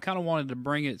 I kind of wanted to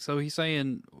bring it. So he's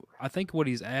saying, I think what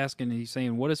he's asking, he's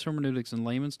saying, what is hermeneutics in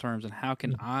layman's terms, and how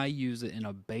can I use it in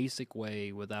a basic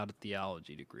way without a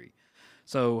theology degree?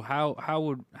 So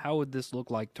how would this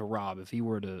look like to Rob if he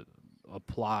were to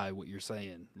apply what you're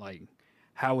saying? Like,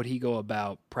 how would he go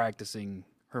about practicing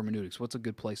hermeneutics? What's a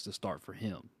good place to start for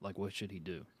him? Like, what should he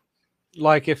do?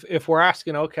 Like if we're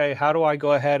asking, okay, how do I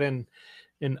go ahead and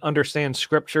understand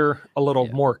scripture a little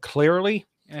more clearly?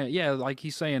 Yeah, like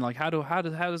he's saying, like how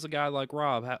does a guy like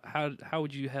Rob, how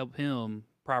would you help him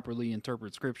properly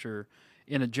interpret scripture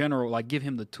in a general, like give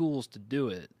him the tools to do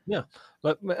it? Yeah,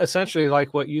 but essentially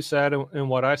like what you said and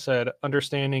what I said,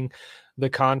 understanding the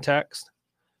context,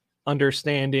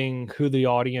 understanding who the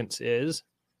audience is,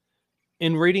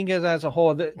 in reading it as a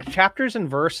whole. The chapters and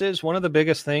verses, one of the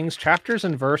biggest things, chapters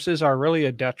and verses are really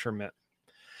a detriment.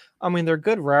 I mean, they're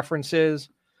good references,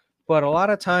 but a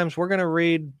lot of times we're going to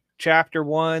read chapter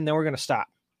 1, then we're going to stop,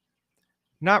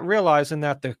 not realizing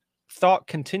that the thought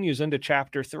continues into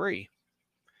chapter 3,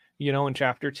 in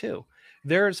chapter 2.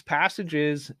 There's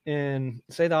passages in,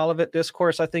 say, the Olivet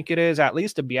Discourse, I think it is, at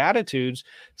least the Beatitudes,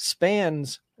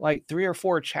 spans like 3 or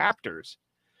 4 chapters.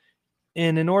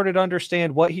 And in order to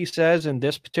understand what he says in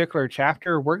this particular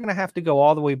chapter, we're going to have to go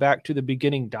all the way back to the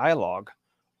beginning dialogue.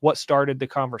 What started the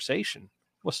conversation?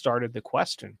 What started the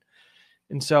question?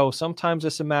 And so sometimes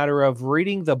it's a matter of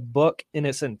reading the book in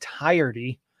its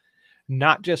entirety,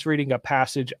 not just reading a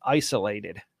passage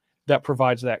isolated that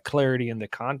provides that clarity in the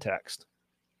context.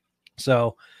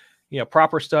 So,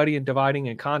 proper study and dividing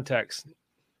in context.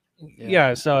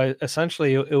 Yeah. So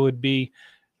essentially it would be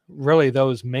really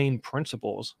those main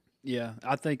principles. Yeah,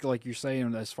 I think like you're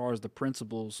saying, as far as the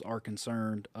principles are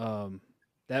concerned,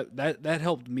 that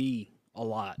helped me a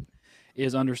lot.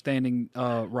 is understanding,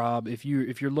 Rob. If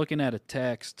you're looking at a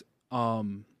text,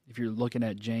 if you're looking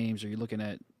at James or you're looking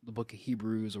at the book of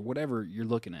Hebrews or whatever you're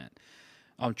looking at,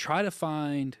 try to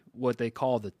find what they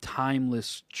call the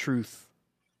timeless truth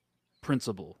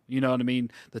principle. You know what I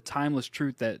mean? The timeless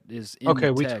truth that is in the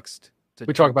Okay, text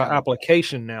we talk to about kind of,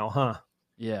 application now, huh?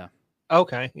 yeah.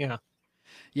 Okay, yeah.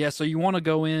 Yeah, so you want to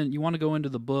go into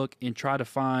the book and try to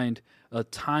find a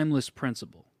timeless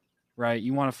principle, right?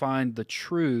 You want to find the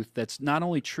truth that's not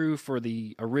only true for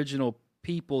the original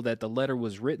people that the letter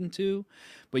was written to,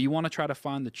 but you want to try to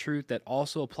find the truth that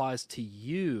also applies to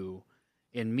you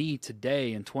and me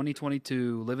today in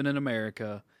 2022 living in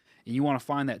America, and you want to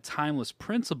find that timeless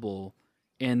principle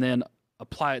and then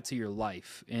apply it to your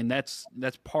life. And that's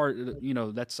part,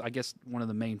 that's, I guess, one of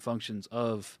the main functions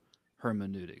of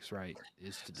hermeneutics, right?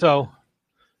 Is to do So, that.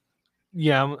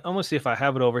 yeah, I'm gonna see if I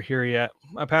have it over here yet.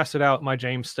 I passed it out in my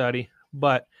James study,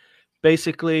 but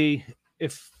basically,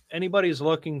 if anybody's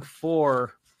looking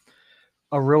for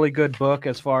a really good book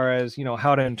as far as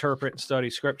how to interpret and study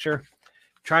scripture,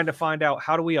 trying to find out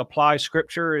how do we apply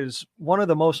scripture is one of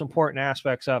the most important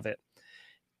aspects of it.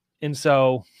 And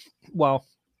so, well,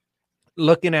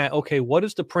 looking at, okay, what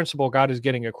is the principle God is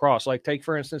getting across? Like, take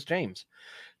for instance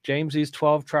James, these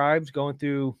 12 tribes going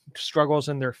through struggles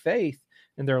in their faith,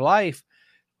 in their life.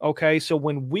 Okay, so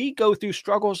when we go through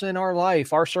struggles in our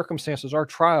life, our circumstances, our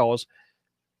trials,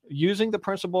 using the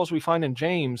principles we find in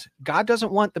James, God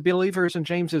doesn't want the believers in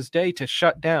James's day to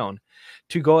shut down,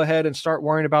 to go ahead and start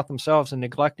worrying about themselves and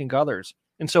neglecting others.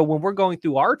 And so when we're going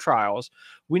through our trials,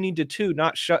 we need to too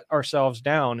not shut ourselves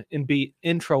down and be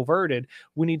introverted.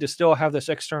 We need to still have this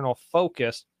external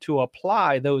focus to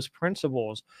apply those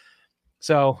principles.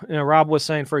 So, Rob was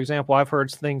saying, for example, I've heard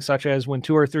things such as when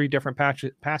two or three different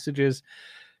passages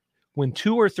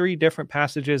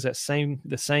that say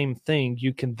the same thing,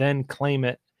 you can then claim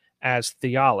it as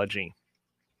theology.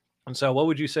 And so, what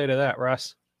would you say to that,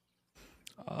 Russ?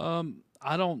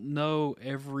 I don't know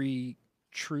every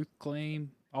truth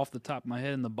claim off the top of my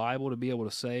head in the Bible to be able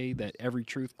to say that every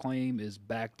truth claim is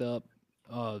backed up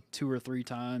two or three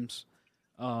times.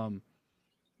 Um,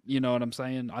 you know what I'm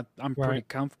saying? I'm pretty Right.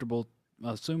 comfortable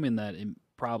assuming that it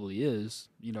probably is,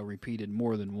 repeated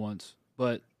more than once.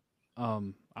 But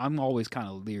I'm always kind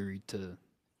of leery to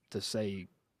say,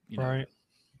 you know, Right.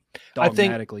 I think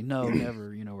dogmatically no,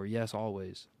 never, or yes,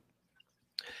 always.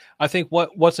 I think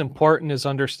what's important is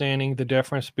understanding the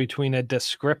difference between a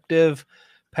descriptive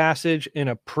passage and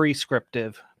a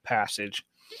prescriptive passage.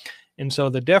 And so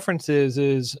the difference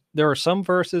is there are some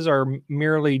verses are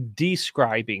merely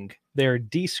describing. They're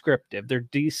descriptive. They're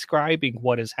describing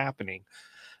what is happening.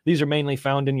 These are mainly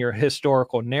found in your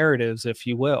historical narratives, if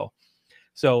you will.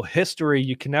 So history,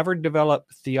 you can never develop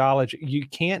theology. You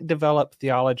can't develop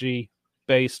theology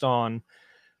based on,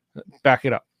 back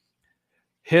it up.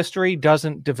 History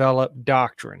doesn't develop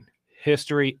doctrine.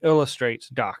 History illustrates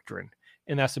doctrine.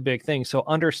 And that's a big thing. So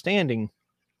understanding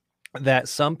that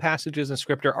some passages in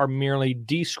scripture are merely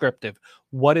descriptive.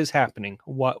 What is happening?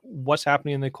 What's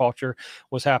happening in the culture?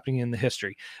 What's happening in the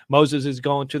history? Moses is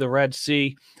going to the Red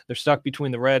Sea. They're stuck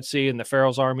between the Red Sea and the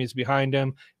Pharaoh's armies behind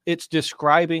him. It's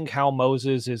describing how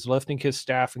Moses is lifting his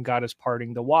staff and God is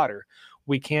parting the water.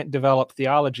 We can't develop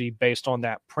theology based on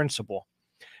that principle.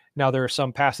 Now, there are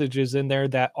some passages in there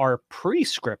that are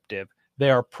prescriptive. They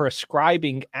are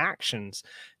prescribing actions.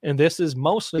 And this is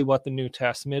mostly what the New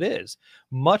Testament is.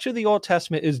 Much of the Old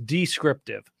Testament is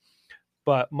descriptive,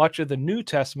 but much of the New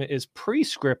Testament is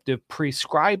prescriptive,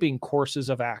 prescribing courses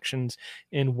of actions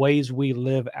in ways we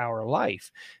live our life.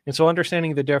 And so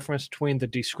understanding the difference between the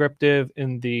descriptive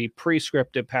and the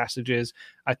prescriptive passages,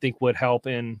 I think would help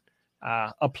in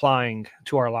applying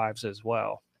to our lives as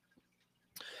well.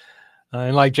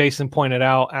 And like Jason pointed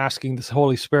out, asking the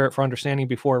Holy Spirit for understanding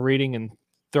before reading and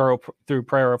through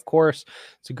prayer, of course,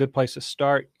 it's a good place to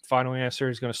start. Final answer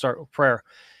is going to start with prayer.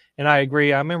 And I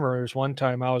agree. I remember there was one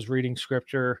time I was reading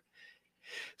scripture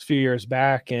a few years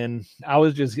back, and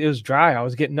it was dry. I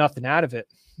was getting nothing out of it.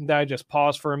 Then I just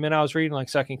paused for a minute. I was reading like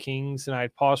Second Kings, and I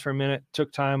paused for a minute,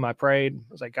 took time, I prayed. I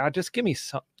was like, God, just give me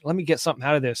some, let me get something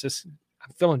out of this.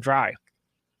 I'm feeling dry.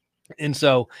 And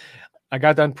so I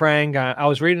got done praying. I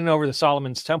was reading over the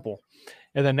Solomon's Temple.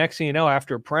 And then next thing you know,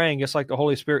 after praying, it's like the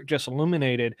Holy Spirit just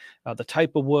illuminated the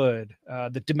type of wood,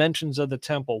 the dimensions of the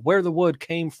temple, where the wood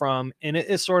came from. And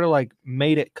it sort of like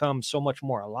made it come so much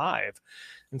more alive.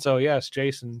 And so, yes,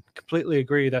 Jason, completely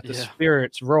agree that the Yeah.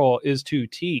 Spirit's role is to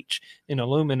teach and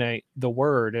illuminate the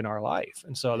word in our life.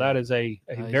 And so Yeah. that is a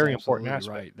He's very important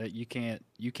absolutely aspect. right. That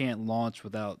you can't launch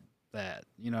without that.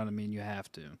 You know what I mean? You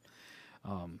have to.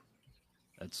 Um,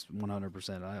 that's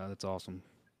 100%. That's awesome.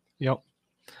 Yep.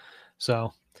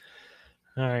 So,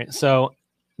 all right. So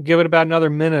give it about another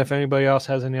minute. If anybody else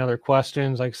has any other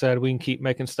questions, like I said, we can keep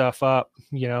making stuff up,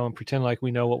 and pretend like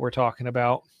we know what we're talking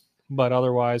about. But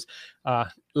otherwise,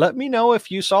 let me know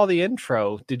if you saw the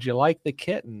intro. Did you like the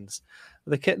kittens?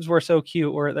 The kittens were so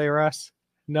cute, weren't they, Russ?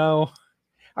 No.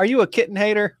 Are you a kitten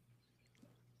hater?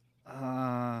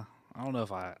 I don't know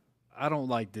if I don't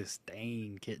like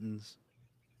disdain kittens.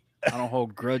 I don't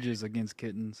hold grudges against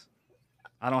kittens.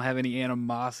 I don't have any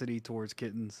animosity towards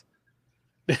kittens.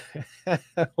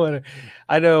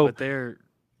 I know. But they're.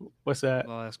 What's that?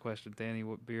 The last question, Danny.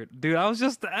 What beard? Dude, I was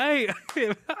just. Hey,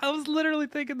 I was literally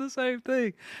thinking the same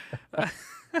thing. What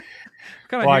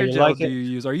kind of hair gel do you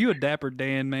use? Are you a Dapper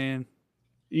Dan man?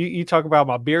 You talk about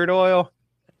my beard oil.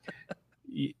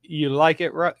 You like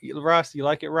it, Russ? You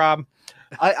like it, Rob?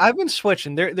 I've been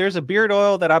switching. There's a beard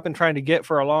oil that I've been trying to get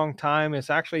for a long time. It's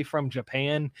actually from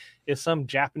Japan. It's some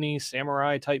Japanese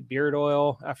samurai type beard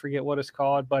oil. I forget what it's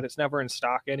called, but it's never in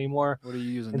stock anymore. What are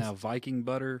you using now? Viking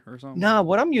butter or something? No,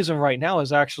 what I'm using right now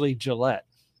is actually Gillette.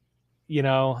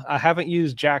 I haven't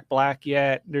used Jack Black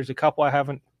yet. There's a couple I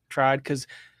haven't tried because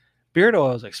beard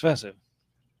oil is expensive.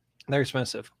 They're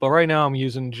expensive. But right now I'm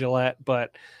using Gillette.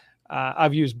 But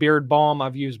I've used beard balm.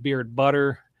 I've used beard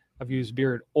butter. I've used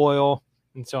beard oil.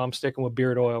 And so I'm sticking with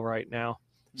beard oil right now.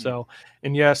 So,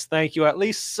 and yes, thank you. At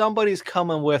least somebody's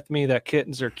coming with me that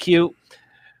kittens are cute.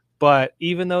 But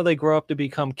even though they grow up to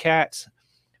become cats,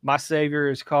 my savior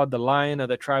is called the Lion of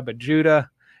the tribe of Judah.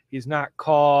 He's not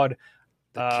called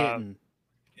the kitten.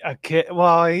 A kid.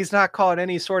 Well, he's not called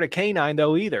any sort of canine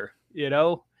though either.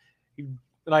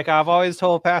 Like I've always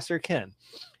told Pastor Ken,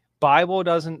 Bible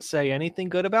doesn't say anything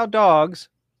good about dogs.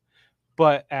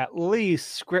 But at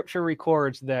least Scripture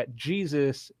records that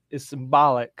Jesus is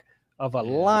symbolic of a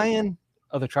lion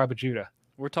of the tribe of Judah.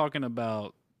 We're talking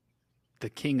about the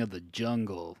king of the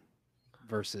jungle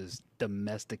versus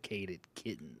domesticated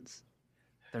kittens.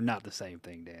 They're not the same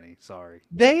thing, Danny. Sorry.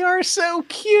 They are so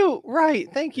cute. Right.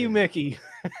 Thank you, Mickey.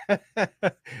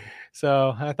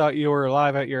 So I thought you were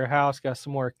live at your house. Got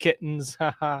some more kittens.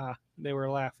 They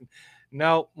were laughing.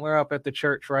 No, we're up at the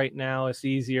church right now. It's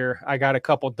easier. I got a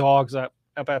couple dogs up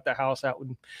at the house. That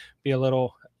would be a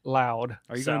little loud.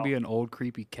 Are you going to be an old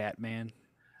creepy cat man?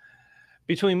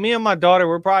 Between me and my daughter,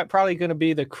 we're probably going to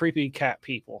be the creepy cat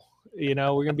people. We're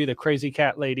going to be the crazy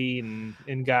cat lady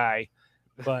and guy.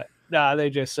 But they're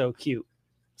just so cute.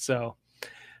 So,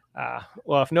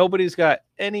 well, if nobody's got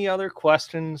any other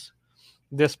questions,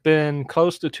 this been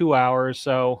close to 2 hours.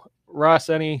 So, Russ,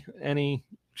 any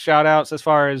shout outs as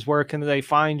far as where can they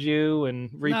find you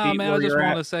and repeat? No, man, I just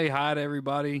want to say hi to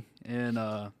everybody,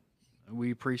 and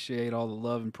we appreciate all the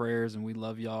love and prayers, and we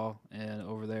love y'all. And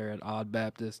over there at Odd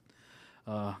Baptist,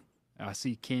 I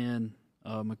see Ken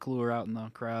McClure out in the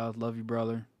crowd. Love you,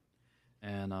 brother.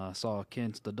 And saw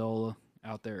Ken Stadola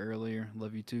out there earlier.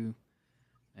 Love you too.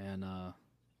 And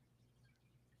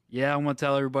yeah, I want to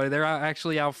tell everybody they're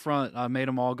actually out front. I made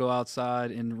them all go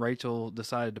outside, and Rachel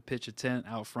decided to pitch a tent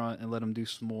out front and let them do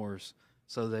s'mores.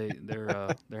 So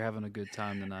they're having a good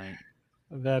time tonight.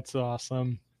 That's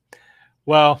awesome.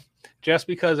 Well, just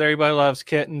because everybody loves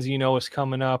kittens, what's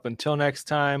coming up. Until next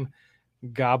time,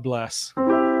 God bless.